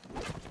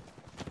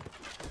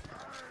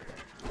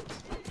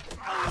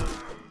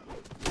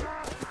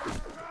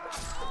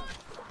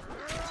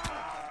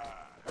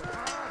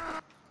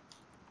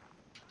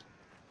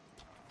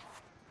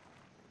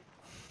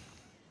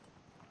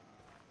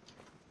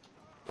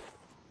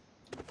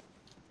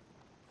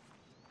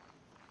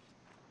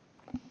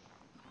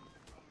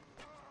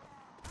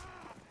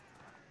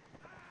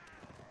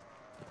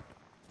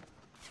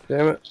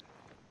 Damn it.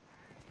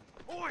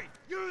 Oi!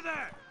 You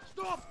there!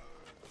 Stop!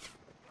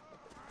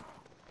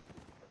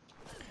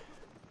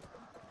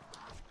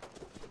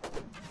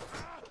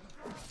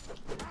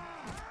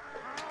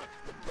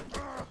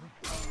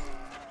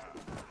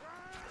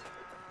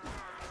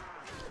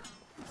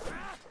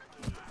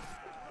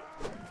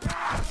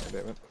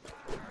 Damn it.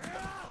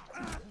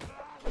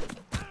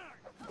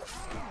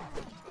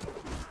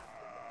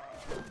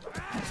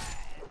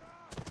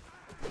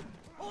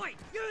 Oi!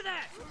 You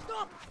there!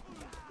 Stop!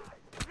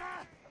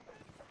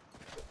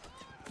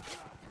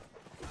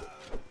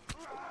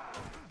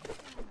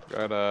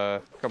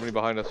 Got company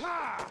behind us. Okay,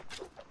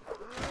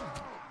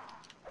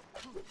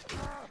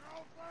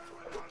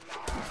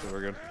 we're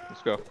good.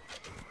 Let's go.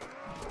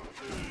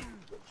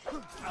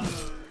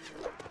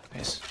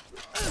 Nice.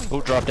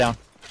 Oh, drop down.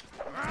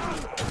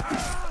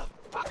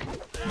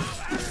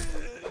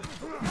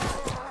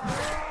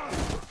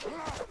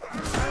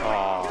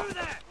 Aw, You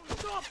there!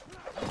 Stop!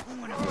 I'm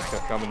gonna just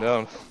kept coming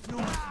down.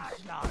 nice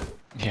and slow.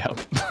 Yeah.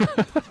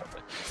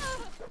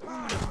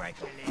 I'm gonna break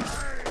your legs.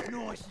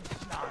 Nice and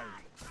slow.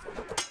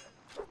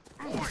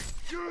 Oi!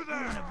 You there!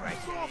 I'm gonna break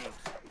your legs.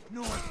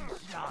 Nice and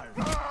slow.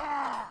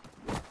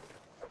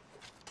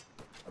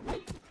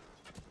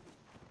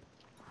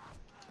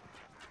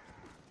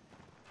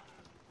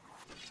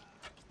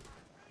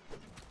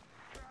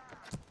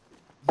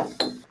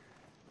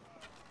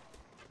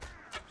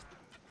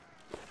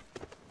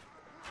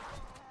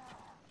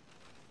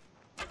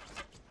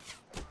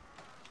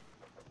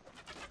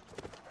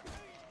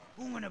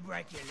 I'm gonna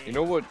break your legs. You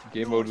know what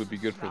game mode would be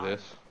good for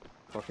this?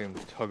 Fucking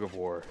tug of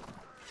war.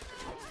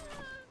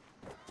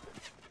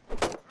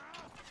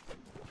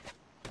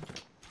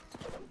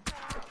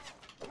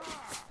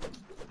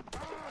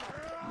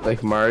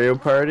 Like Mario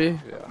Party?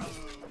 Yeah,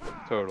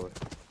 totally.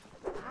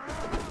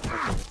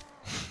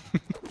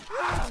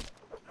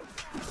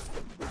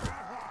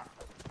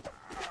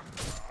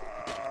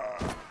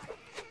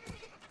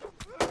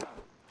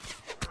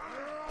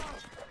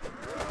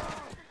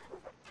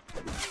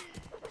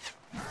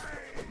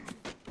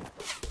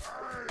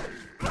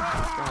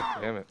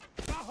 God damn it.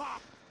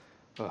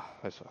 Oh,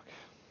 I suck.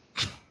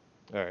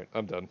 Alright,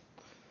 I'm done.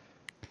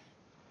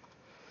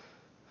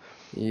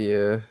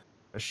 Yeah.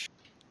 I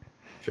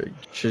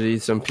should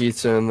eat some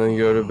pizza and then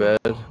go to bed.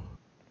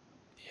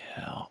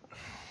 Yeah.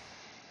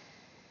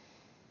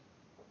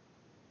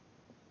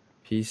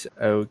 Peace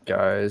out,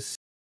 guys.